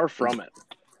from it.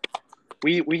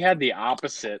 We had the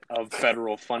opposite of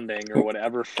federal funding or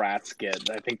whatever frats get.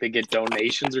 I think they get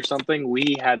donations or something.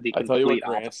 We had the complete I tell you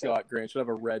what, opposite. Grant should have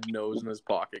a red nose in his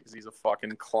pocket because he's a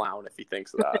fucking clown if he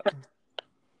thinks that.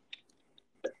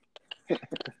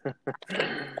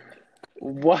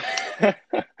 What?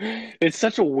 It's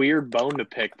such a weird bone to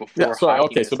pick before. Yeah, sorry.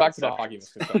 hockey Okay, so back to the misconceptions. hockey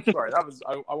misconception. Sorry, that was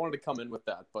I wanted to come in with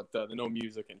that, but the no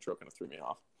music intro kind of threw me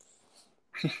off.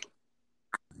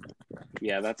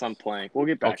 Yeah, that's on plank. We'll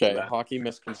get back to Okay, that. hockey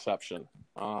misconception.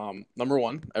 Number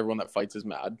one, everyone that fights is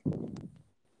mad.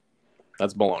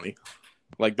 That's baloney.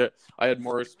 Like I had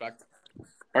more respect.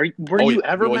 Were you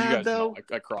ever well, mad you guys though? know,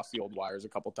 I crossed the old wires a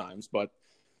couple times, but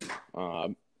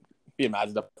being mad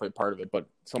is definitely part of it. But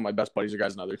some of my best buddies are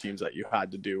guys in other teams that you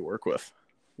had to do work with,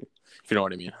 if you know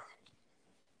what I mean.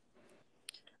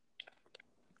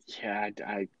 Yeah,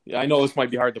 I know this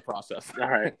might be hard to process. All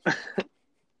right.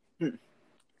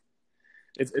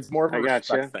 It's more of a I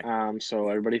respect gotcha. thing. So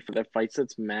everybody that fights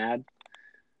that's mad.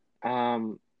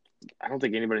 I don't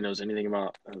think anybody knows anything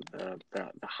about the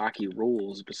hockey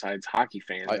rules besides hockey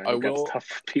fans. I think that's tough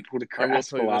for people to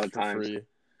grasp a lot of times. Free.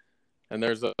 And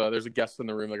there's a guest in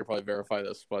the room that could probably verify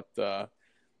this, but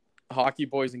hockey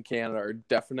boys in Canada are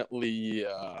definitely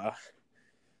a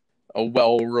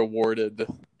well-rewarded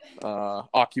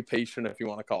occupation, if you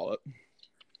want to call it.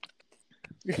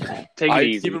 Take it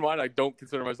easy. Keep in mind, I don't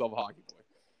consider myself a hockey boy.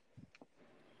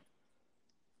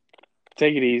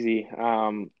 Take it easy.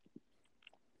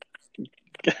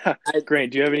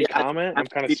 Grant, do you have any comment? I'm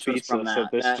kind of speechless. So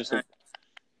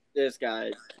this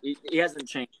guy, he hasn't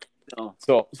changed.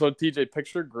 So TJ,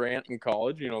 picture Grant in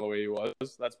college. You know the way he was.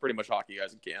 That's pretty much hockey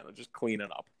guys in Canada, just cleaning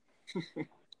up.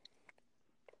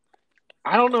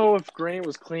 I don't know if Grant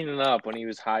was cleaning up when he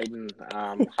was hiding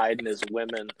his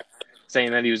women,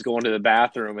 saying that he was going to the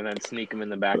bathroom and then sneak him in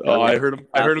the back door. Oh, I heard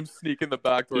him sneak in the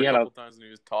back door a couple times when he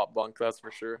was top bunk. That's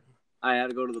for sure. I had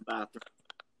to go to the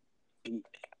bathroom.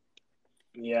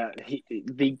 Yeah,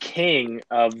 the king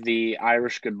of the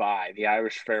Irish goodbye, the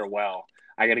Irish farewell.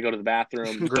 I got to go to the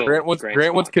bathroom. Grant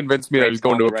once convinced me that he was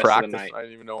going to a practice. I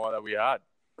didn't even know that we had.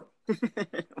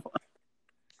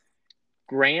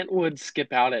 Grant would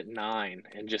skip out at 9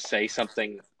 and just say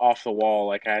something off the wall,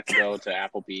 like I have to go to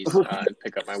Applebee's and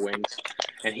pick up my wings.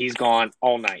 And he's gone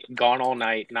all night,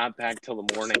 not back till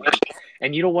the morning.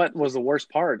 And you know what was the worst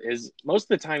part is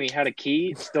most of the time he had a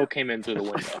key, still came in through the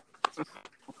window.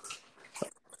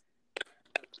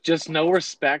 Just no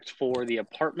respect for the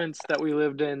apartments that we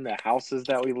lived in, the houses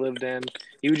that we lived in.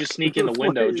 He would just sneak in the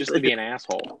window just to be an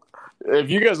asshole. If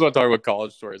you guys want to talk about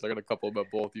college stories, I got a couple about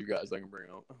both you guys I can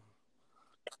bring up.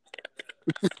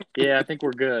 Yeah, I think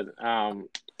we're good.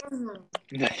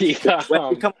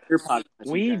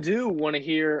 We do want to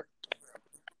hear.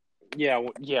 Yeah.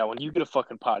 When you get a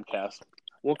fucking podcast,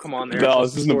 we'll come on there. No,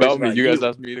 this isn't about me. You guys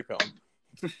asked me to come.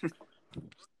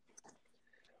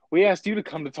 We asked you to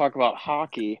come to talk about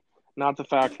hockey, not the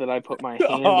fact that I put my hand in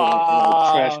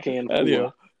a trash can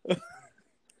full.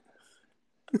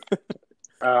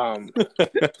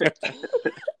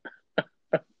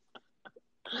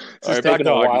 This is taking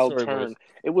a wild turn.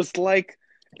 It was like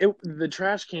the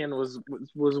trash can was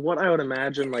what I would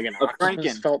imagine like an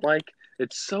octopus felt like.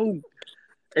 It's so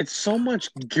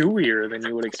much gooier than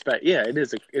you would expect. Yeah, it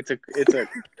is. It's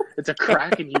a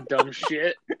kraken, you dumb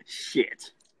shit.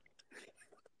 Shit.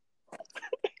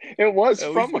 It was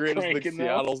at from least a kraken.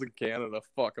 Seattle's in Canada.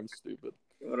 Fuck, I'm stupid.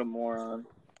 What a moron.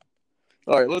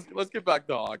 All right, let's get back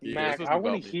to hockey. Mac, I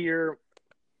want to hear.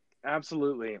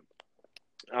 Absolutely.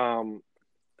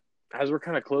 As we're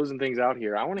kind of closing things out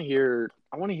here, I want to hear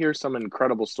some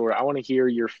incredible story. I want to hear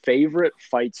your favorite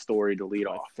fight story to lead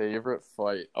off. Favorite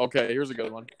fight. Okay, here's a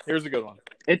good one.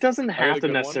 It doesn't have to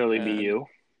necessarily be you.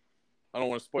 I don't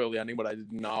want to spoil the ending, but I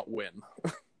did not win.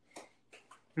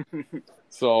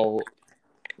 So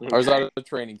I was out at a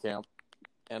training camp,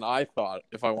 and I thought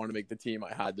if I wanted to make the team,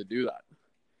 I had to do that.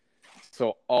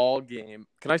 So all game,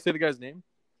 can I say the guy's name?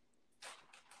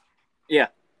 Yeah.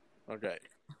 Okay.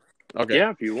 Yeah,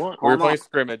 if you want. We were playing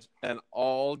scrimmage, and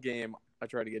all game I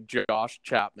tried to get Josh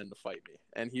Chapman to fight me,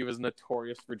 and he was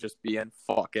notorious for just being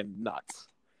fucking nuts.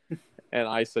 And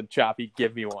I said, Chappie,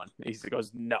 give me one. And he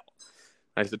goes, no.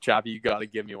 I said, Chappie, you got to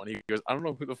give me one. He goes, I don't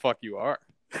know who the fuck you are.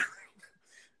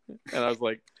 And I was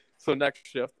like, so next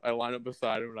shift, I line up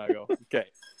beside him, and I go, okay,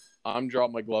 I'm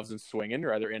dropping my gloves and swinging.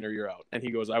 You're either in or you're out. And he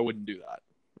goes, I wouldn't do that.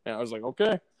 And I was like,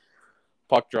 okay.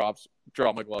 Puck drops,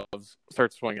 drop my gloves,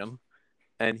 start swinging.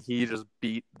 And he just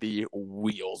beat the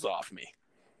wheels off me.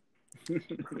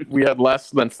 We had less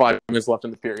than 5 minutes left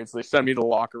in the period, so they sent me to the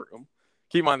locker room.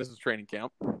 Keep in mind, this is training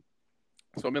camp.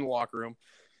 So I'm in the locker room,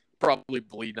 probably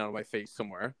bleeding out of my face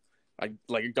somewhere. I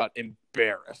got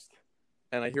embarrassed.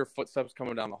 And I hear footsteps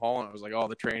coming down the hall, and I was like, oh,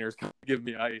 the trainer's going to give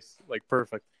me ice. Like,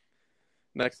 perfect.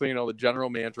 Next thing you know, the general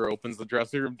manager opens the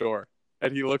dressing room door,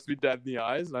 and he looks me dead in the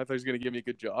eyes, and I thought he was going to give me a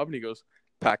good job, and he goes,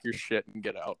 pack your shit and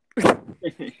get out.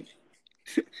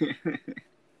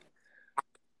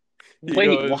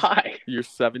 Wait, why? You're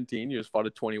 17, you just fought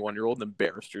a 21-year-old and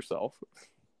embarrassed yourself.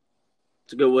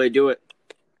 It's a good way to do it.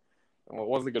 Well, it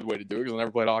wasn't a good way to do it because I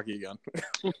never played hockey again.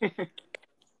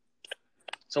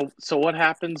 So what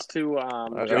happens to I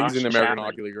think Josh he's in the American Chapman?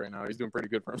 Hockey League right now. He's doing pretty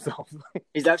good for himself.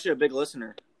 He's actually a big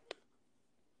listener.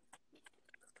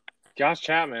 Josh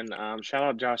Chapman, shout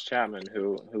out Josh Chapman,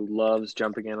 who loves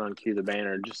jumping in on Cue the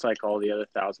Banner, just like all the other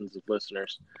thousands of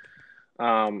listeners.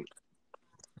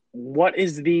 What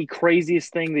is the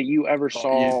craziest thing that you ever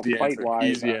saw easy fight answer. wise?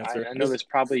 Easy answer. I know this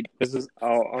probably. This is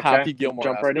okay. Happy Gilmore.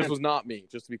 Jump right This in. was not me,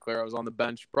 just to be clear. I was on the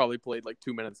bench, probably played like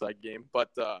 2 minutes that game. But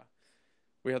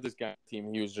we had this guy on the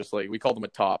team. He was just like, we called him a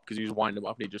top because he was winding him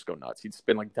up and he'd just go nuts. He'd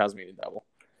spin like a Tasmanian devil.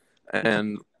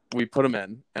 And we put him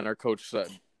in, and our coach said,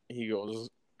 he goes,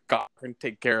 God, we're going to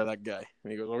take care of that guy.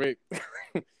 And he goes, okay.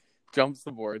 Jumps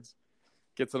the boards,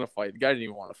 gets in a fight. The guy didn't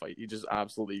even want to fight. He just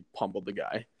absolutely pummeled the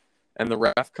guy. And the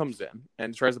ref comes in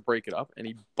and tries to break it up, and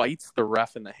he bites the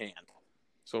ref in the hand.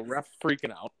 So ref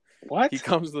freaking out. What? He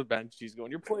comes to the bench. He's going,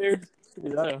 "You're players."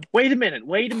 Yeah. Wait a minute.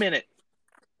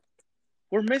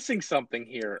 We're missing something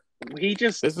here. He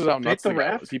just This is how bit nuts the the guy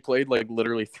ref. was. He played like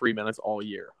literally 3 minutes all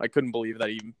year. I couldn't believe that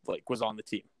he like was on the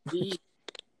team.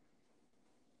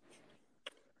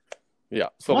 Yeah.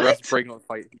 So What? the ref's breaking up the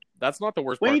fight. That's not the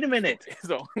worst part. Wait a minute.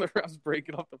 So the ref's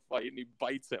breaking up the fight, and he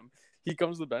bites him. He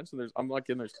comes to the bench, and I'm not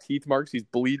kidding, there's teeth marks. He's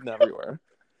bleeding everywhere.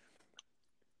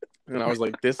 And I was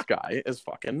like, this guy is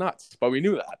fucking nuts. But we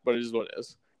knew that. But it is what it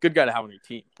is. Good guy to have on your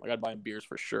team. Like, I'd buy him beers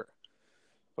for sure.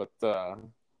 But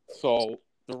so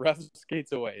the ref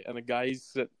skates away, and the guy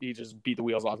he just beat the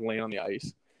wheels off laying on the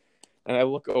ice. And I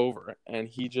look over, and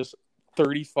he just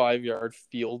 35-yard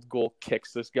field goal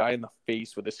kicks this guy in the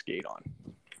face with his skate on.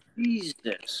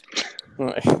 Jesus.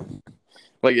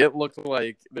 Like, it looked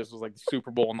like this was like the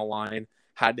Super Bowl on the line.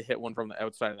 Had to hit one from the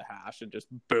outside of the hash, and just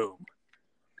boom.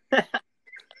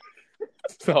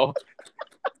 So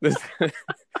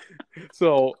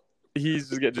he's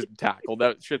just getting tackled.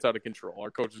 That shit's out of control.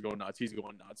 Our coach is going nuts. He's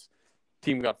going nuts.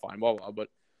 Team got fined, blah, blah. But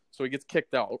so he gets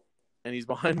kicked out, and he's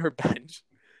behind our bench.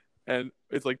 And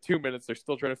it's like 2 minutes. They're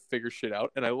still trying to figure shit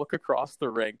out. And I look across the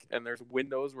rink, and there's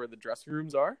windows where the dressing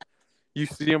rooms are. You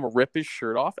see him rip his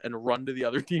shirt off and run to the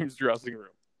other team's dressing room.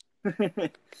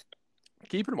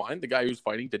 Keep in mind, the guy who's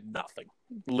fighting did nothing.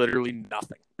 Literally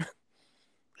nothing.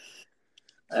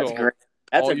 That's so great.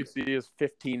 you see is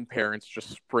 15 parents just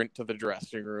sprint to the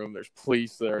dressing room. There's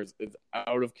police there. It's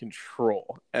out of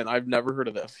control. And I've never heard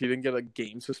of this. He didn't get a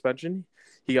game suspension.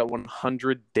 He got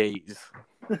 100 days.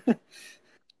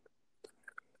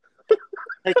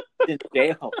 In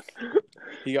jail.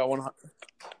 He got 100.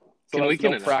 So Can we no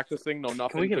get practicing, no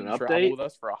nothing. Can we get an Couldn't update? travel with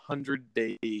us for 100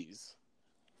 days.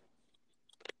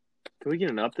 Can we get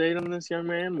an update on this young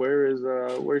man? Where's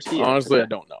he? Honestly, at? I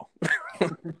don't know.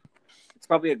 It's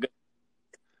probably a good.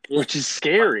 Which is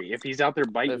scary if he's out there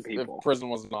biting If people. prison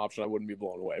was an option, I wouldn't be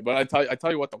blown away. But I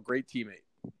tell you what, though, great teammate.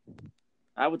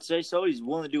 I would say so. He's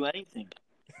willing to do anything.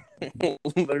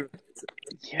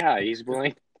 Yeah, he's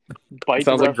willing. Bite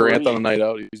Sounds the like Grant referee. on a night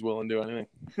out. He's willing to do anything.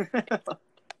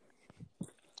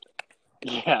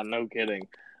 Yeah, no kidding.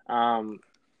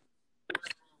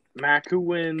 Mac, who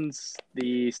wins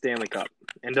the Stanley Cup?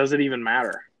 And does it even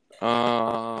matter?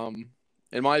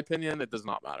 In my opinion, it does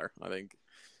not matter. I think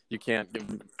you can't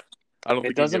give. I don't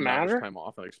think doesn't you can give them matter? much time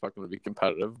off. I expect them to be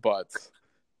competitive, but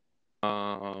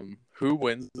who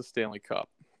wins the Stanley Cup?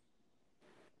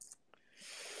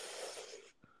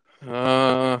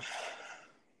 I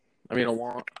mean, a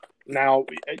long. Now,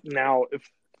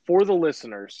 if for the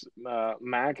listeners,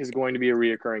 Mac is going to be a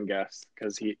reoccurring guest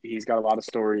because he's got a lot of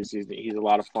stories. He's a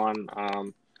lot of fun.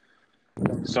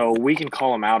 So we can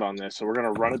call him out on this. So we're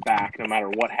going to run it back no matter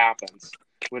what happens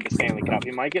with the Stanley Cup.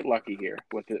 He might get lucky here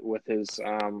with his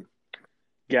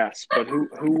guess. But who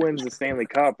wins the Stanley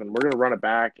Cup? And we're going to run it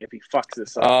back if he fucks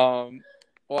this up.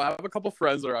 Well, I have a couple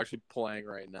friends that are actually playing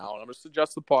right now, and I'm going to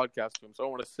suggest the podcast to them, so I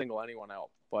don't want to single anyone out.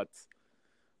 But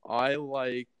I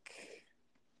like...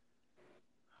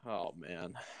 Oh,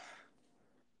 man.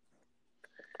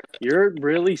 You're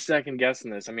really second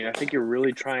guessing this. I mean, I think you're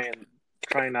really trying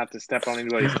not to step on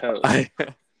anybody's toes.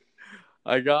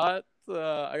 I got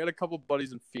a couple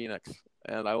buddies in Phoenix,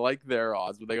 and I like their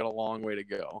odds, but they got a long way to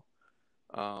go.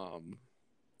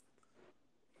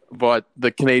 But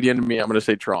the Canadian to me, I'm going to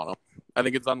say Toronto. I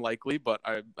think it's unlikely, but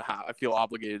I feel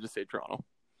obligated to say Toronto.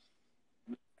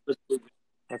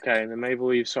 Okay, the Maple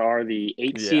Leafs are the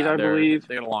 8th seed, I believe.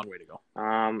 They got a long way to go.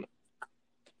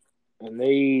 And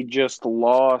they just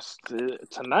lost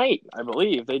tonight, I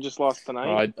believe. They just lost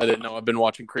tonight. I didn't know. I've been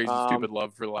watching Crazy Stupid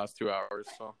Love for the last 2 hours.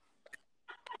 So.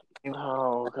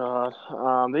 Oh,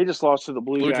 God. They just lost to the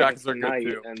Blue Jackets are tonight,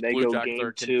 good too. and they Blue go Jackets game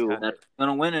are 2. contender. That's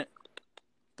gonna win it.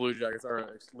 Blue Jackets are a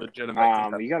legitimate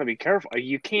contender. You got to be careful.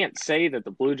 You can't say that the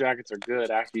Blue Jackets are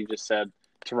good after you just said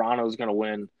Toronto's going to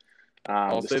win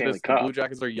I'll the say Stanley this: Cup. the Blue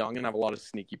Jackets are young and have a lot of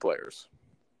sneaky players.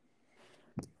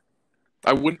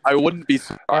 I wouldn't be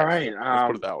surprised. All right. Let's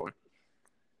put it that way.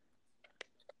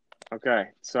 Okay,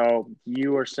 so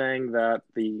you are saying that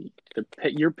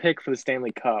your pick for the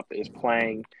Stanley Cup is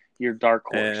playing your dark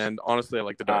horse. And honestly, I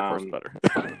like the dark horse better.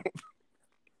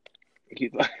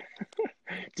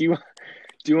 Do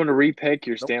you want to repick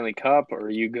your Stanley Cup, or are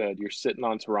you good? You're sitting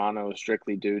on Toronto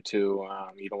strictly due to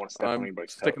you don't want to step on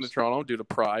anybody's toes. I'm sticking to Toronto due to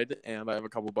pride, and I have a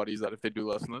couple buddies that if they do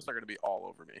listen to this, are going to be all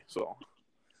over me. So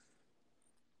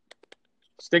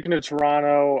sticking to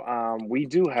Toronto, we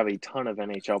do have a ton of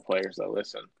NHL players that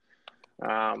listen.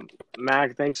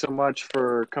 Mac, thanks so much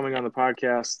for coming on the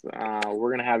podcast. We're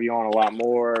going to have you on a lot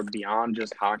more beyond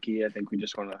just hockey. I think we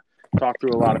just want to talk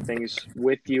through a lot of things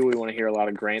with you. We want to hear a lot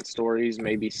of Grant stories,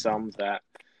 maybe some that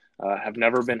have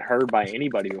never been heard by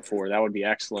anybody before. That would be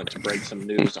excellent to break some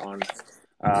news on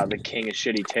the king of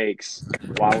shitty takes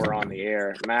while we're on the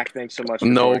air. Mac, thanks so much for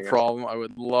joining us. No problem. I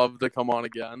would love to come on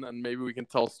again, and maybe we can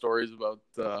tell stories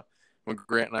about when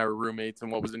Grant and I were roommates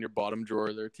and what was in your bottom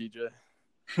drawer there, TJ.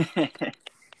 It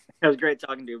was great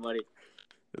talking to you, buddy.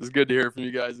 It was good to hear from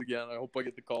you guys again. I hope I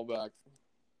get the call back.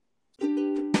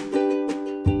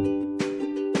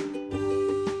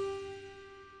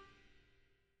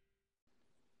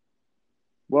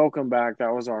 Welcome back.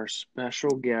 That was our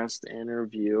special guest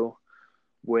interview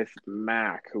with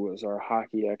Mac, who was our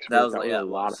hockey expert. That was a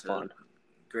lot of fun.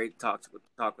 Great talk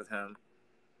with him.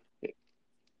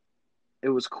 It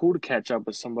was cool to catch up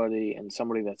with somebody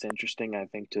that's interesting. I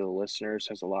think to the listeners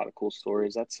has a lot of cool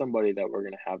stories. That's somebody that we're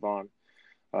going to have on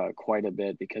quite a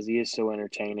bit because he is so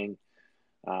entertaining.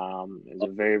 He's a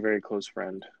very, very close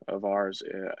friend of ours.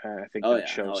 I think that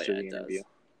shows through the interview.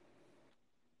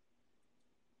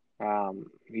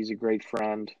 He's a great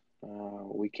friend.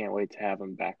 We can't wait to have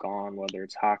him back on, whether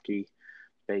it's hockey,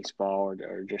 baseball,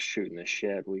 or just shooting the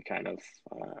shit. We kind of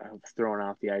have thrown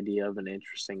out the idea of an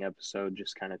interesting episode,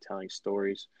 just kind of telling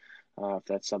stories. If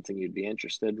that's something you'd be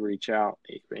interested, reach out.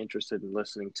 If you're interested in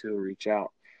listening to, reach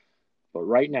out. But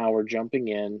right now we're jumping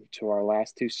in to our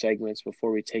last two segments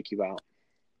before we take you out.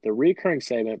 The recurring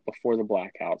segment before the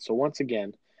blackout. So once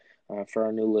again, for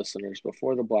our new listeners,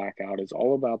 before the blackout is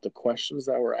all about the questions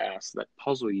that were asked that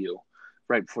puzzle you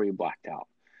right before you blacked out.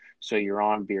 So you're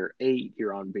on beer 8,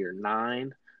 you're on beer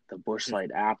 9, the Busch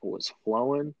Light apple is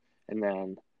flowing, and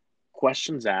then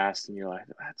questions asked, and you're like,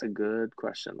 that's a good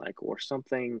question. Or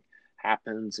something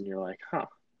happens, and you're like,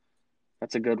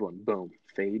 that's a good one. Boom,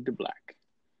 fade to black.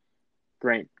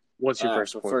 Grant, what's your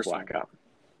first blackout?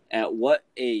 At what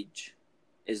age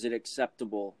is it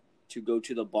acceptable to go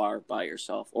to the bar by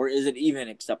yourself? Or is it even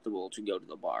acceptable to go to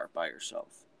the bar by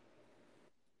yourself?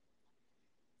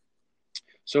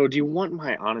 So do you want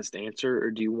my honest answer,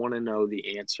 or do you want to know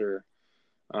the answer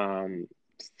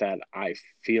that I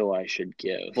feel I should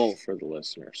give for the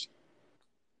listeners?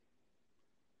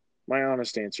 My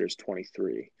honest answer is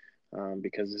 23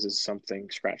 because this is something,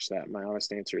 scratch that. My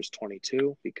honest answer is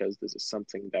 22 because this is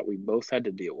something that we both had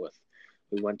to deal with.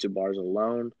 We went to bars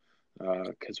alone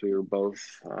because we were both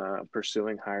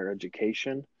pursuing higher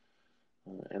education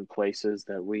in places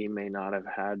that we may not have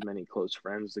had many close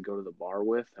friends to go to the bar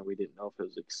with, and we didn't know if it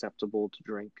was acceptable to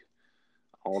drink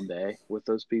all day with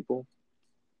those people.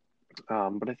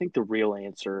 But I think the real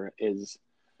answer is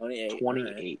 28.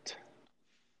 Right.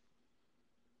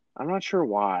 I'm not sure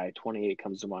why 28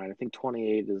 comes to mind. I think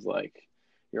 28 is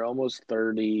you're almost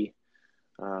 30.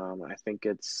 I think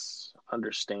it's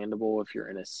understandable if you're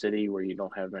in a city where you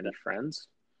don't have many friends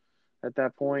at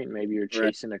that point. Maybe you're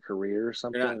chasing a career or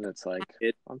something, and it's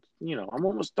I'm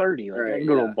almost 30. I can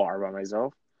go to a bar by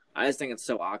myself. I just think it's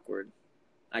so awkward.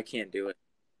 I can't do it.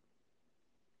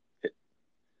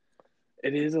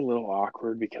 It is a little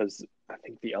awkward because I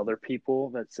think the other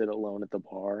people that sit alone at the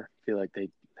bar feel like they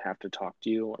have to talk to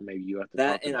you, or maybe you have to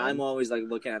talk to them. And I'm always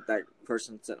looking at that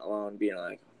person sitting alone, being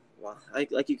like, "Well,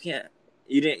 you can't,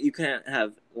 you can't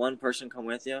have one person come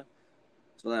with you."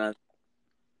 So then,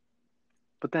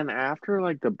 but then after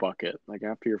the bucket,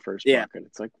 after your first bucket,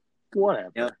 it's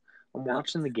whatever. Yep. I'm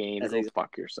watching the game. Go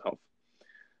fuck yourself.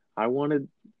 I wanted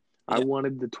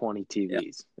the 20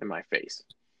 TVs in my face.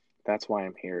 That's why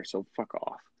I'm here. So fuck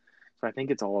off. So I think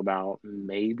it's all about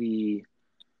maybe,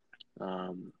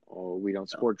 we don't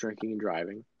support drinking and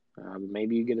driving.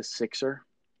 Maybe you get a sixer,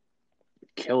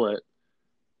 kill it,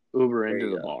 Uber into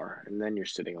the bar, and then you're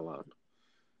sitting alone.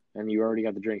 And you already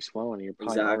got the drinks flowing. And you're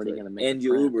probably already going to make. And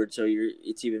you Ubered, so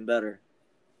it's even better.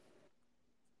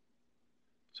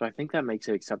 So I think that makes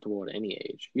it acceptable at any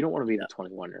age. You don't want to be No. the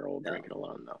 21-year-old No. drinking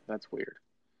alone, though. That's weird.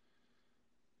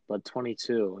 But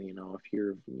 22,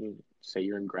 if say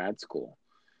you're in grad school,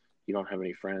 you don't have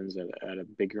any friends at a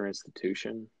bigger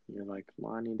institution, you're like,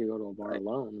 well, I need to go to a bar Right.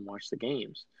 alone and watch the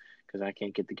games because I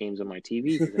can't get the games on my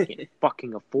TV because I can't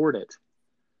fucking afford it.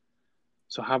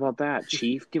 So how about that,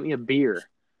 Chief? Give me a beer.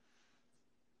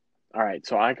 All right,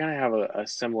 so I kind of have a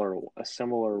similar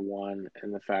one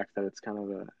in the fact that it's kind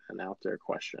of an out there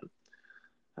question.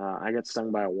 I got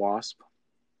stung by a wasp,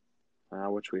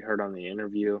 which we heard on the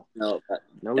interview. No,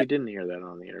 We didn't hear that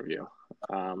on the interview.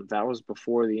 That was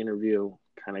before the interview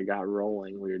kind of got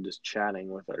rolling. We were just chatting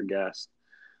with our guest.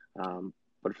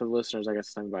 But for the listeners, I got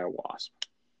stung by a wasp,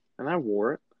 and I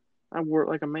wore it. I wore it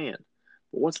like a man.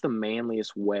 But what's the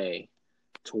manliest way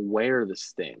to wear the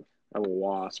sting of a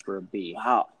wasp or a bee?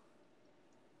 wow.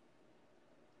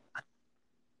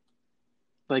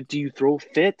 Like, do you throw a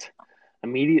fit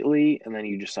immediately, and then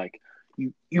you just like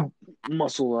you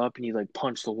muscle up and you like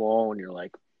punch the wall, and you're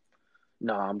like,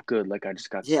 "Nah, I'm good." Like I just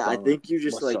got Yeah, stung. I think you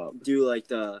just What's like up? do like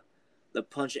the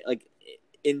punch like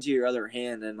into your other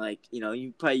hand, and like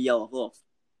you probably yell a little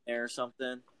or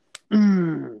something.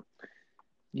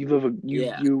 You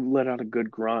let out a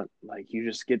good grunt. Like you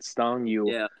just get stung.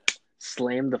 You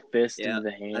slam the fist into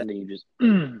the hand, and you just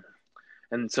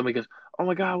and somebody goes, "Oh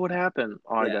my god, what happened?"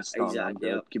 "Oh, I got stung. Exactly. I'm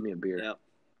good. Yep. Give me a beer." Yep.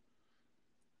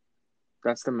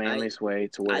 That's the manliest way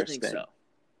to wear I a think sting.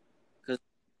 so.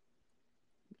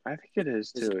 I think it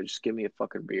is too. Just give me a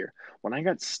fucking beer. When I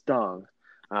got stung,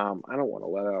 I don't want to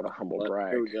let out a humble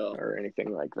brag or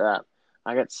anything like that.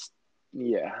 I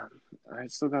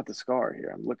still got the scar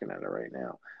here. I'm looking at it right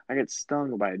now. I got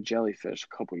stung by a jellyfish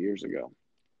a couple years ago,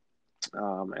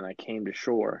 and I came to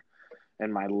shore,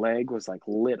 and my leg was like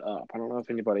lit up. I don't know if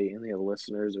any of the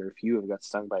listeners, or if you have got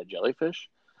stung by a jellyfish.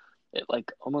 It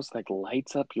like almost like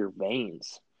lights up your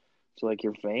veins. So like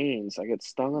your veins, I get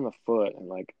stung on the foot, and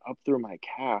like up through my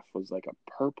calf was like a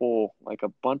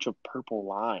bunch of purple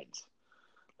lines,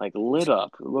 like lit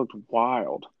up. It looked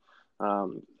wild.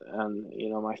 And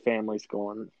my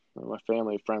my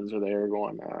family friends are there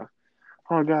going,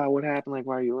 "Oh God, what happened? Like,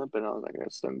 why are you limping?" I was like, "I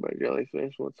got stung by a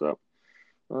jellyfish. What's up?"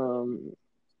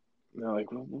 They're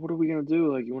like, well, "What are we gonna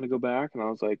do? Like, you want to go back?" And I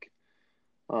was like,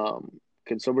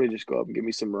 "Can somebody just go up and give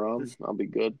me some rum? I'll be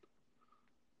good."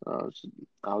 I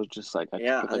was just like, I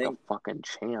took it like a fucking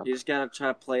champ. You just gotta try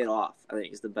to play it off. I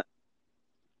think it's the best.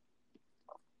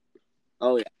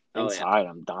 Oh yeah. Inside,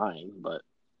 I'm dying, but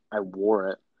I wore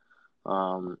it,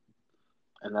 and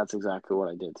that's exactly what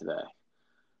I did today.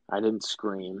 I didn't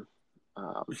scream.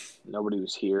 Nobody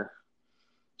was here,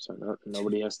 so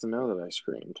nobody has to know that I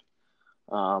screamed.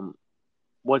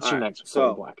 What's your next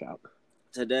blackout?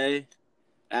 Today,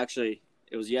 actually,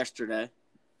 it was yesterday.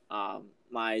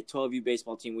 My 12U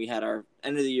baseball team, we had our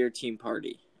end of the year team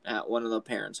party at one of the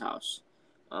parents' house.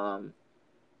 And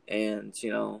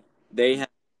they had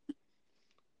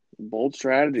bold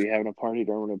strategy having a party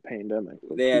during a pandemic.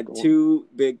 They had 2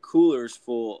 big coolers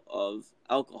full of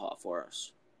alcohol for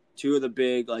us. 2 of the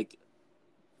big, like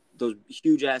those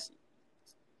huge ass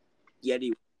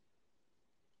Yeti.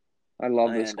 I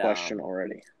love this question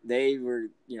already. They were,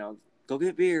 go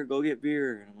get beer.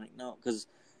 And I'm like, no, because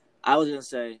I was gonna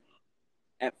say,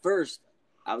 at first,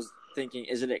 I was thinking,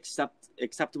 is it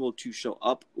acceptable to show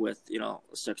up with, a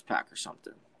 6-pack or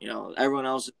something? Everyone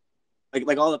else,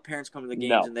 like all the parents come to the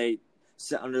games and they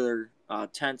sit under their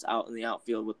tents out in the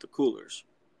outfield with the coolers.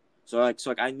 So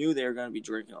I knew they were going to be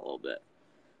drinking a little bit.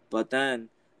 But then,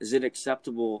 is it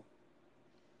acceptable?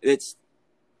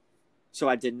 So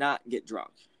I did not get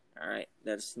drunk. All right,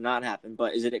 that's not happened.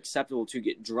 But is it acceptable to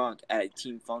get drunk at a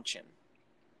team function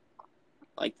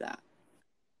like that?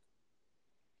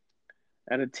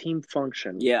 At a team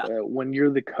function, yeah. When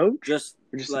you're the coach, just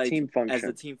like, a team function, as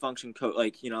the team function coach,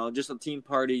 like just a team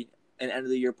party, an end of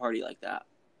the year party like that.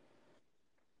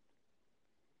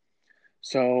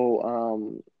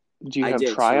 So, do you have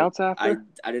tryouts after?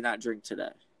 I did not drink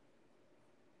today.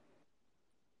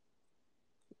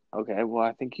 Okay, well,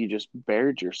 I think you just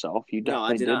buried yourself. You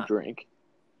definitely did drink.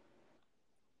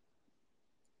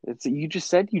 You just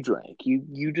said you drank.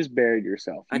 You just buried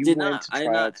yourself. I did not. I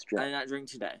did not drink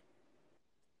today.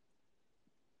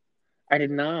 I did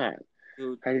not.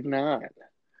 I did not.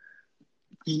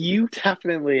 You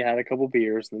definitely had a couple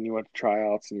beers, and then you went to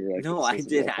tryouts, and you were like, "No, I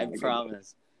did. I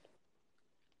promise."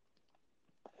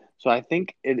 So I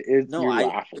think it is. No, you're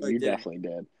laughing. You definitely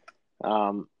did.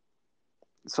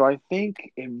 So I think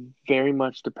it very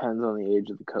much depends on the age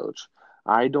of the coach.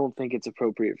 I don't think it's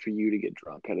appropriate for you to get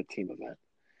drunk at a team event.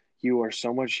 You are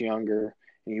so much younger,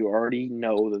 and you already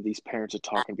know that these parents are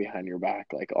talking behind your back,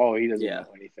 like, oh, he doesn't Yeah.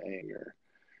 know anything, or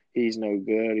he's no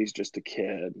good, he's just a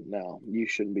kid. No, you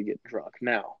shouldn't be getting drunk.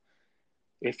 Now,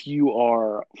 if you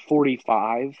are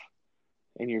 45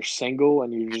 and you're single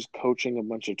and you're just coaching a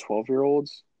bunch of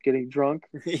 12-year-olds getting drunk,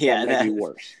 Yeah, that might be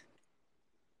worse.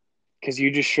 Because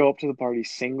you just show up to the party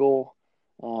single.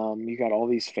 You got all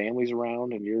these families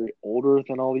around, and you're older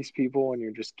than all these people, and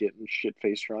you're just getting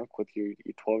shit-faced drunk with your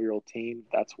 12-year-old team.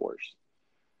 That's worse.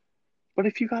 But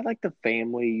if you got like the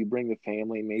family, you bring the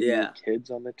family, maybe your yeah,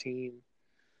 kids on the team,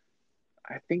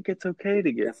 I think it's okay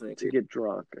to definitely agree. get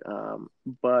drunk.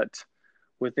 But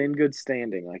within good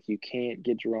standing, like you can't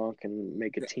get drunk and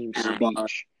make a team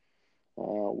speech.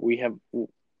 We've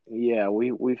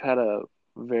had a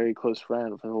very close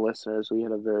friend for the listeners. We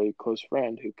had a very close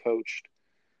friend who coached.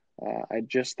 I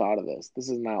just thought of this. This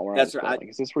is not where I was going.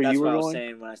 Is this where That's you what were I was going?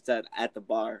 saying when I said at the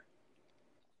bar.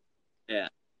 Yeah.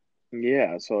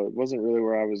 Yeah, so it wasn't really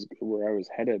where I was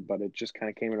headed, but it just kind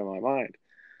of came into my mind.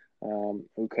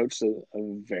 Who coached a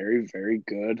very, very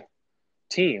good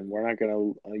team. We're not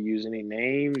going to use any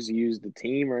names, use the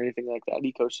team or anything like that.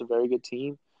 He coached a very good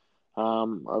team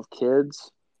of kids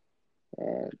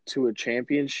to a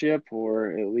championship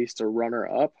or at least a runner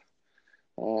up.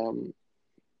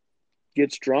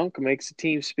 Gets drunk, makes a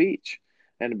team speech.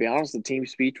 And to be honest, the team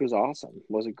speech was awesome.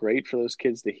 Was it great for those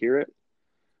kids to hear it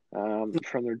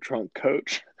from their drunk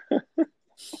coach?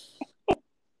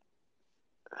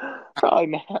 Probably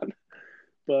not.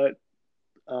 But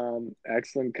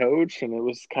excellent coach, and it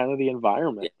was kind of the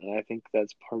environment. And I think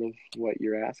that's part of what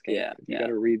you're asking. Yeah, You got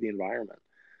to read the environment.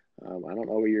 I don't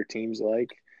know what your team's like.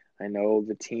 I know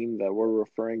the team that we're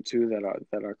referring to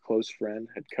that our close friend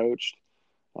had coached.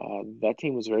 That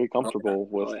team was very comfortable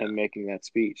with him making that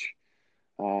speech,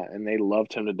 and they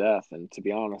loved him to death. And to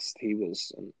be honest, he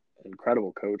was an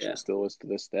incredible coach and still is to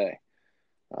this day.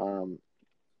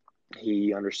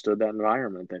 He understood that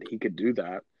environment, that he could do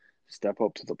that, step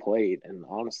up to the plate, and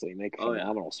honestly make a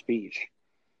phenomenal speech.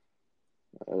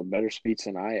 A better speech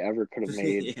than I ever could have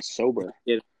made sober.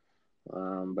 Yeah.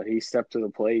 But he stepped to the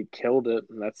plate, killed it,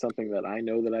 and that's something that I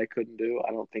know that I couldn't do.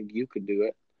 I don't think you could do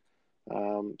it.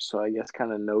 So I guess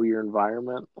kind of know your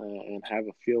environment and have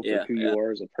a feel for who you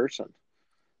are as a person.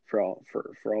 For all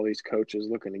these coaches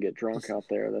looking to get drunk out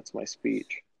there, that's my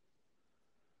speech.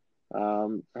 How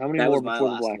many more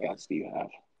before the blackouts do you have?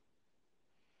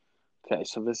 Okay,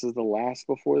 so this is the last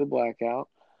before the blackout.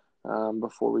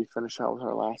 Before we finish out with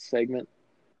our last segment,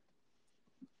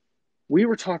 we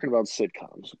were talking about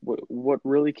sitcoms. What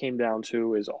really came down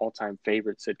to is all-time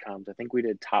favorite sitcoms. I think we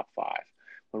did top 5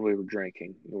 when we were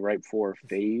drinking, right before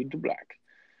Fade to Black.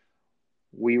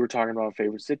 We were talking about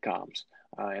favorite sitcoms,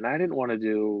 and I didn't want to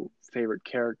do favorite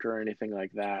character or anything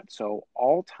like that. So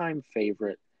all-time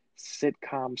favorite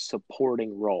sitcom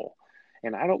supporting role.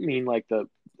 And I don't mean like the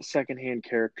secondhand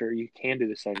character. You can do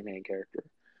the secondhand character.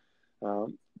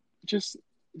 Just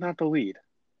not the lead.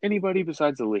 Anybody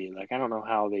besides the lead. Like, I don't know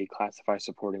how they classify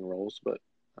supporting roles, but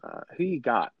who you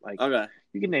got? Like,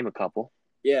 you can name a couple.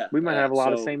 Yeah. We might have a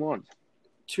lot of same ones.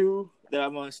 2 that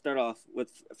I'm going to start off with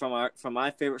from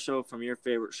my favorite show, from your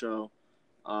favorite show,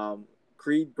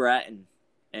 Creed Bratton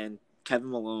and Kevin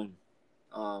Malone.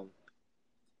 So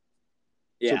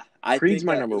I Creed's think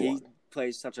my that number he one.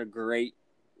 plays such a great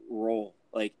role.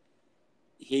 Like,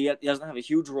 he doesn't have a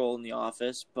huge role in The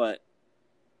Office, but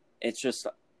it's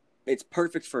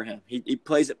perfect for him. He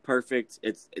plays it perfect.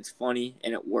 It's funny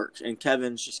and it works. And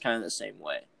Kevin's just kind of the same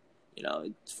way. You know,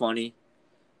 it's funny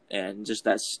and just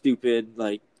that stupid,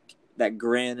 like, that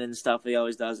grin and stuff he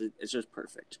always does. It's just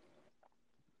perfect.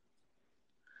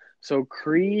 So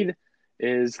Creed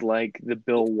is like the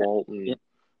Bill Walton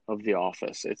of The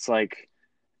Office. It's like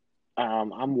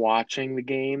I'm watching the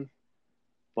game,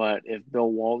 but if Bill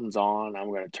Walton's on, I'm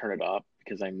going to turn it up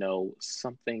because I know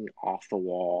something off the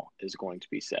wall is going to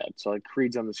be said. So like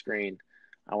Creed's on the screen,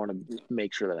 I want to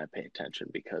make sure that I pay attention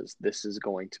because this is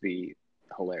going to be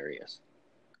hilarious.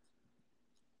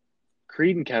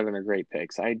 Creed and Kevin are great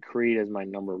picks. I had Creed as my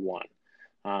number 1.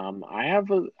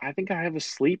 I think I have a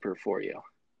sleeper for you.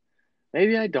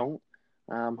 Maybe I don't.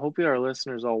 Hopefully our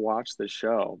listeners all watch the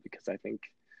show because I think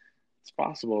it's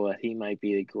possible that he might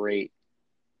be a great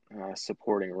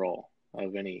supporting role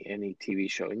of any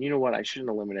TV show. And you know what? I shouldn't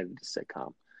have limited it to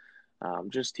sitcom.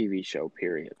 Just TV show,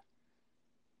 period.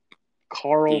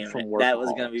 Carl from Workaholics. That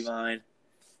was going to be mine.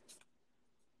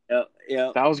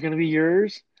 Yep. That was going to be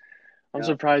yours? I'm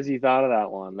surprised you thought of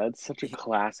that one. That's such a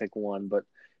classic one. But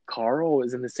Carl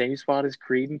is in the same spot as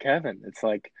Creed and Kevin. It's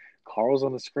like Carl's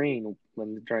on the screen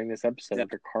during this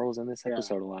episode. Carl's in this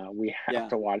episode a lot. We have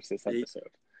to watch this episode.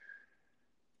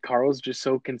 Carl's just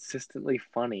so consistently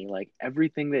funny. Like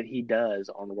everything that he does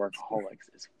on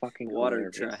Workaholics is fucking Water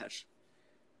hilarious. trash.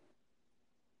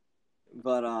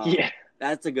 But Yeah.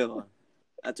 that's a good one.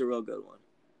 That's a real good one.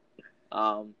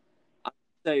 I'm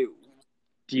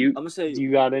gonna say Do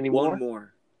you got any one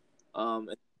more? more.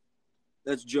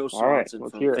 That's Joe All right, Swanson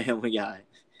let's from hear it. Family Guy.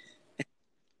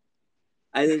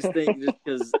 I just think just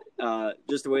because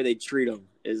just the way they treat him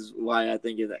is why I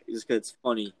think it just because it's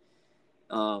funny.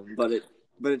 But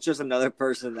it's just another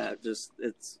person that just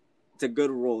it's a good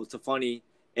role. It's a funny.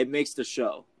 It makes the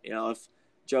show. You know, if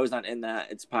Joe's not in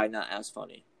that, it's probably not as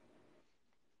funny.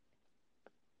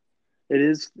 It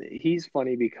is. He's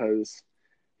funny because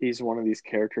he's one of these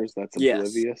characters that's Yes.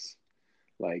 oblivious.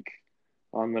 Like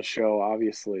on the show,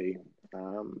 obviously,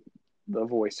 the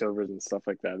voiceovers and stuff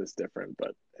like that is different,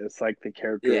 but it's like the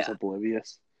character is Yeah.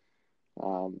 oblivious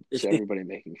to everybody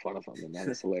making fun of him, and that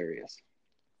is hilarious.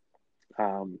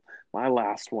 My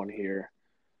last one here,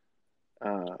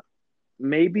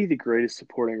 maybe the greatest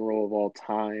supporting role of all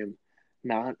time.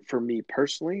 Not for me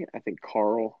personally. I think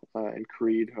Carl and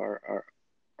Creed are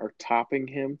topping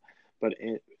him, but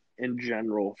in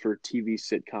general for TV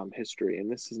sitcom history,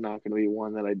 and this is not going to be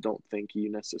one that I don't think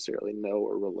you necessarily know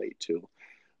or relate to.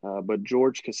 But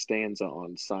George Costanza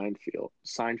on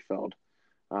Seinfeld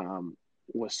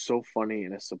was so funny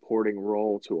in a supporting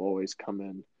role to always come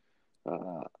in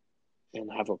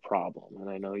and have a problem. And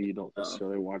I know you don't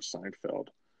necessarily watch Seinfeld,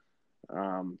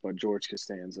 but George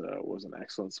Costanza was an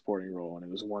excellent supporting role, and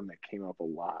it was one that came up a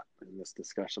lot in this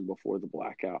discussion before the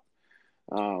blackout.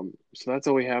 So that's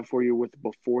all we have for you with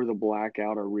Before the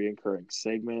Blackout, our reoccurring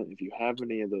segment. If you have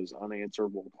any of those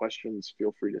unanswerable questions,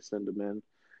 feel free to send them in.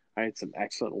 I had some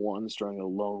excellent ones during the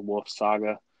Lone Wolf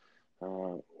saga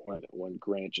when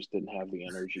Grant just didn't have the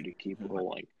energy to keep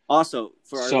rolling. Also,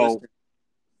 for our listeners,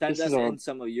 send us in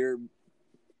some of your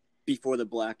Before the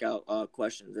Blackout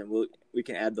questions, and we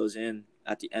can add those in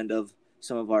at the end of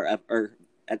some of our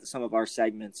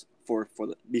segments for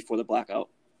the Before the Blackout.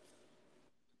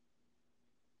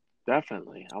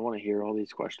 Definitely. I want to hear all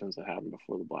these questions that happened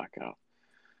before the blackout.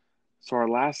 So our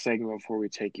last segment before we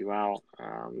take you out,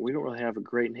 we don't really have a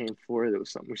great name for it. It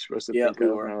was something we're supposed to think of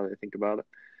now that I think about it.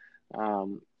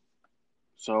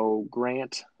 So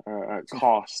Grant,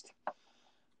 Cost.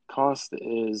 Cost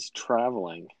is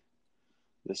traveling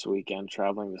this weekend,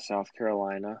 traveling to South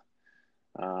Carolina.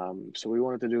 So we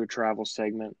wanted to do a travel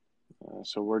segment.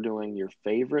 So we're doing your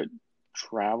favorite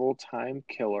travel time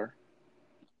killer,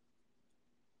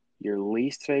 your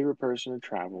least favorite person to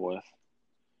travel with,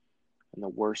 and the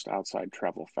worst outside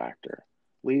travel factor.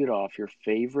 Lead it off. Your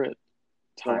favorite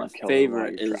time killer favorite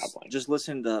while you're is traveling. Just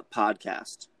listen to the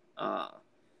podcast.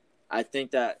 I think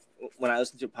that when I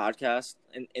listen to a podcast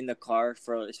in the car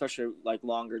for especially like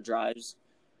longer drives,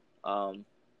 I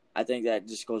think that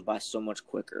just goes by so much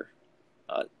quicker,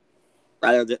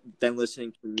 rather than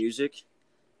listening to music.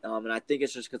 And I think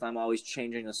it's just because I'm always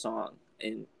changing a song,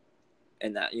 and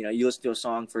that you listen to a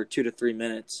song for 2 to 3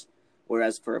 minutes,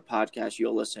 whereas for a podcast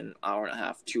you'll listen an hour and a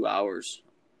half, 2 hours.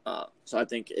 So I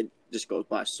think it just goes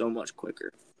by so much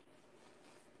quicker.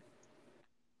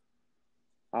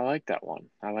 I like that one.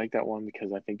 I like that one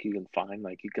because I think you can find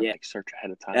you can search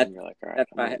ahead of time. And you're like, all right, I'm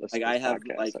gonna listen to this I have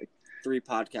podcast. 3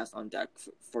 podcasts on deck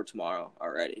for tomorrow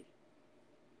already.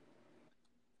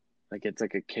 Like it's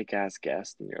like a kick-ass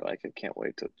guest, and you're like, I can't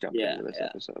wait to jump into this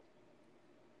episode.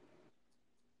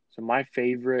 So my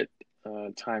favorite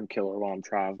time killer while I'm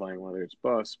traveling, whether it's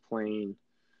bus, plane,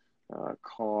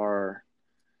 car,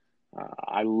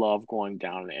 I love going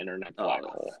down an internet black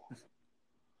hole.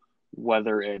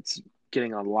 Whether it's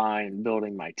getting online,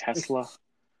 building my Tesla,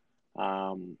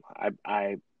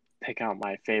 I pick out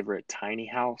my favorite tiny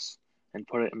house and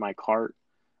put it in my cart.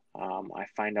 I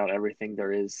find out everything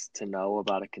there is to know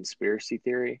about a conspiracy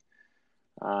theory.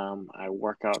 I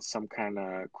work out some kind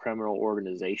of criminal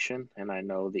organization, and I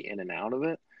know the in and out of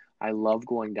it. I love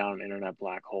going down an internet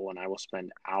black hole, and I will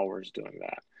spend hours doing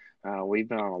that. We've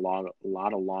been on a lot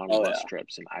of long bus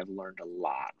trips, and I've learned a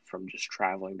lot from just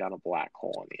traveling down a black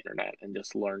hole on the internet and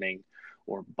just learning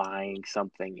or buying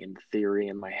something in theory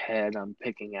in my head. I'm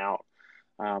picking out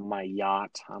my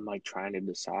yacht. I'm trying to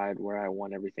decide where I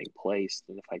want everything placed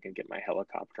and if I can get my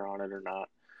helicopter on it or not.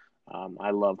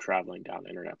 I love traveling down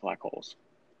internet black holes.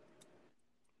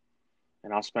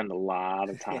 And I'll spend a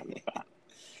lot of time with that.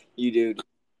 You do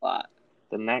a lot.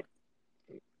 I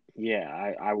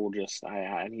will just,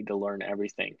 I need to learn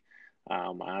everything.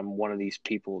 I'm one of these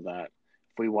people that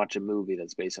if we watch a movie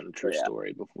that's based on a true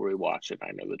story, before we watch it, I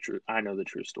know the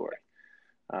true story,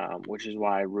 which is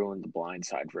why I ruined The Blind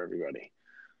Side for everybody.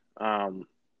 And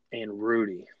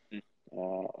Rudy,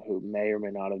 who may or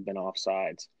may not have been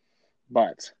offsides.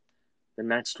 But the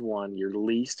next one, your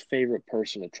least favorite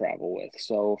person to travel with.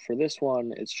 So for this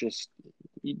one, it's just,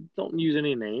 you don't use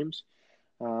any names.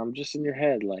 Just in your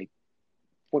head, like,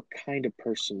 what kind of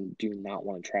person do you not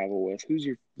want to travel with? Who's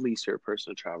your least favorite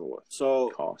person to travel with? So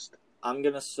Cost. I'm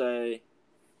gonna say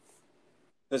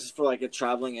this is for like a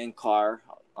traveling in car,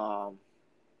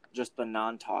 just a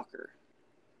non-talker.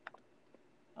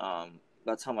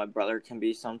 That's how my brother can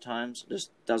be sometimes.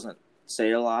 Just doesn't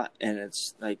say a lot, and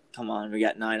it's like, come on, we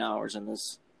got 9 hours in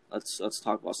this. Let's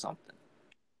talk about something.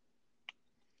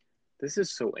 This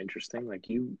is so interesting. Like,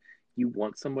 you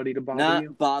want somebody to bother Not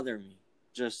you? bother me.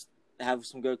 Just have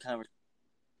some good conversation.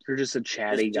 You're just a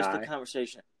chatty Just guy. a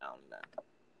conversation now and then.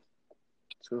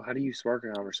 So how do you spark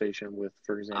a conversation with,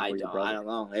 for example, your brother? I don't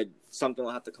know. Something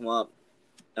will have to come up.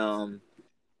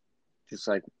 Just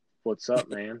like, what's up,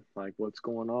 man? Like, what's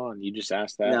going on? You just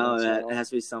ask that. No, once in a it while? has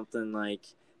to be something like,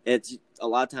 it's a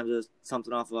lot of times it's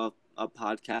something off of a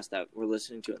podcast that we're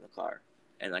listening to in the car,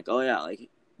 and like, oh yeah, like, did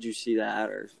you see that,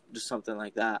 or just something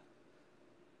like that.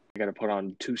 I got to put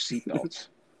on 2 seatbelts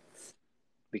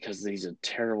because he's a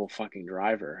terrible fucking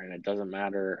driver, and it doesn't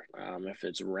matter if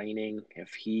it's raining,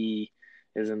 if he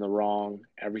is in the wrong.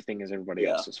 Everything is everybody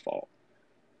else's fault.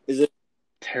 Is it?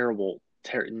 Terrible,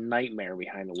 nightmare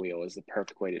behind the wheel is the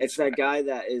perfect way to. It's that guy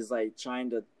that is like trying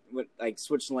to like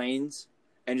switch lanes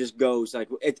and just goes like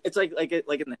it's like in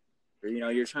the,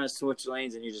 you're trying to switch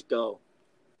lanes and you just go.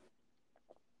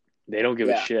 They don't give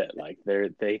a shit. Like,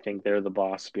 they think they're the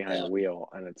boss behind the wheel,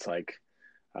 and it's like,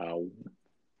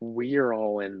 we are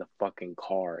all in the fucking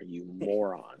car, you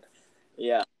moron.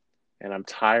 Yeah. And I'm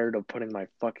tired of putting my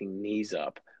fucking knees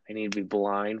up. I need to be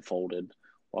blindfolded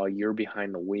while you're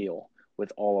behind the wheel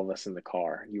with all of us in the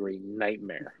car. You're a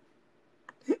nightmare.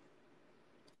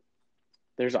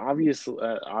 There's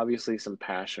obviously some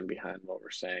passion behind what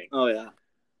we're saying. Oh yeah.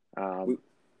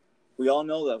 We all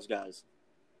know those guys.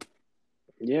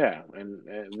 Yeah,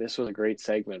 and this was a great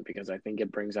segment because I think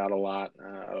it brings out a lot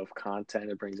of content.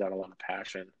 It brings out a lot of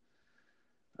passion.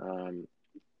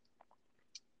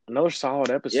 Another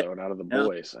solid episode out of the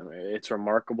boys. I mean, it's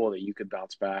remarkable that you could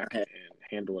bounce back and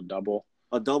handle a double.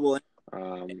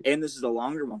 And this is a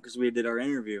longer one because we did our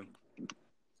interview.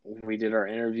 We did our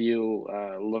interview.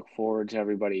 Look forward to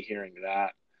everybody hearing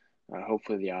that.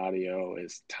 Hopefully the audio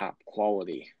is top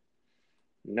quality.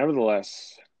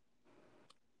 Nevertheless,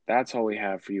 that's all we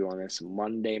have for you on this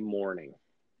Monday morning.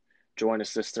 Join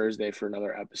us this Thursday for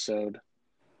another episode.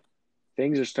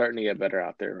 Things are starting to get better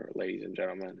out there, ladies and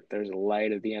gentlemen. There's a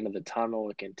light at the end of the tunnel.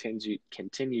 It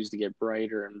continues to get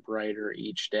brighter and brighter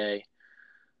each day.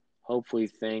 Hopefully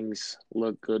things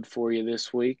look good for you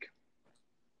this week.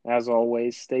 As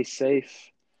always, stay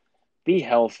safe. Be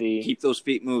healthy. Keep those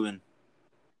feet moving.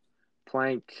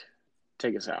 Plank,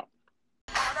 take us out.